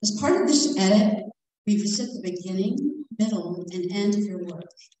 As part of this edit, we visit the beginning, middle, and end of your work.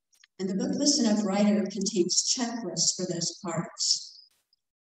 And the book Listen Up Writer contains checklists for those parts.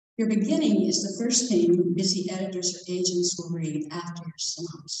 Your beginning is the first thing busy editors or agents will read after your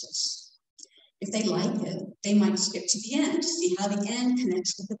synopsis. If they like it, they might skip to the end to see how the end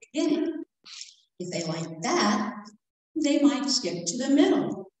connects with the beginning. If they like that, they might skip to the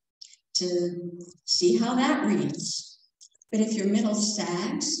middle to see how that reads. But if your middle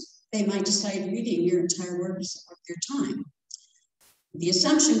sags, they might decide reading your entire work is worth their time. The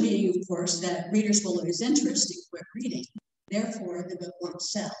assumption being, of course, that readers will lose interest and quit reading. Therefore, the book won't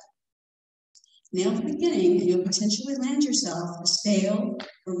sell. Nail the beginning, and you'll potentially land yourself a sale,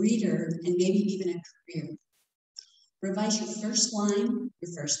 a reader, and maybe even a career. Revise your first line,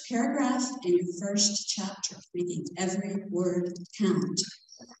 your first paragraph, and your first chapter, making every word count.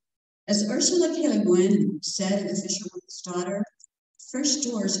 As Ursula K. Le Guin said in The Fisherwoman's Daughter, first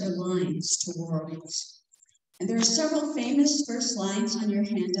doors are lines to worlds. And there are several famous first lines on your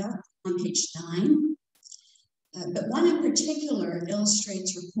handout on page 9, but one in particular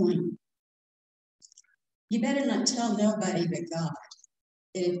illustrates your point. You better not tell nobody but God.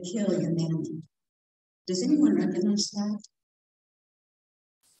 It'd kill your mammy. Does anyone recognize that?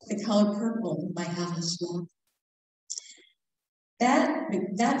 The Color Purple by Alice Walker.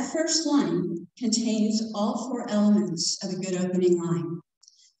 That first line contains all 4 elements of a good opening line: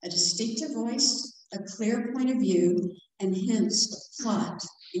 a distinctive voice, a clear point of view, and hints of plot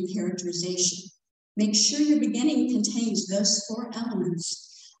and characterization. Make sure your beginning contains those 4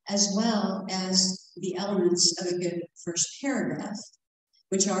 elements, as well as the elements of a good first paragraph,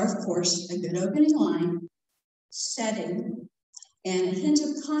 which are, of course, a good opening line, setting, and a hint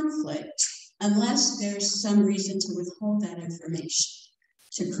of conflict, unless there's some reason to withhold that information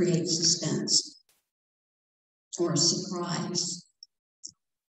to create suspense or surprise.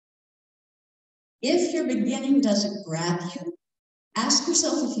 If your beginning doesn't grab you, ask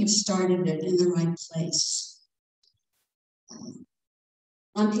yourself if you've started it in the right place.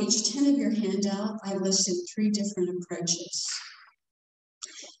 On page 10 of your handout, I listed 3 different approaches.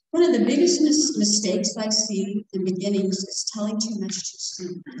 One of the biggest mistakes I see in beginnings is telling too much too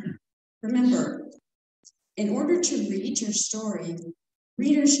soon. Remember, in order to read your story,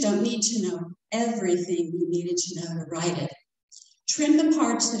 readers don't need to know everything you needed to know to write it. Trim the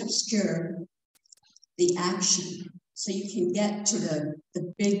parts that obscure the action so you can get to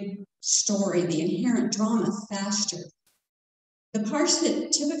the big story, the inherent drama faster. The parts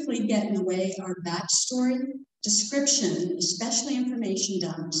that typically get in the way are backstory, description, especially information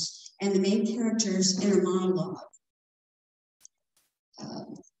dumps, and the main character's inner monologue.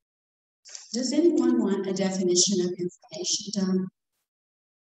 Does anyone want a definition of information dump?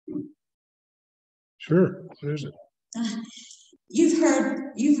 Sure, what is it? You've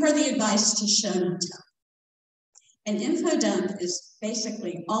heard the advice to show no tell. An info dump is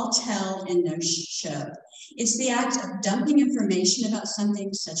basically all tell and no show. It's the act of dumping information about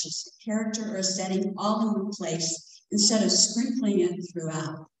something such as a character or a setting all in one place instead of sprinkling it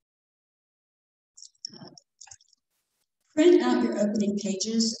throughout. Print out your opening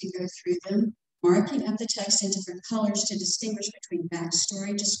pages and go through them, marking up the text in different colors to distinguish between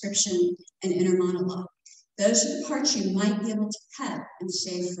backstory, description, and inner monologue. Those are the parts you might be able to cut and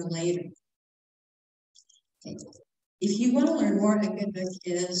save for later. Okay. If you want to learn more, a good book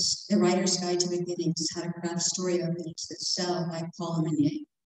is The Writer's Guide to Beginnings, How to Craft Story Openings That Sell by Paula Meunier.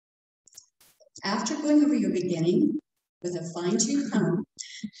 After going over your beginning with a fine-tooth comb,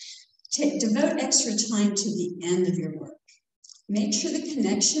 devote extra time to the end of your work. Make sure the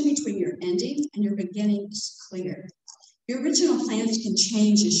connection between your ending and your beginning is clear. Your original plans can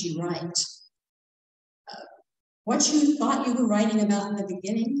change as you write. What you thought you were writing about in the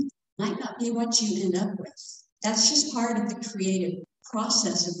beginning might not be what you end up with. That's just part of the creative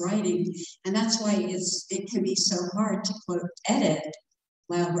process of writing, and that's why it can be so hard to, quote, edit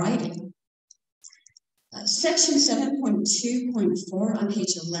while writing. Section 7.2.4 on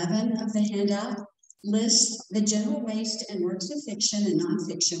page 11 of the handout lists the general ways to end works of fiction and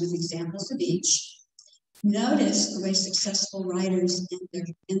nonfiction with examples of each. Notice the way successful writers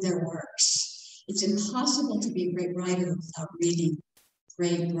end their works. It's impossible to be a great writer without reading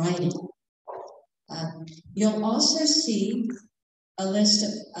great writing. You'll also see a list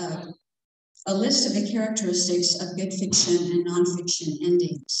of the characteristics of good fiction and nonfiction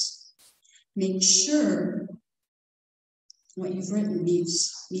endings. Make sure what you've written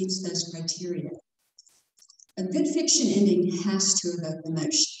meets those criteria. A good fiction ending has to evoke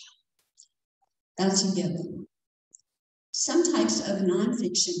emotion. That's a given. Some types of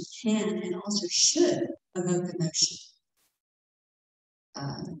nonfiction can and also should evoke emotion.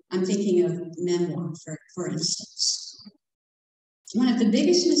 I'm thinking of memoir, for instance. One of the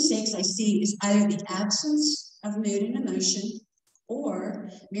biggest mistakes I see is either the absence of mood and emotion or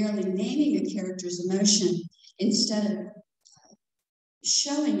merely naming a character's emotion instead of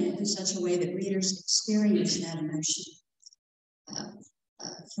showing it in such a way that readers experience that emotion.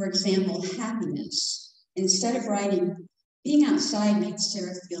 For example, happiness. Instead of writing, being outside makes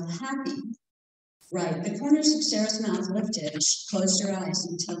Sarah feel happy. Right, the corners of Sarah's mouth lifted as she closed her eyes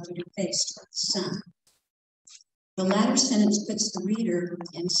and tilted her face toward the sun. The latter sentence puts the reader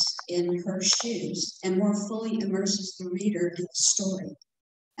in her shoes and more fully immerses the reader in the story.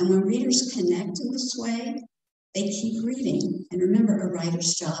 And when readers connect in this way, they keep reading. And remember, a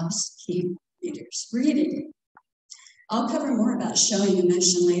writer's job is to keep readers reading. I'll cover more about showing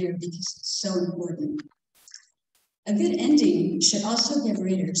emotion later because it's so important. A good ending should also give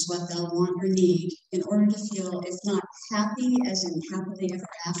readers what they'll want or need in order to feel, if not happy as in happily ever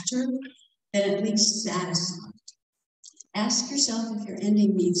after, then at least satisfied. Ask yourself if your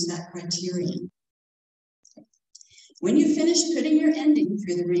ending meets that criterion. When you finish putting your ending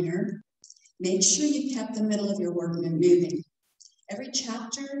through the ringer, make sure you kept the middle of your work moving. Every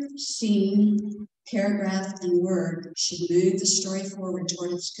chapter, scene, paragraph, and word should move the story forward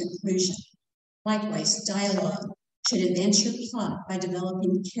toward its conclusion. Likewise, dialogue should advance your plot by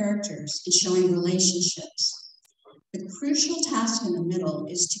developing characters and showing relationships. The crucial task in the middle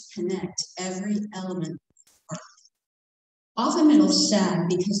is to connect every element. Often middles sag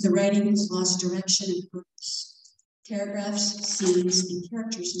because the writing has lost direction and purpose. Paragraphs, scenes, and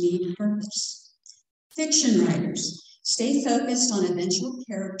characters need purpose. Fiction writers stay focused on eventual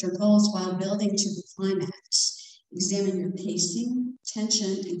character goals while building to the climax. Examine your pacing,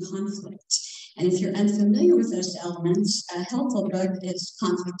 tension, and conflict. And if you're unfamiliar with those elements, a helpful book is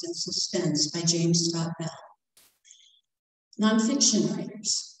Conflict and Suspense by James Scott Bell. Nonfiction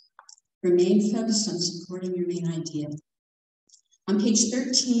writers remain focused on supporting your main idea. On page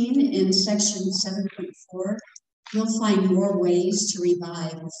 13 in section 7.4, you'll find more ways to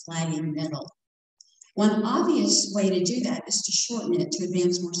revive a flagging middle. One obvious way to do that is to shorten it to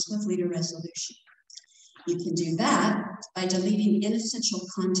advance more swiftly to resolution. You can do that by deleting inessential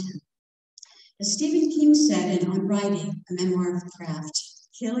content. As Stephen King said in On Writing, a memoir of the craft,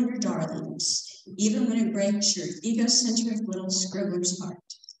 kill your darlings, even when it breaks your egocentric little scribbler's heart.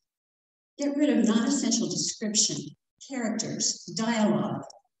 Get rid of non-essential description, characters, dialogue,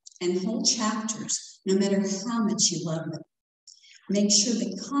 and whole chapters, no matter how much you love them. Make sure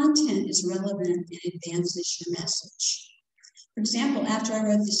the content is relevant and advances your message. For example, after I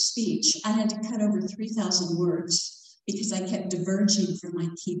wrote this speech, I had to cut over 3,000 words because I kept diverging from my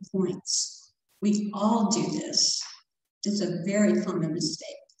key points. We all do this. It's a very common mistake.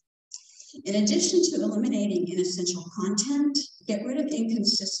 In addition to eliminating inessential content, get rid of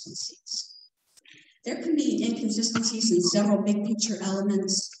inconsistencies. There can be inconsistencies in several big picture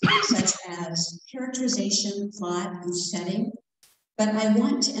elements, such as characterization, plot, and setting, but I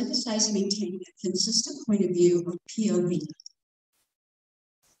want to emphasize maintaining a consistent point of view or POV,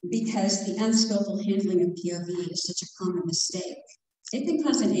 because the unskillful handling of POV is such a common mistake. It can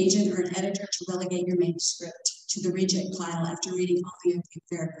cause an agent or an editor to relegate your manuscript to the reject pile after reading only a few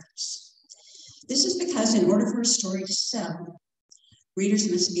paragraphs. This is because in order for a story to sell,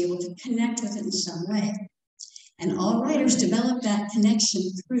 readers must be able to connect with it in some way. And all writers develop that connection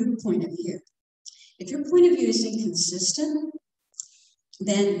through point of view. If your point of view is inconsistent,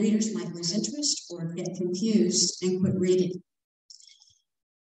 then readers might lose interest or get confused and quit reading.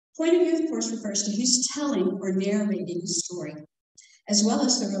 Point of view, of course, refers to who's telling or narrating the story, as well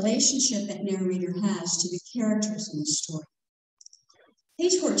as the relationship that narrator has to the characters in the story.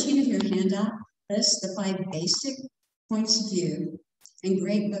 Page 14 of your handout lists the 5 basic points of view and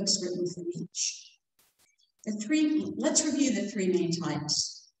great books written from each. Let's review the 3 main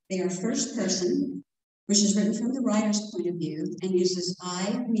types. They are first person, which is written from the writer's point of view and uses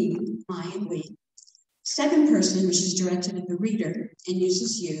I, me, my, and we. Second person, which is directed at the reader and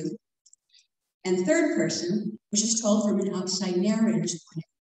uses you. And third person, which is told from an outside narrator's point of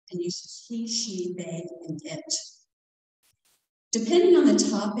view and uses he, she, they, and it. Depending on the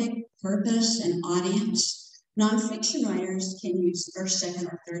topic, purpose, and audience, nonfiction writers can use first, second,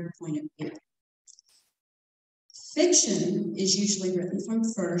 or third point of view. Fiction is usually written from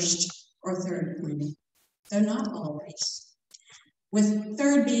first or third point of view, though not always, with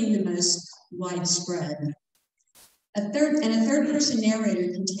third being the most widespread. A third person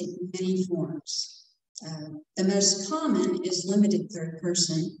narrator can take many forms. The most common is limited third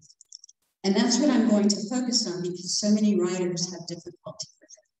person, and that's what I'm going to focus on because so many writers have difficulty with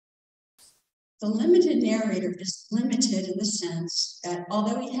it. The limited narrator is limited in the sense that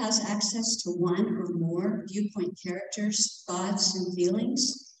although he has access to one or more viewpoint characters, thoughts, and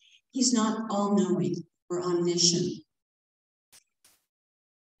feelings, he's not all-knowing or omniscient.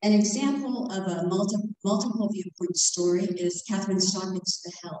 An example of a multiple viewpoint story is Catherine Stockett's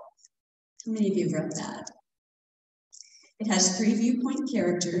The Help. How many of you have read that? It has 3 viewpoint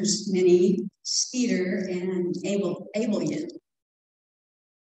characters, Minnie, Skeeter, and Abelian.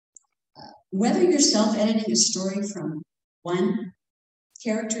 Whether you're self-editing a story from one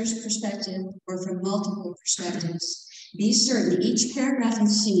character's perspective or from multiple perspectives, be certain each paragraph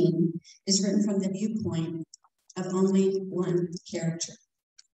and scene is written from the viewpoint of only one character.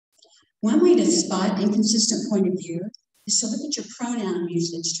 One way to spot inconsistent point of view is to look at your pronoun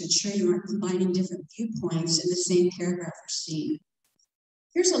usage to ensure you aren't combining different viewpoints in the same paragraph or scene.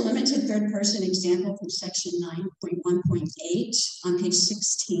 Here's a limited third person example from section 9.1.8 on page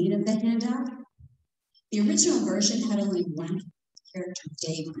 16 of the handout. The original version had only one character,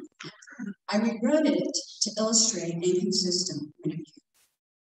 David. I rewrote it to illustrate an inconsistent point of view.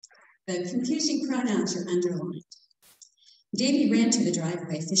 The confusing pronouns are underlined. Davy ran to the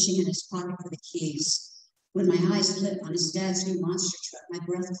driveway, fishing in his pocket for the keys. When my eyes lit on his dad's new monster truck, my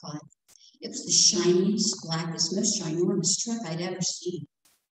breath caught. It was the shiniest, blackest, most ginormous truck I'd ever seen.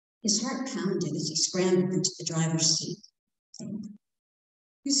 His heart pounded as he scrambled into the driver's seat.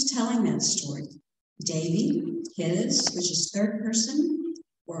 Who's telling that story? Davy, his, which is third person,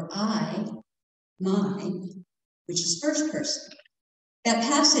 or I, my, which is first person? That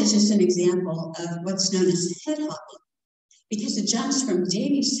passage is an example of what's known as head hopping, because it jumps from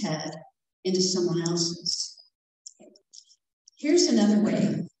Davy's head into someone else's. Here's another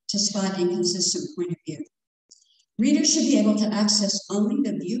way to spot inconsistent point of view. Readers should be able to access only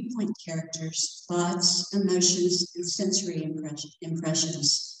the viewpoint characters' thoughts, emotions, and sensory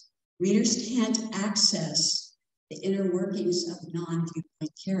impressions. Readers can't access the inner workings of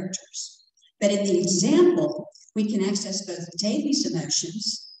non-viewpoint characters. But in the example, we can access both Davy's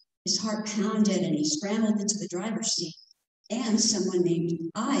emotions, his heart pounded and he scrambled into the driver's seat, and someone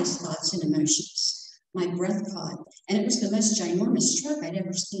named I's thoughts and emotions. My breath caught, and it was the most ginormous truck I'd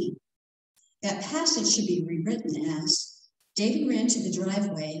ever seen. That passage should be rewritten as, Davy ran to the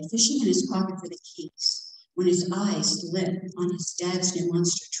driveway, fishing in his pocket for the keys. When his eyes lit on his dad's new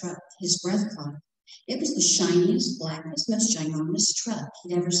monster truck, his breath caught. It was the shiniest, blackest, most ginormous truck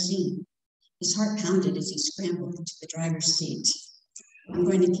he'd ever seen. His heart pounded as he scrambled into the driver's seat. I'm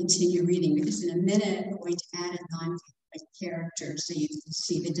going to continue reading because in a minute, we're going to add a non-viewpoint character so you can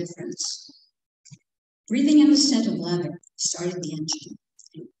see the difference. Breathing in the scent of leather, he started the engine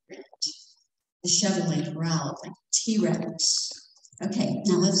and grinned. The Chevrolet growled like a T-Rex. Okay,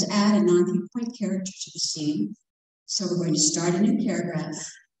 now let's add a non-viewpoint character to the scene. So we're going to start a new paragraph.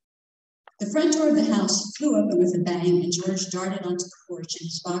 The front door of the house flew open with a bang, and George darted onto the porch in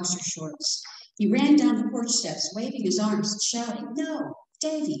his boxer shorts. He ran down the porch steps, waving his arms and shouting, "No,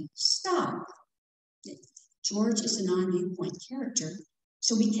 Davy, stop!" George is a non-viewpoint character,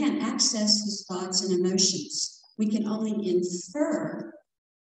 so we can't access his thoughts and emotions. We can only infer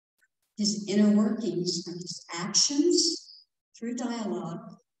his inner workings from his actions, through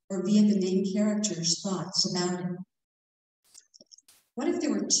dialogue, or via the main character's thoughts about him. What if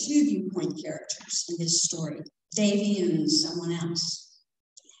there were two viewpoint characters in this story, Davy and someone else?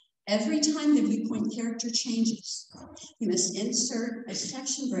 Every time the viewpoint character changes, you must insert a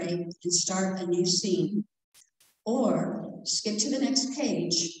section break and start a new scene, or skip to the next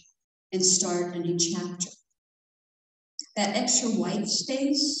page and start a new chapter. That extra white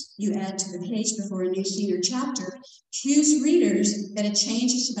space you add to the page before a new scene or chapter cues readers that a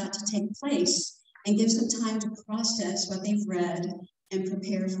change is about to take place and gives them time to process what they've read and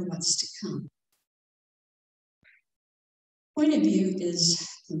prepare for what's to come. Point of view is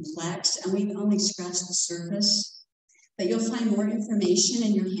complex, and we've only scratched the surface, but you'll find more information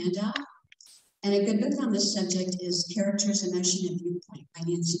in your handout. And a good book on this subject is Characters, Emotion, and Viewpoint by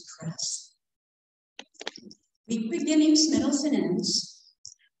Nancy Kress. Weak beginnings, middles, and ends,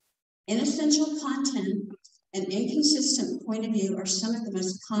 inessential content, and inconsistent point of view are some of the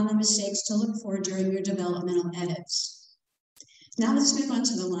most common mistakes to look for during your developmental edits. Now let's move on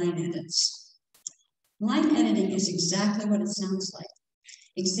to the line edits. Line editing is exactly what it sounds like.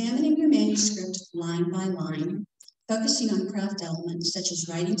 Examining your manuscript line by line, focusing on craft elements such as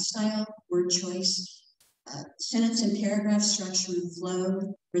writing style, word choice, sentence and paragraph structure and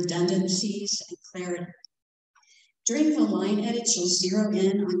flow, redundancies, and clarity. During the line edits, you'll zero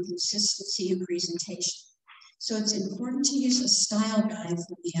in on consistency and presentation. So it's important to use a style guide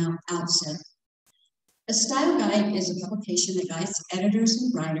from the outset. A style guide is a publication that guides editors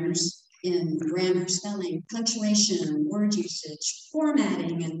and writers in grammar, spelling, punctuation, word usage,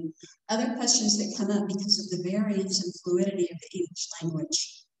 formatting, and other questions that come up because of the variance and fluidity of the English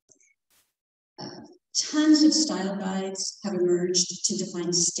language. Tons of style guides have emerged to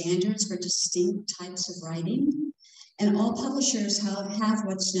define standards for distinct types of writing, and all publishers have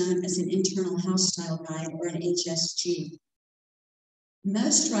what's known as an internal house style guide, or an HSG.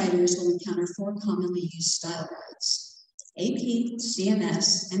 Most writers will encounter 4 commonly used style guides: AP,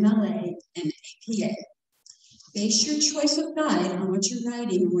 CMS, MLA, and APA. Base your choice of guide on what you're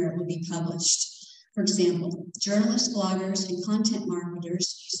writing and where it will be published. For example, journalists, bloggers, and content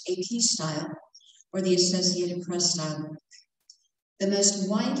marketers use AP style or the Associated Press style. The most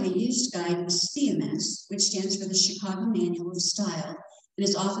widely used guide is CMS, which stands for the Chicago Manual of Style and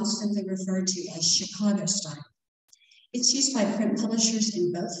is often simply referred to as Chicago style. It's used by print publishers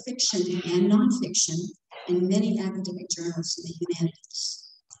in both fiction and nonfiction and many academic journals in the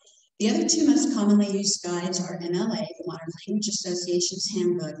humanities. The other 2 most commonly used guides are MLA, the Modern Language Association's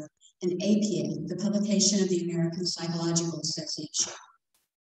Handbook, and APA, the publication of the American Psychological Association.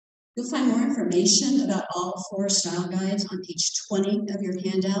 You'll find more information about all 4 style guides on page 20 of your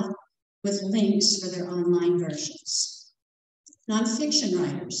handout with links for their online versions. Nonfiction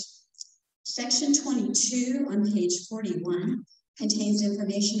writers. Section 22 on page 41 contains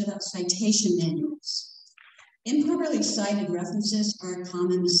information about citation manuals. Improperly cited references are a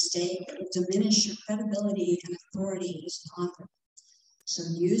common mistake that will diminish your credibility and authority as an author. So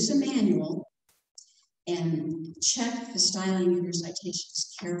use a manual and check the styling of your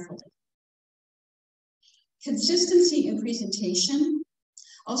citations carefully. Consistency in presentation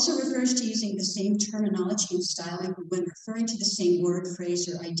also refers to using the same terminology and styling when referring to the same word, phrase,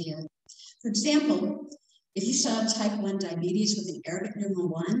 or idea. For example, if you saw type 1 diabetes with an Arabic numeral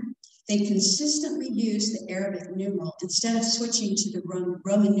 1, they consistently use the Arabic numeral instead of switching to the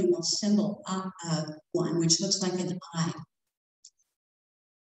Roman numeral symbol 1, which looks like an I.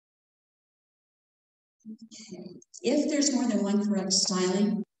 Okay. If there's more than one correct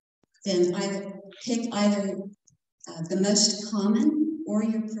styling, then pick either the most common or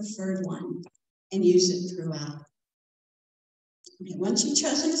your preferred one and use it throughout. Okay, once you've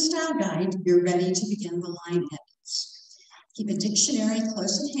chosen a style guide, you're ready to begin the line edits. Keep a dictionary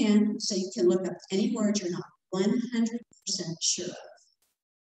close at hand so you can look up any word you're not 100% sure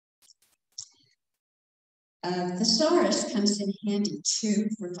of. Thesaurus comes in handy too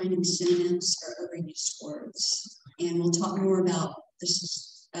for finding synonyms or overused words. And we'll talk more about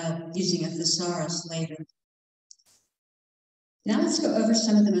this using a thesaurus later. Now let's go over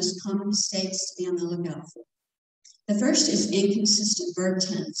some of the most common mistakes to be on the lookout for. The first is inconsistent verb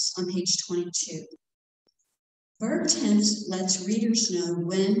tense on page 22. Verb tense lets readers know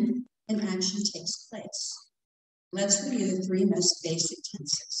when an action takes place. Let's review the 3 most basic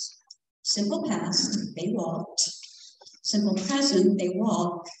tenses. Simple past, they walked. Simple present, they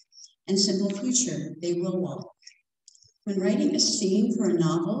walk. And simple future, they will walk. When writing a scene for a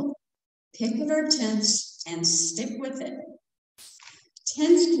novel, pick the verb tense and stick with it.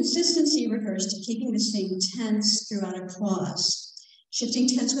 Tense consistency refers to keeping the same tense throughout a clause. Shifting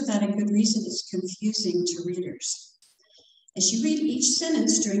tense without a good reason is confusing to readers. As you read each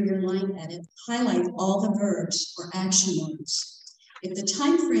sentence during your line edit, highlight all the verbs or action words. If the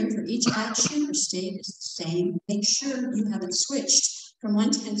time frame for each action or state is the same, make sure you haven't switched from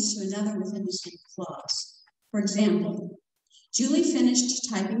one tense to another within the same clause. For example, Julie finished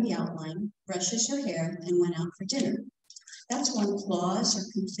typing the outline, brushes her hair, and went out for dinner. That's one clause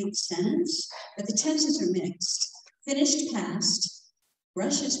or complete sentence, but the tenses are mixed. Finished past,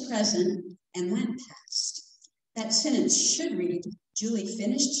 brushes present, and went past. That sentence should read, Julie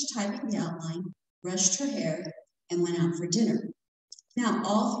finished typing the outline, brushed her hair, and went out for dinner. Now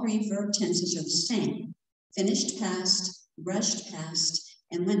all 3 verb tenses are the same. Finished past, brushed past,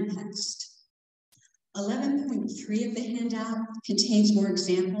 and went past. 11.3 of the handout contains more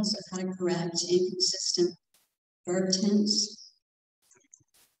examples of how to correct inconsistent verb tense.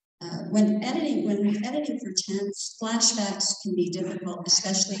 When editing for tense, flashbacks can be difficult,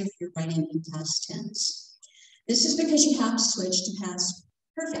 especially if you're writing in past tense. This is because you have to switch to past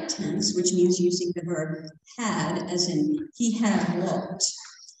perfect tense, which means using the verb had, as in he had walked.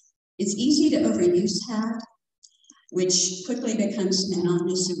 It's easy to overuse had, which quickly becomes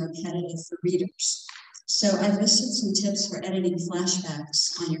monotonous and repetitive for readers. So I've listed some tips for editing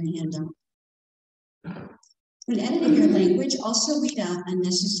flashbacks on your handout. When editing your language, also weed out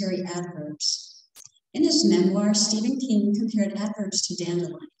unnecessary adverbs. In his memoir, Stephen King compared adverbs to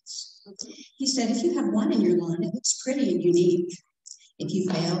dandelions. He said, if you have 1 in your line, it looks pretty and unique. If you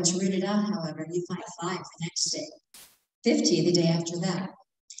fail to root it out, however, you find 5 the next day, 50 the day after that.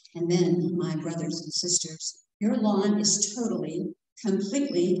 And then, my brothers and sisters, your lawn is totally,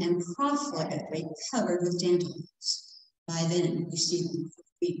 completely, and profligately covered with dandelions. By then, you see them for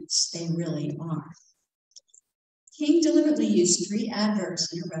weeks. They really are. King deliberately used 3 adverbs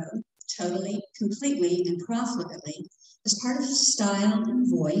in a row, totally, completely, and profligately, as part of his style and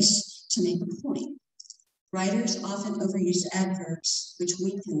voice to make a point. Writers often overuse adverbs, which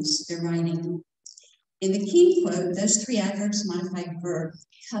weakens their writing. In the King quote, those 3 adverbs modify verb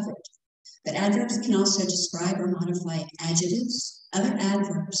covered, but adverbs can also describe or modify adjectives, other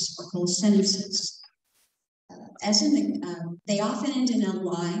adverbs, or whole sentences. They often end in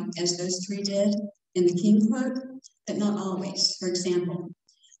ly, as those 3 did in the King quote, but not always. For example,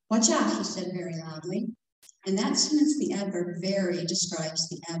 watch out, he said very loudly. In that sentence, the adverb very describes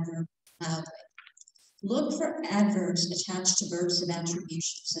the adverb loudly. Look for adverbs attached to verbs of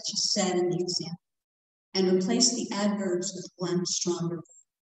attribution, such as said in the example, and replace the adverbs with one stronger verb.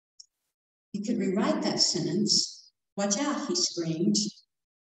 You could rewrite that sentence. Watch out, he screamed.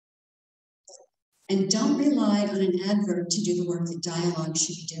 And don't rely on an adverb to do the work that dialogue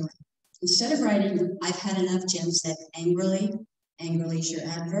should be doing. Instead of writing, I've had enough, Jim said angrily. Angrily is your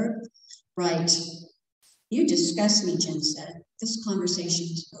adverb. Write, you disgust me, Jim said. This conversation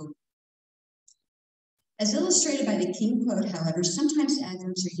is over. As illustrated by the King quote, however, sometimes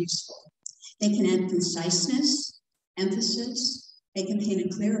adverbs are useful. They can add conciseness, emphasis, they can paint a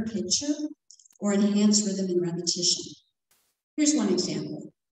clearer picture, or enhance rhythm and repetition. Here's one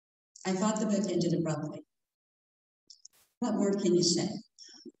example. I thought the book ended abruptly. What more can you say?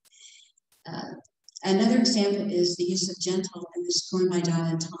 Another example is the use of gentle in this poem by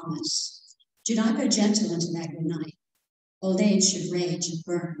Dylan Thomas. Do not go gentle into that good night. Old age should rage and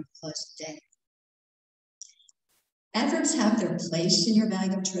burn at close of day. Adverbs have their place in your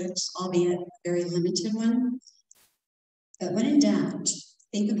bag of tricks, albeit a very limited one. But when in doubt,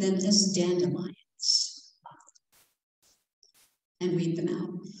 think of them as dandelions and read them out.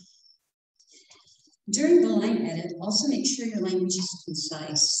 During the line edit, also make sure your language is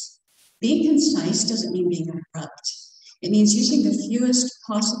concise. Being concise doesn't mean being abrupt. It means using the fewest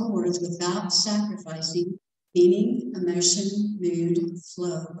possible words without sacrificing meaning, emotion, mood,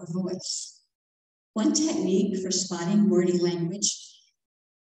 flow, or voice. One technique for spotting wordy language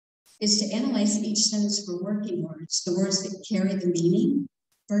is to analyze each sentence for working words, the words that carry the meaning,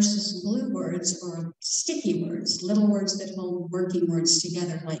 versus glue words or sticky words, little words that hold working words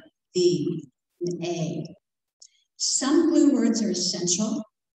together like the and a. Some glue words are essential,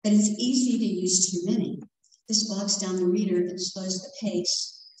 but it's easy to use too many. This bogs down the reader and slows the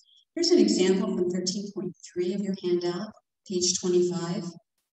pace. Here's an example from 13.3 of your handout, page 25.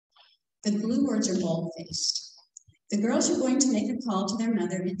 The glue words are bold-faced. The girls are going to make a call to their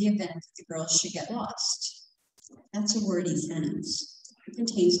mother in the event that the girls should get lost. That's a wordy sentence. It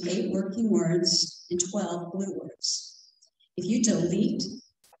contains 8 working words and 12 glue words. If you delete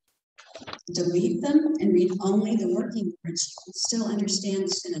them and read only the working words, you will still understand the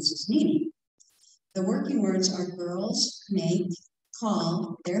sentence's meaning. The working words are girls, make,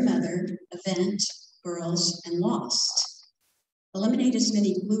 call, their mother, event, girls, and lost. Eliminate as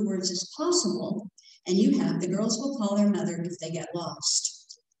many glue words as possible, and you have the girls will call their mother if they get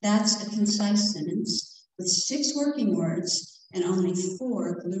lost. That's a concise sentence with 6 working words and only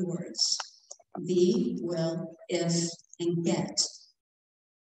 4 glue words. Be, will, if, and get.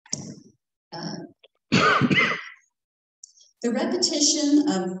 The repetition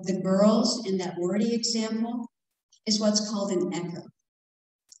of the girls in that wordy example is what's called an echo.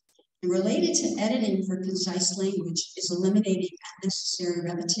 And related to editing for concise language is eliminating unnecessary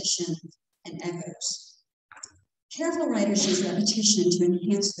repetition and echoes. Careful writers use repetition to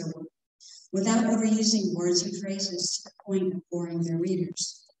enhance their work without overusing words and phrases to the point of boring their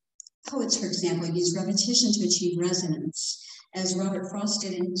readers. Poets, for example, use repetition to achieve resonance, as Robert Frost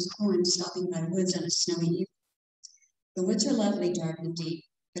did in his poem, Stopping by Woods on a Snowy Evening. The woods are lovely, dark and deep,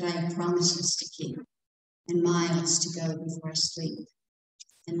 but I have promises to keep, and miles to go before I sleep,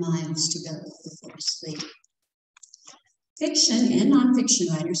 and miles to go before I sleep. Fiction and nonfiction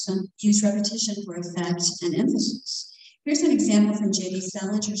writers use repetition for effect and emphasis. Here's an example from J.D.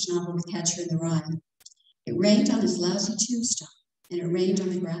 Salinger's novel, The Catcher in the Rye. It rained on his lousy tombstone, and it rained on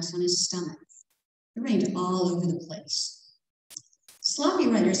the grass on his stomach. It rained all over the place. Sloppy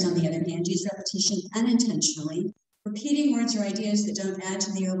writers, on the other hand, use repetition unintentionally, repeating words or ideas that don't add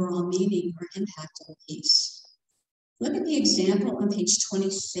to the overall meaning or impact of a piece. Look at the example on page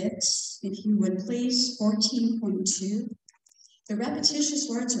 26, if you would please, 14.2. The repetitious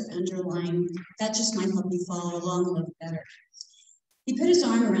words are underlined. That just might help you follow along a little better. He put his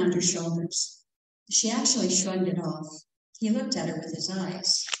arm around her shoulders. She actually shrugged it off. He looked at her with his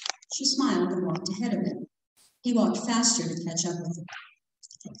eyes. She smiled and walked ahead of him. He walked faster to catch up with her.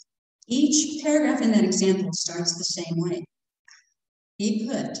 Each paragraph in that example starts the same way. He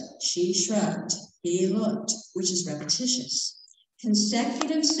put, she shrugged, he looked, which is repetitious.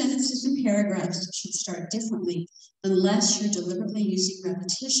 Consecutive sentences and paragraphs should start differently unless you're deliberately using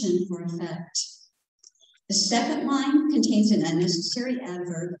repetition for effect. The second line contains an unnecessary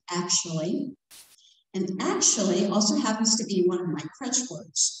adverb, actually, and actually also happens to be one of my crutch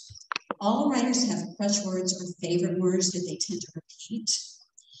words. All writers have crutch words or favorite words that they tend to repeat.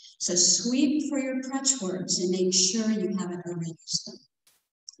 So sweep for your crutch words and make sure you haven't overused them.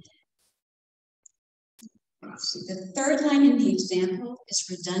 The third line in the example is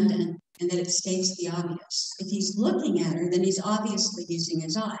redundant in that it states the obvious. If he's looking at her, then he's obviously using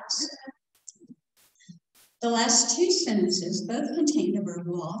his eyes. The last 2 sentences both contain the verb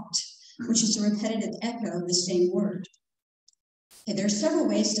walked, which is a repetitive echo of the same word. Okay, there are several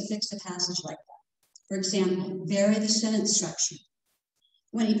ways to fix a passage like that. For example, vary the sentence structure.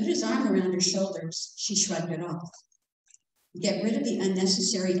 When he put his arm around her shoulders, she shrugged it off. Get rid of the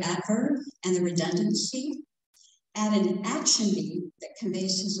unnecessary adverb and the redundancy. Add an action beat that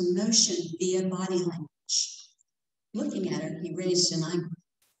conveys his emotion via body language. Looking at her, he raised an eyebrow.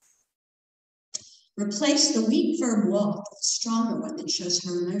 Replace the weak verb walk with a stronger one that shows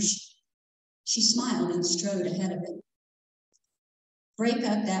her emotion. She smiled and strode ahead of it. Break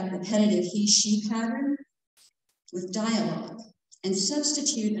up that repetitive he-she pattern with dialogue and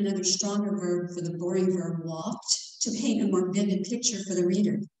substitute another stronger verb for the boring verb walked to paint a more vivid picture for the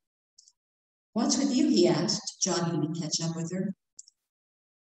reader. What's with you, he asked, jogging to catch up with her.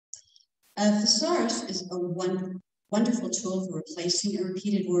 A thesaurus is a wonderful tool for replacing a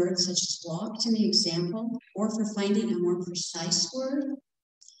repeated word such as walked in the example, or for finding a more precise word.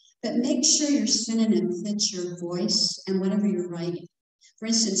 But make sure your synonym fits your voice and whatever you're writing. For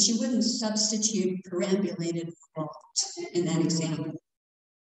instance, you wouldn't substitute perambulated for walked in that example.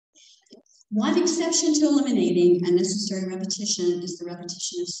 One exception to eliminating unnecessary repetition is the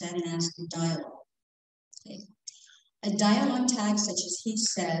repetition of said and asked in dialogue. Okay. A dialogue tag such as he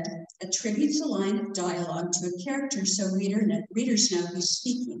said attributes a line of dialogue to a character so readers know who's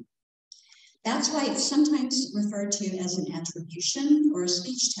speaking. That's why it's sometimes referred to as an attribution or a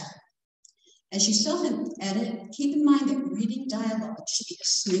speech tag. As you self-edit, keep in mind that reading dialogue should be a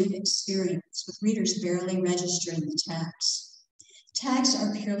smooth experience with readers barely registering the tags. Tags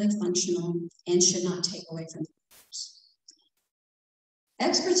are purely functional and should not take away from the readers.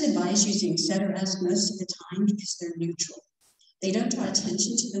 Experts advise using said or asked most of the time because they're neutral. They don't draw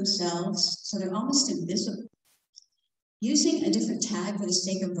attention to themselves, so they're almost invisible. Using a different tag for the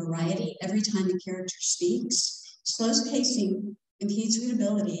sake of variety every time a character speaks slows pacing, impedes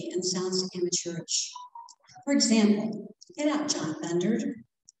readability, and sounds amateurish. For example, "Get out, John thundered."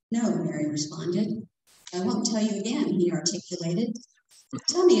 "No," Mary responded. "I won't tell you again," he articulated.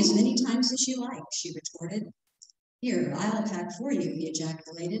 "Tell me as many times as you like," she retorted. "Here, I'll pack for you," he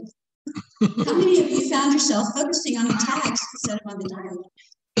ejaculated. How many of you found yourself focusing on the tags instead of on the dialogue?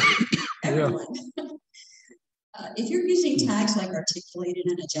 Everyone. If you're using tags like articulated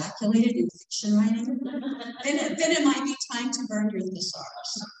and ejaculated in fiction writing, then it might be time to burn your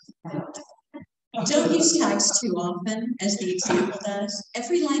thesaurus. Don't use tags too often, as the example does.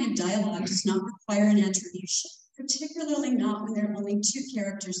 Every line of dialogue does not require an attribution, particularly not when there are only two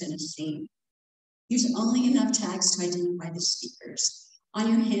characters in a scene. Use only enough tags to identify the speakers. On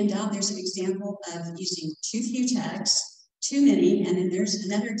your handout, there's an example of using too few tags, too many, and then there's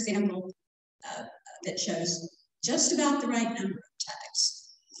another example that shows just about the right number of tags.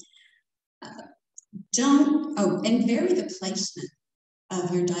 And vary the placement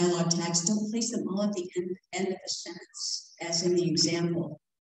of your dialogue tags. Don't place them all at the end of the sentence, as in the example.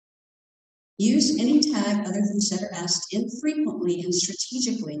 Use any tag other than said or asked infrequently and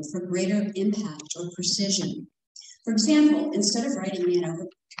strategically for greater impact or precision. For example, instead of writing "man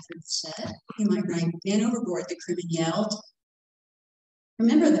overboard," you might write "man overboard, the crewman yelled."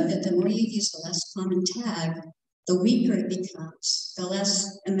 Remember, though, that the more you use the less common tag, the weaker it becomes, the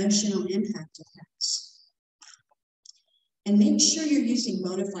less emotional impact it has. And make sure you're using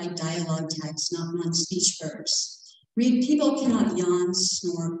bona fide dialogue tags, not non-speech verbs. People cannot yawn,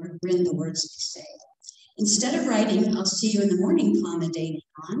 snore, or grin the words they say. Instead of writing "I'll see you in the morning, Dana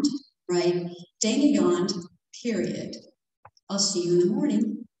yawned," write "Dana yawned, period. I'll see you in the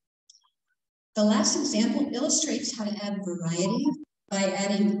morning." The last example illustrates how to add variety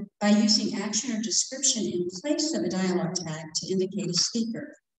by using action or description in place of a dialogue tag to indicate a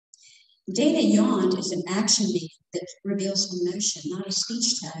speaker. "Dana yawned" is an action beat that reveals emotion, not a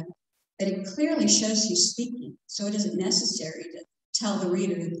speech tag, but it clearly shows who's speaking, so it isn't necessary to tell the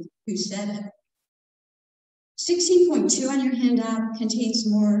reader who said it. 16.2 on your handout contains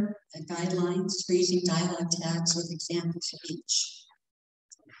more guidelines for using dialogue tags with examples of each.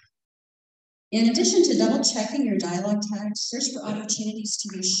 In addition to double checking your dialogue tags, search for opportunities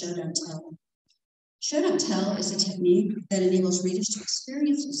to use show don't tell. Show don't tell is a technique that enables readers to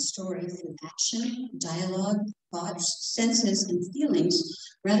experience a story through action, dialogue, thoughts, senses, and feelings,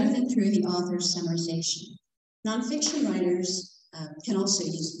 rather than through the author's summarization. Nonfiction writers can also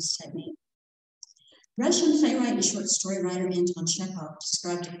use this technique. Russian playwright and short story writer Anton Chekhov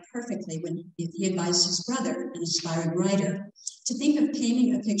described it perfectly when he advised his brother, an aspiring writer, to think of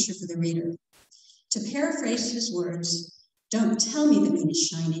painting a picture for the reader. To paraphrase his words, "Don't tell me the moon is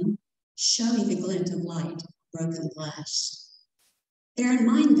shining, show me the glint of light, broken glass." Bear in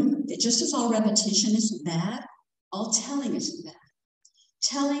mind, though, that just as all repetition isn't bad, all telling isn't bad.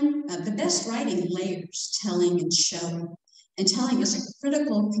 The best writing layers telling and showing, and telling is a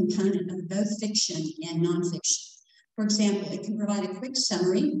critical component of both fiction and nonfiction. For example, it can provide a quick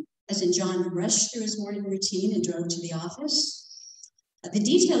summary, as in John rushed through his morning routine and drove to the office. The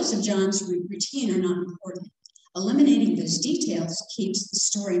details of John's routine are not important. Eliminating those details keeps the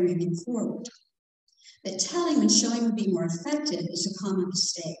story moving forward. But telling when showing would be more effective is a common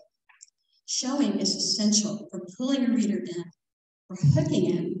mistake. Showing is essential for pulling a reader in, for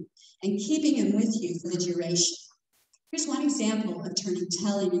hooking him, and keeping him with you for the duration. Here's one example of turning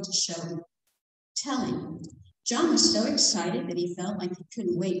telling into showing. Telling. John was so excited that he felt like he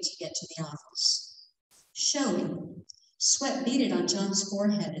couldn't wait to get to the office. Showing. Sweat beaded on John's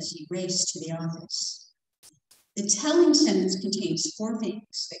forehead as he raced to the office. The telling sentence contains 4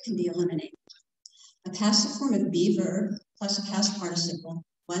 things that can be eliminated. A passive form of be verb plus a past participle,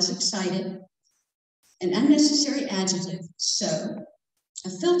 was excited, an unnecessary adjective, so, a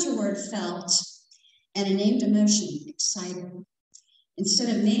filter word, felt, and a named emotion, excited.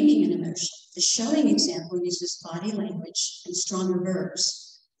 Instead of naming an emotion, the showing example uses body language and stronger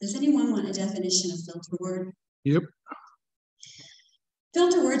verbs. Does anyone want a definition of filter word? Yep.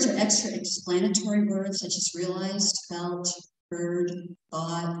 Filter words are extra explanatory words such as realized, felt, heard,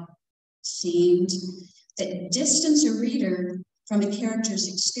 thought, seemed, that distance a reader from a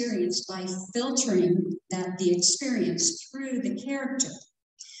character's experience by filtering the experience through the character.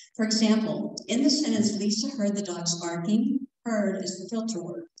 For example, in the sentence, Lisa heard the dogs barking, heard is the filter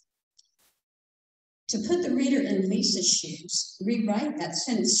word. To put the reader in Lisa's shoes, rewrite that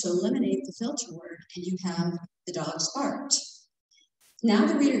sentence to eliminate the filter word, and you have the dogs barked. Now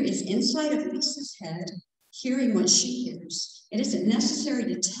the reader is inside of Lisa's head, hearing what she hears. It isn't necessary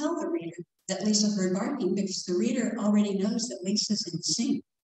to tell the reader that Lisa heard barking because the reader already knows that Lisa's in sync.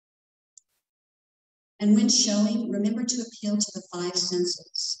 And when showing, remember to appeal to the 5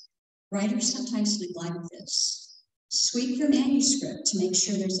 senses. Writers sometimes neglect this. Sweep your manuscript to make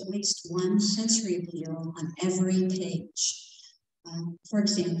sure there's at least one sensory appeal on every page. For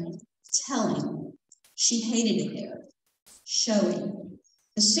example, telling, she hated it there. Showing,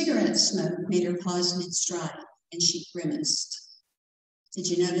 the cigarette smoke made her pause mid-stride and she grimaced. Did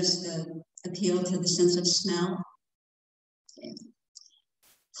you notice the appeal to the sense of smell? Okay.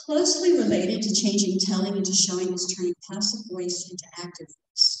 Closely related to changing telling into showing is turning passive voice into active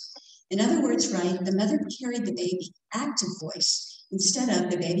voice. In other words, right, the mother carried the baby, active voice, instead of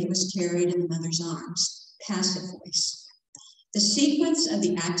the baby was carried in the mother's arms, passive voice. The sequence of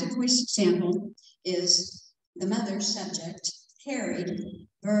the active voice example is the mother, subject, carried,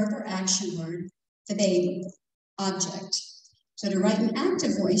 verb or action word, the baby, object. So to write an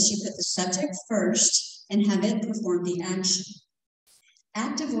active voice, you put the subject first and have it perform the action.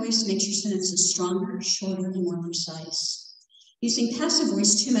 Active voice makes your sentences stronger, shorter, and more precise. Using passive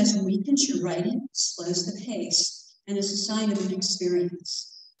voice too much weakens your writing, slows the pace, and is a sign of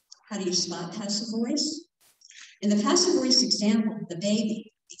inexperience. How do you spot passive voice? In the passive voice example, the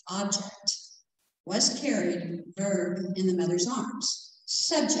baby, the object, was carried, verb, in the mother's arms.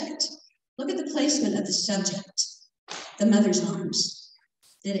 Subject, look at the placement of the subject, the mother's arms.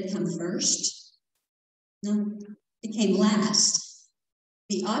 Did it come first? No, it came last.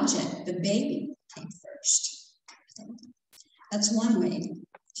 The object, the baby, came first. That's one way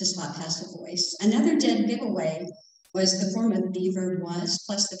to spot passive voice. Another dead giveaway was the form of be verb was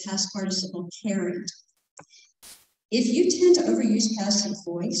plus the past participle carried. If you tend to overuse passive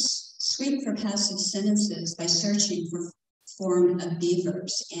voice, sweep for passive sentences by searching for form of be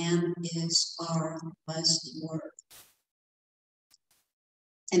verbs, am, is, are, was, and were.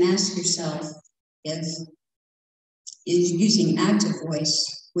 And ask yourself if using active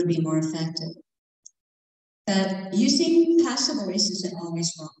voice would be more effective. But using passive voice isn't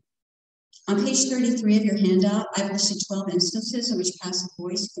always wrong. On page 33 of your handout, I've listed 12 instances in which passive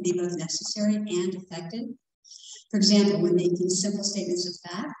voice can be both necessary and effective. For example, when making simple statements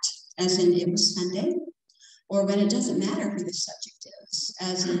of fact, as in it was Sunday, or when it doesn't matter who the subject is,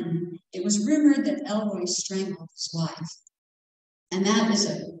 as in it was rumored that Elroy strangled his wife. And that is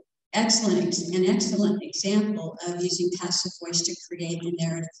an excellent example of using passive voice to create a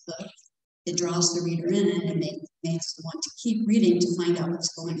narrative hook that draws the reader in and makes them want to keep reading to find out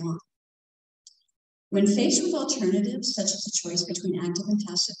what's going on. When faced with alternatives, such as a choice between active and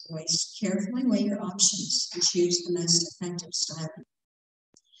passive voice, carefully weigh your options and choose the most effective styling.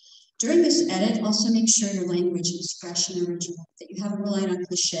 During this edit, also make sure your language is fresh and original, that you haven't relied on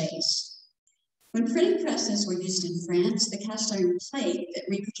cliches. When printing presses were used in France, the cast iron plate that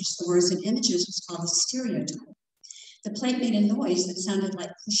reproduced the words and images was called a stereotype. The plate made a noise that sounded like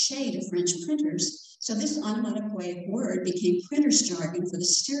cliché to French printers, so this onomatopoeic word became printer's jargon for the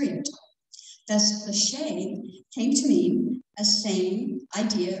stereotype. Thus, cliché came to mean a saying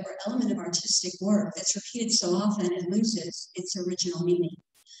idea, or element of artistic work that's repeated so often it loses its original meaning.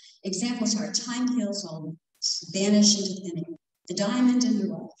 Examples are time heals all, vanish into thinning, the diamond in the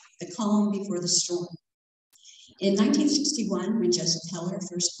rough, the calm before the storm. In 1961, when Joseph Heller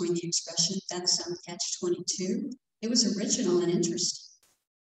first coined the expression, that's some catch-22, it was original and interesting.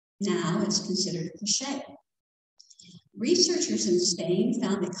 Now it's considered a cliche. Researchers in Spain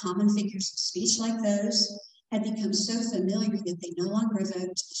found that common figures of speech like those had become so familiar that they no longer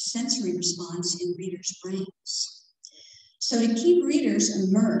evoked a sensory response in readers' brains. So to keep readers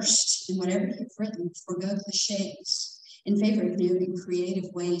immersed in whatever you've written, forgo cliches in favor of new and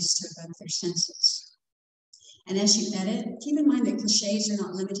creative ways to evoke their senses. And as you edit, keep in mind that cliches are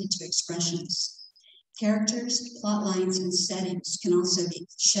not limited to expressions. Characters, plot lines, and settings can also be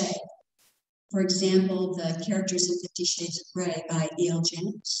cliché. For example, the characters in 50 Shades of Grey by E.L.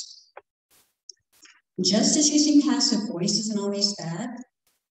 James. Just as using passive voice isn't always bad,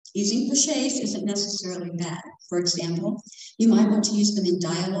 using cliches isn't necessarily bad. For example, you might want to use them in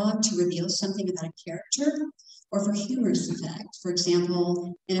dialogue to reveal something about a character, or for humorous effect. For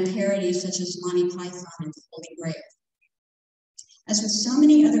example, in a parody such as Monty Python and the Holy Grail. As with so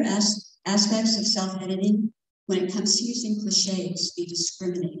many other aspects of self-editing, when it comes to using cliches, be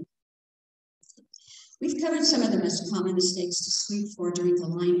discriminating. We've covered some of the most common mistakes to sweep for during the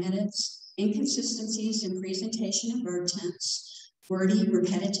line edits: inconsistencies in presentation and verb tense, wordy,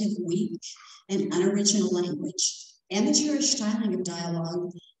 repetitive, weak, and unoriginal language, amateurish styling of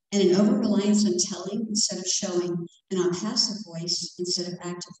dialogue, and an over-reliance on telling instead of showing, and on passive voice instead of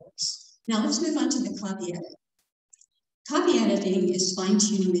active voice. Now let's move on to the copy edit. Copy editing is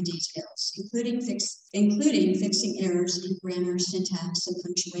fine-tuning the details, including fixing errors in grammar, syntax, and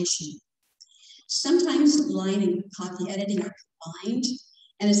punctuation. Sometimes line and copy editing are combined,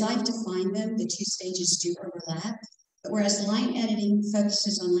 and as I've defined them, the two stages do overlap. But whereas line editing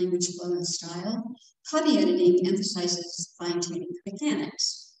focuses on language flow and style, copy editing emphasizes fine-tuning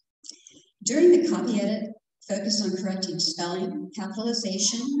mechanics. During the copy edit, focus on correcting spelling,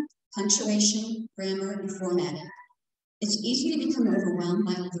 capitalization, punctuation, grammar, and formatting. It's easy to become overwhelmed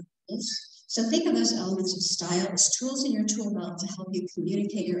by all the rules, so think of those elements of style as tools in your tool belt to help you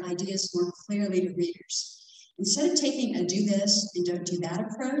communicate your ideas more clearly to readers. Instead of taking a do this and don't do that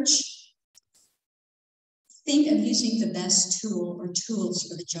approach, think of using the best tool or tools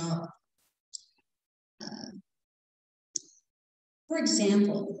for the job. For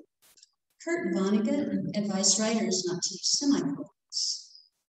example, Kurt Vonnegut advised writers not to use semicolons.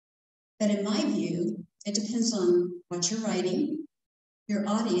 But in my view, it depends on what you're writing, your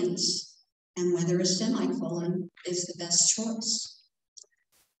audience, and whether a semicolon is the best choice.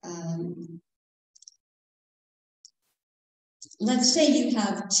 Let's say you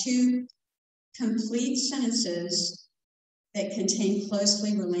have two complete sentences that contain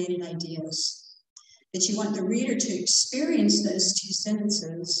closely related ideas, that you want the reader to experience those two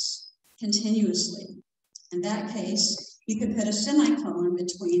sentences continuously. In that case, you could put a semicolon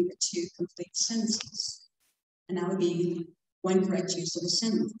between the two complete sentences, and that would be one correct use of a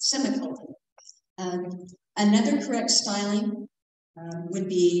semicolon. Another correct styling would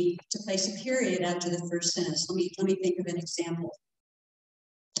be to place a period after the first sentence. Let me think of an example.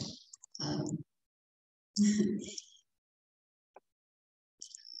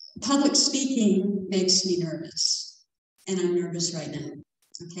 Public speaking makes me nervous, and I'm nervous right now,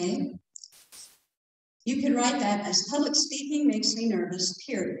 okay? You could write that as public speaking makes me nervous,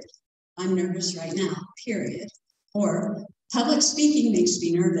 period. I'm nervous right now, period. Or public speaking makes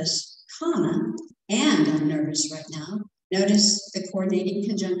me nervous, comma, and I'm nervous right now. Notice the coordinating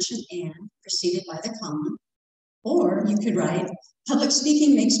conjunction and preceded by the comma. Or you could write, public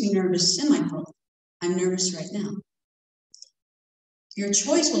speaking makes me nervous, semicolon. I'm nervous right now. Your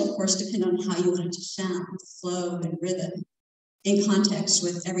choice will, of course, depend on how you want it to sound, flow, and rhythm, in context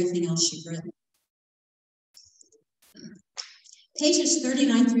with everything else you've written. Pages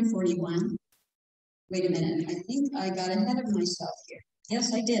 39 through 41. Wait a minute, I think I got ahead of myself here.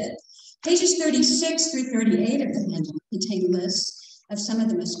 Yes, I did. Pages 36 through 38 of the handle contain lists of some of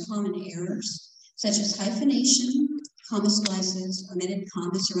the most common errors, such as hyphenation, comma splices, omitted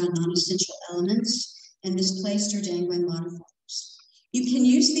commas around non-essential elements, and misplaced or dangling modifiers. You can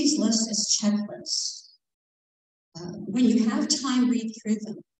use these lists as checklists. When you have time, read through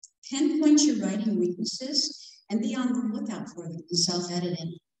them. Pinpoint your writing weaknesses and be on the lookout for them in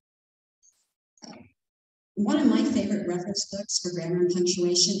self-editing. One of my favorite reference books for grammar and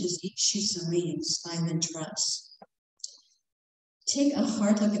punctuation is Eat, Shoots, and Leaves by Lynn Truss. Take a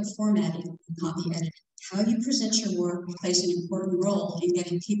hard look at formatting and copy editing. How you present your work plays an important role in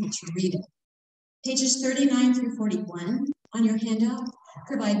getting people to read it. Pages 39 through 41 on your handout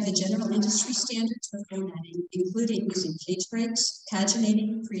provide the general industry standards for formatting, including using page breaks,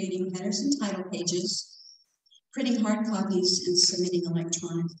 paginating, creating headers and title pages, printing hard copies, and submitting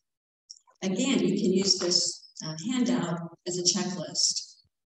electronically. Again, you can use this handout as a checklist.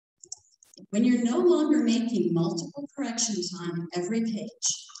 When you're no longer making multiple corrections on every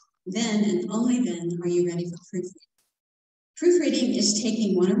page, then and only then are you ready for proofreading. Proofreading is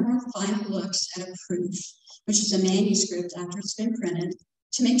taking one or more final looks at a proof, which is a manuscript after it's been printed,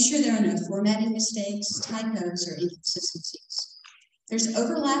 to make sure there are no formatting mistakes, typos, or inconsistencies. There's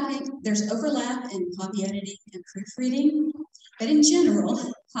overlap in copy editing and proofreading, but in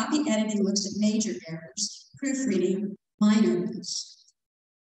general, copy editing looks at major errors, proofreading minor ones.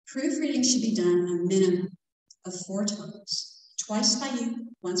 Proofreading should be done a minimum of 4 times, twice by you,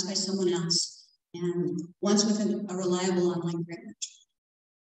 once by someone else, and once with a reliable online grammar.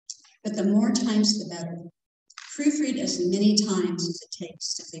 But the more times, the better. Proofread as many times as it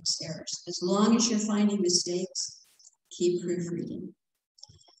takes to fix errors. As long as you're finding mistakes, keep proofreading.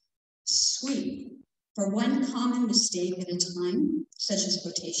 Sweep for one common mistake at a time, such as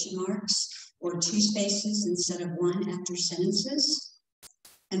quotation marks or 2 spaces instead of 1 after sentences,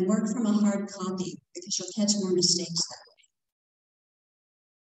 and work from a hard copy because you'll catch more mistakes that way.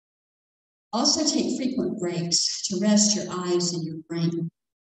 Also take frequent breaks to rest your eyes and your brain.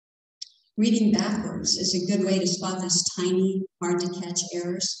 Reading backwards is a good way to spot those tiny, hard to catch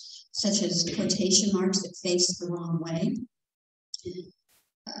errors, such as quotation marks that face the wrong way.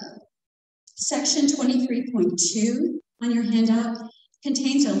 Section 23.2 on your handout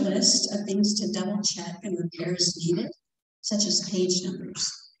contains a list of things to double check and repair as needed, such as page numbers.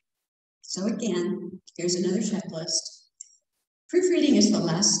 So again, here's another checklist. Proofreading is the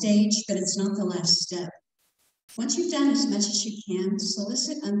last stage, but it's not the last step. Once you've done as much as you can,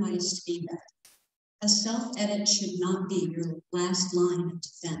 solicit unbiased feedback. A self-edit should not be your last line of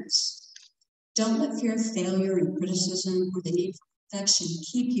defense. Don't let fear of failure and criticism or the need for perfection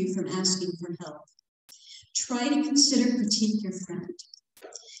keep you from asking for help. Try to consider critique your friend.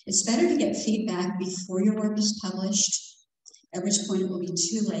 It's better to get feedback before your work is published, at which point it will be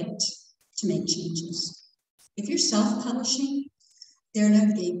too late to make changes. If you're self-publishing, there are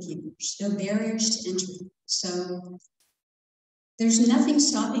no gatekeepers, no barriers to entry. So there's nothing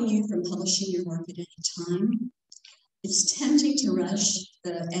stopping you from publishing your work at any time. It's tempting to rush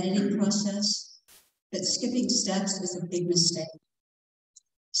the editing process, but skipping steps is a big mistake.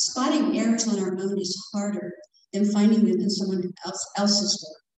 Spotting errors on our own is harder than finding them in someone else's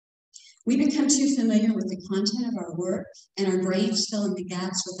work. We become too familiar with the content of our work, and our brains fill in the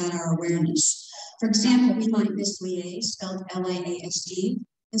gaps without our awareness. For example, we might miss liaise, spelled L-I-A-S-E,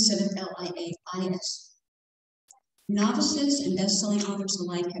 instead of L-I-A-I-S. Novices and best-selling authors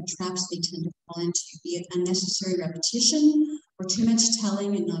alike have traps they tend to fall into, be it unnecessary repetition or too much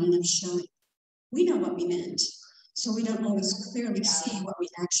telling and not enough showing. We know what we meant, so we don't always clearly see what we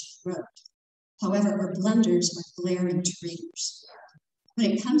actually wrote. However, our blunders are glaring to readers.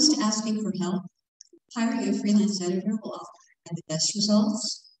 When it comes to asking for help, hiring a freelance editor will often have the best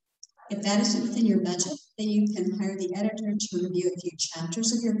results. If that isn't within your budget, then you can hire the editor to review a few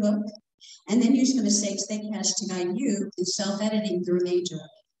chapters of your book, and then use the mistakes they catch to guide you in self-editing the remainder of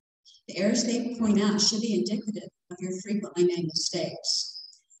it. The errors they point out should be indicative of your frequently made mistakes.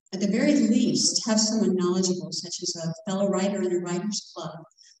 At the very least, have someone knowledgeable, such as a fellow writer in a writer's club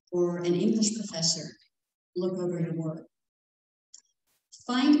or an English professor, look over your work.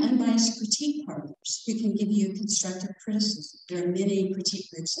 Find unbiased critique partners who can give you constructive criticism. There are many critique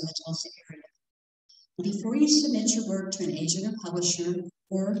groups in the Tulsa area. Before you submit your work to an agent or publisher,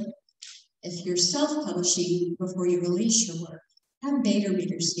 or if you're self-publishing, before you release your work, have beta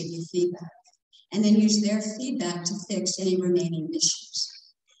readers give you feedback, and then use their feedback to fix any remaining issues.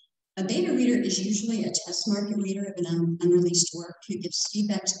 A beta reader is usually a test market reader of an unreleased work who gives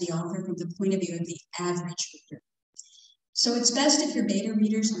feedback to the author from the point of view of the average reader. So it's best if your beta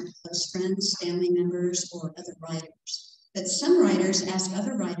readers aren't close friends, family members, or other writers. But some writers ask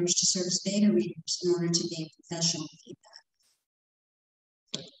other writers to serve as beta readers in order to gain professional feedback.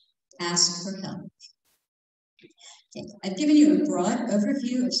 Ask for help. Okay. I've given you a broad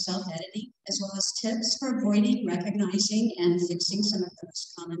overview of self-editing, as well as tips for avoiding, recognizing, and fixing some of the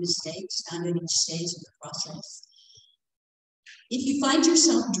most common mistakes found at each stage of the process. If you find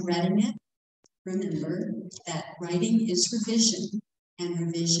yourself dreading it, remember that writing is revision, and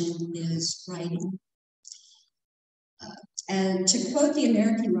revision is writing. And to quote the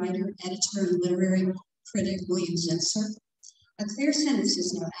American writer, editor, and literary critic William Zinsser, a clear sentence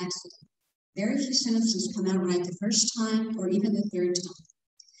is no accident. Very few sentences come out right the first time or even the third time.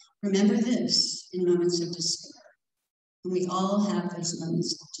 Remember this in moments of despair. And we all have those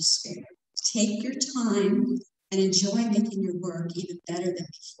moments of despair. Take your time and enjoy making your work even better than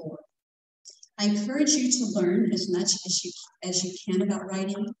before. I encourage you to learn as much as you can about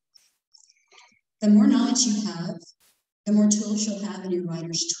writing. The more knowledge you have, the more tools you'll have in your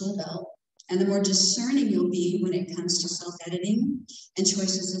writer's tool belt, and the more discerning you'll be when it comes to self-editing and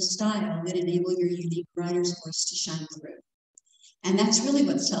choices of style that enable your unique writer's voice to shine through. And that's really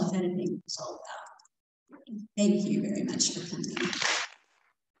what self-editing is all about. Thank you very much for coming.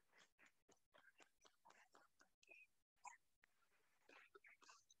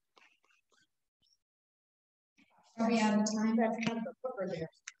 Are we out of time? That's kind of a over there.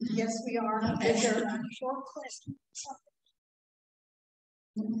 Yes, we are. Okay. Is there a short question?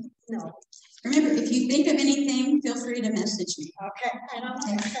 No. Remember, if you think of anything, feel free to message me. Okay. And I'm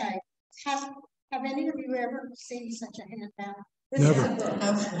going to say, have any of you ever seen such a handout? Never.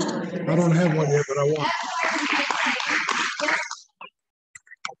 I don't have one yet, but I want.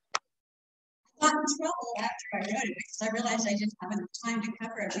 I got in trouble after I wrote it because I realized I didn't have enough time to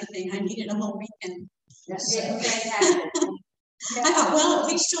cover everything. I needed a whole weekend. So, I thought, well, at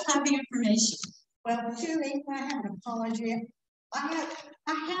least you'll have the information. Well, Julie, I have an apology. I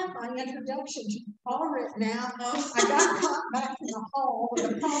have my introduction to all written out. I got caught back in the hall with a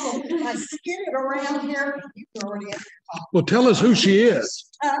problem. I skidded around here. You already have Well, tell us who she is.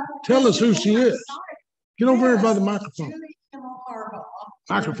 Tell us who she is. Get over here by the microphone. Julie Kimmel-Harbaugh.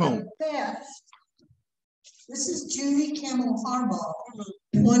 Microphone. This is Julie Kimmel-Harbaugh,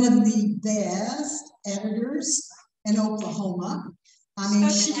 one of the best editors in Oklahoma. I mean,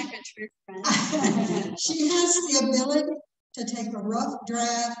 she has the ability to take a rough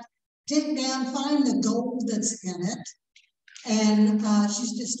draft, dig down, find the gold that's in it, and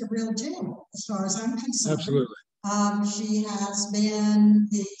she's just a real gem as far as I'm concerned. Absolutely. She has been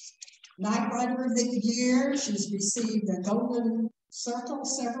the Night Writer of the Year. She's received the Golden Circle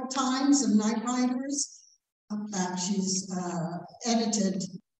several times of Night Writers. She's edited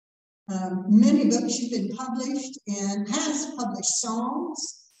many books. She's been published and has published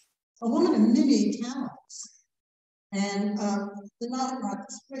songs. A woman of many talents. And the Night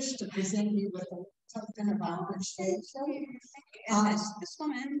Writers wish to present you with a token of our appreciation. This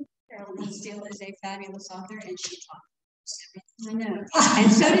woman, Carolyn Steele, is a fabulous author, and she taught. I know.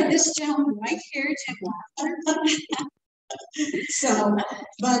 And so did this gentleman right here, Jim. So,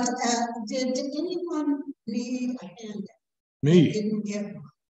 but did anyone need a handout? Me. Didn't get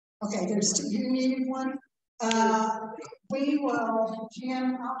one. Okay, there's two. You needed one. We will,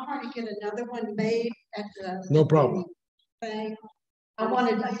 Jim. I'll try to get another one made at the. No problem. Thing. I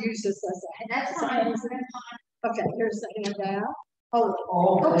wanted to use this as a. That's fine. Okay, here's the handout.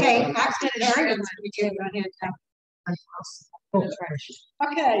 Oh, okay. I said there is a handout.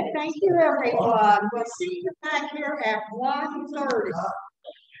 Okay, thank you, everyone. We'll see you back here at 1:30.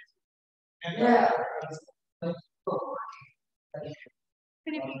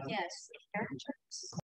 Could it be yes?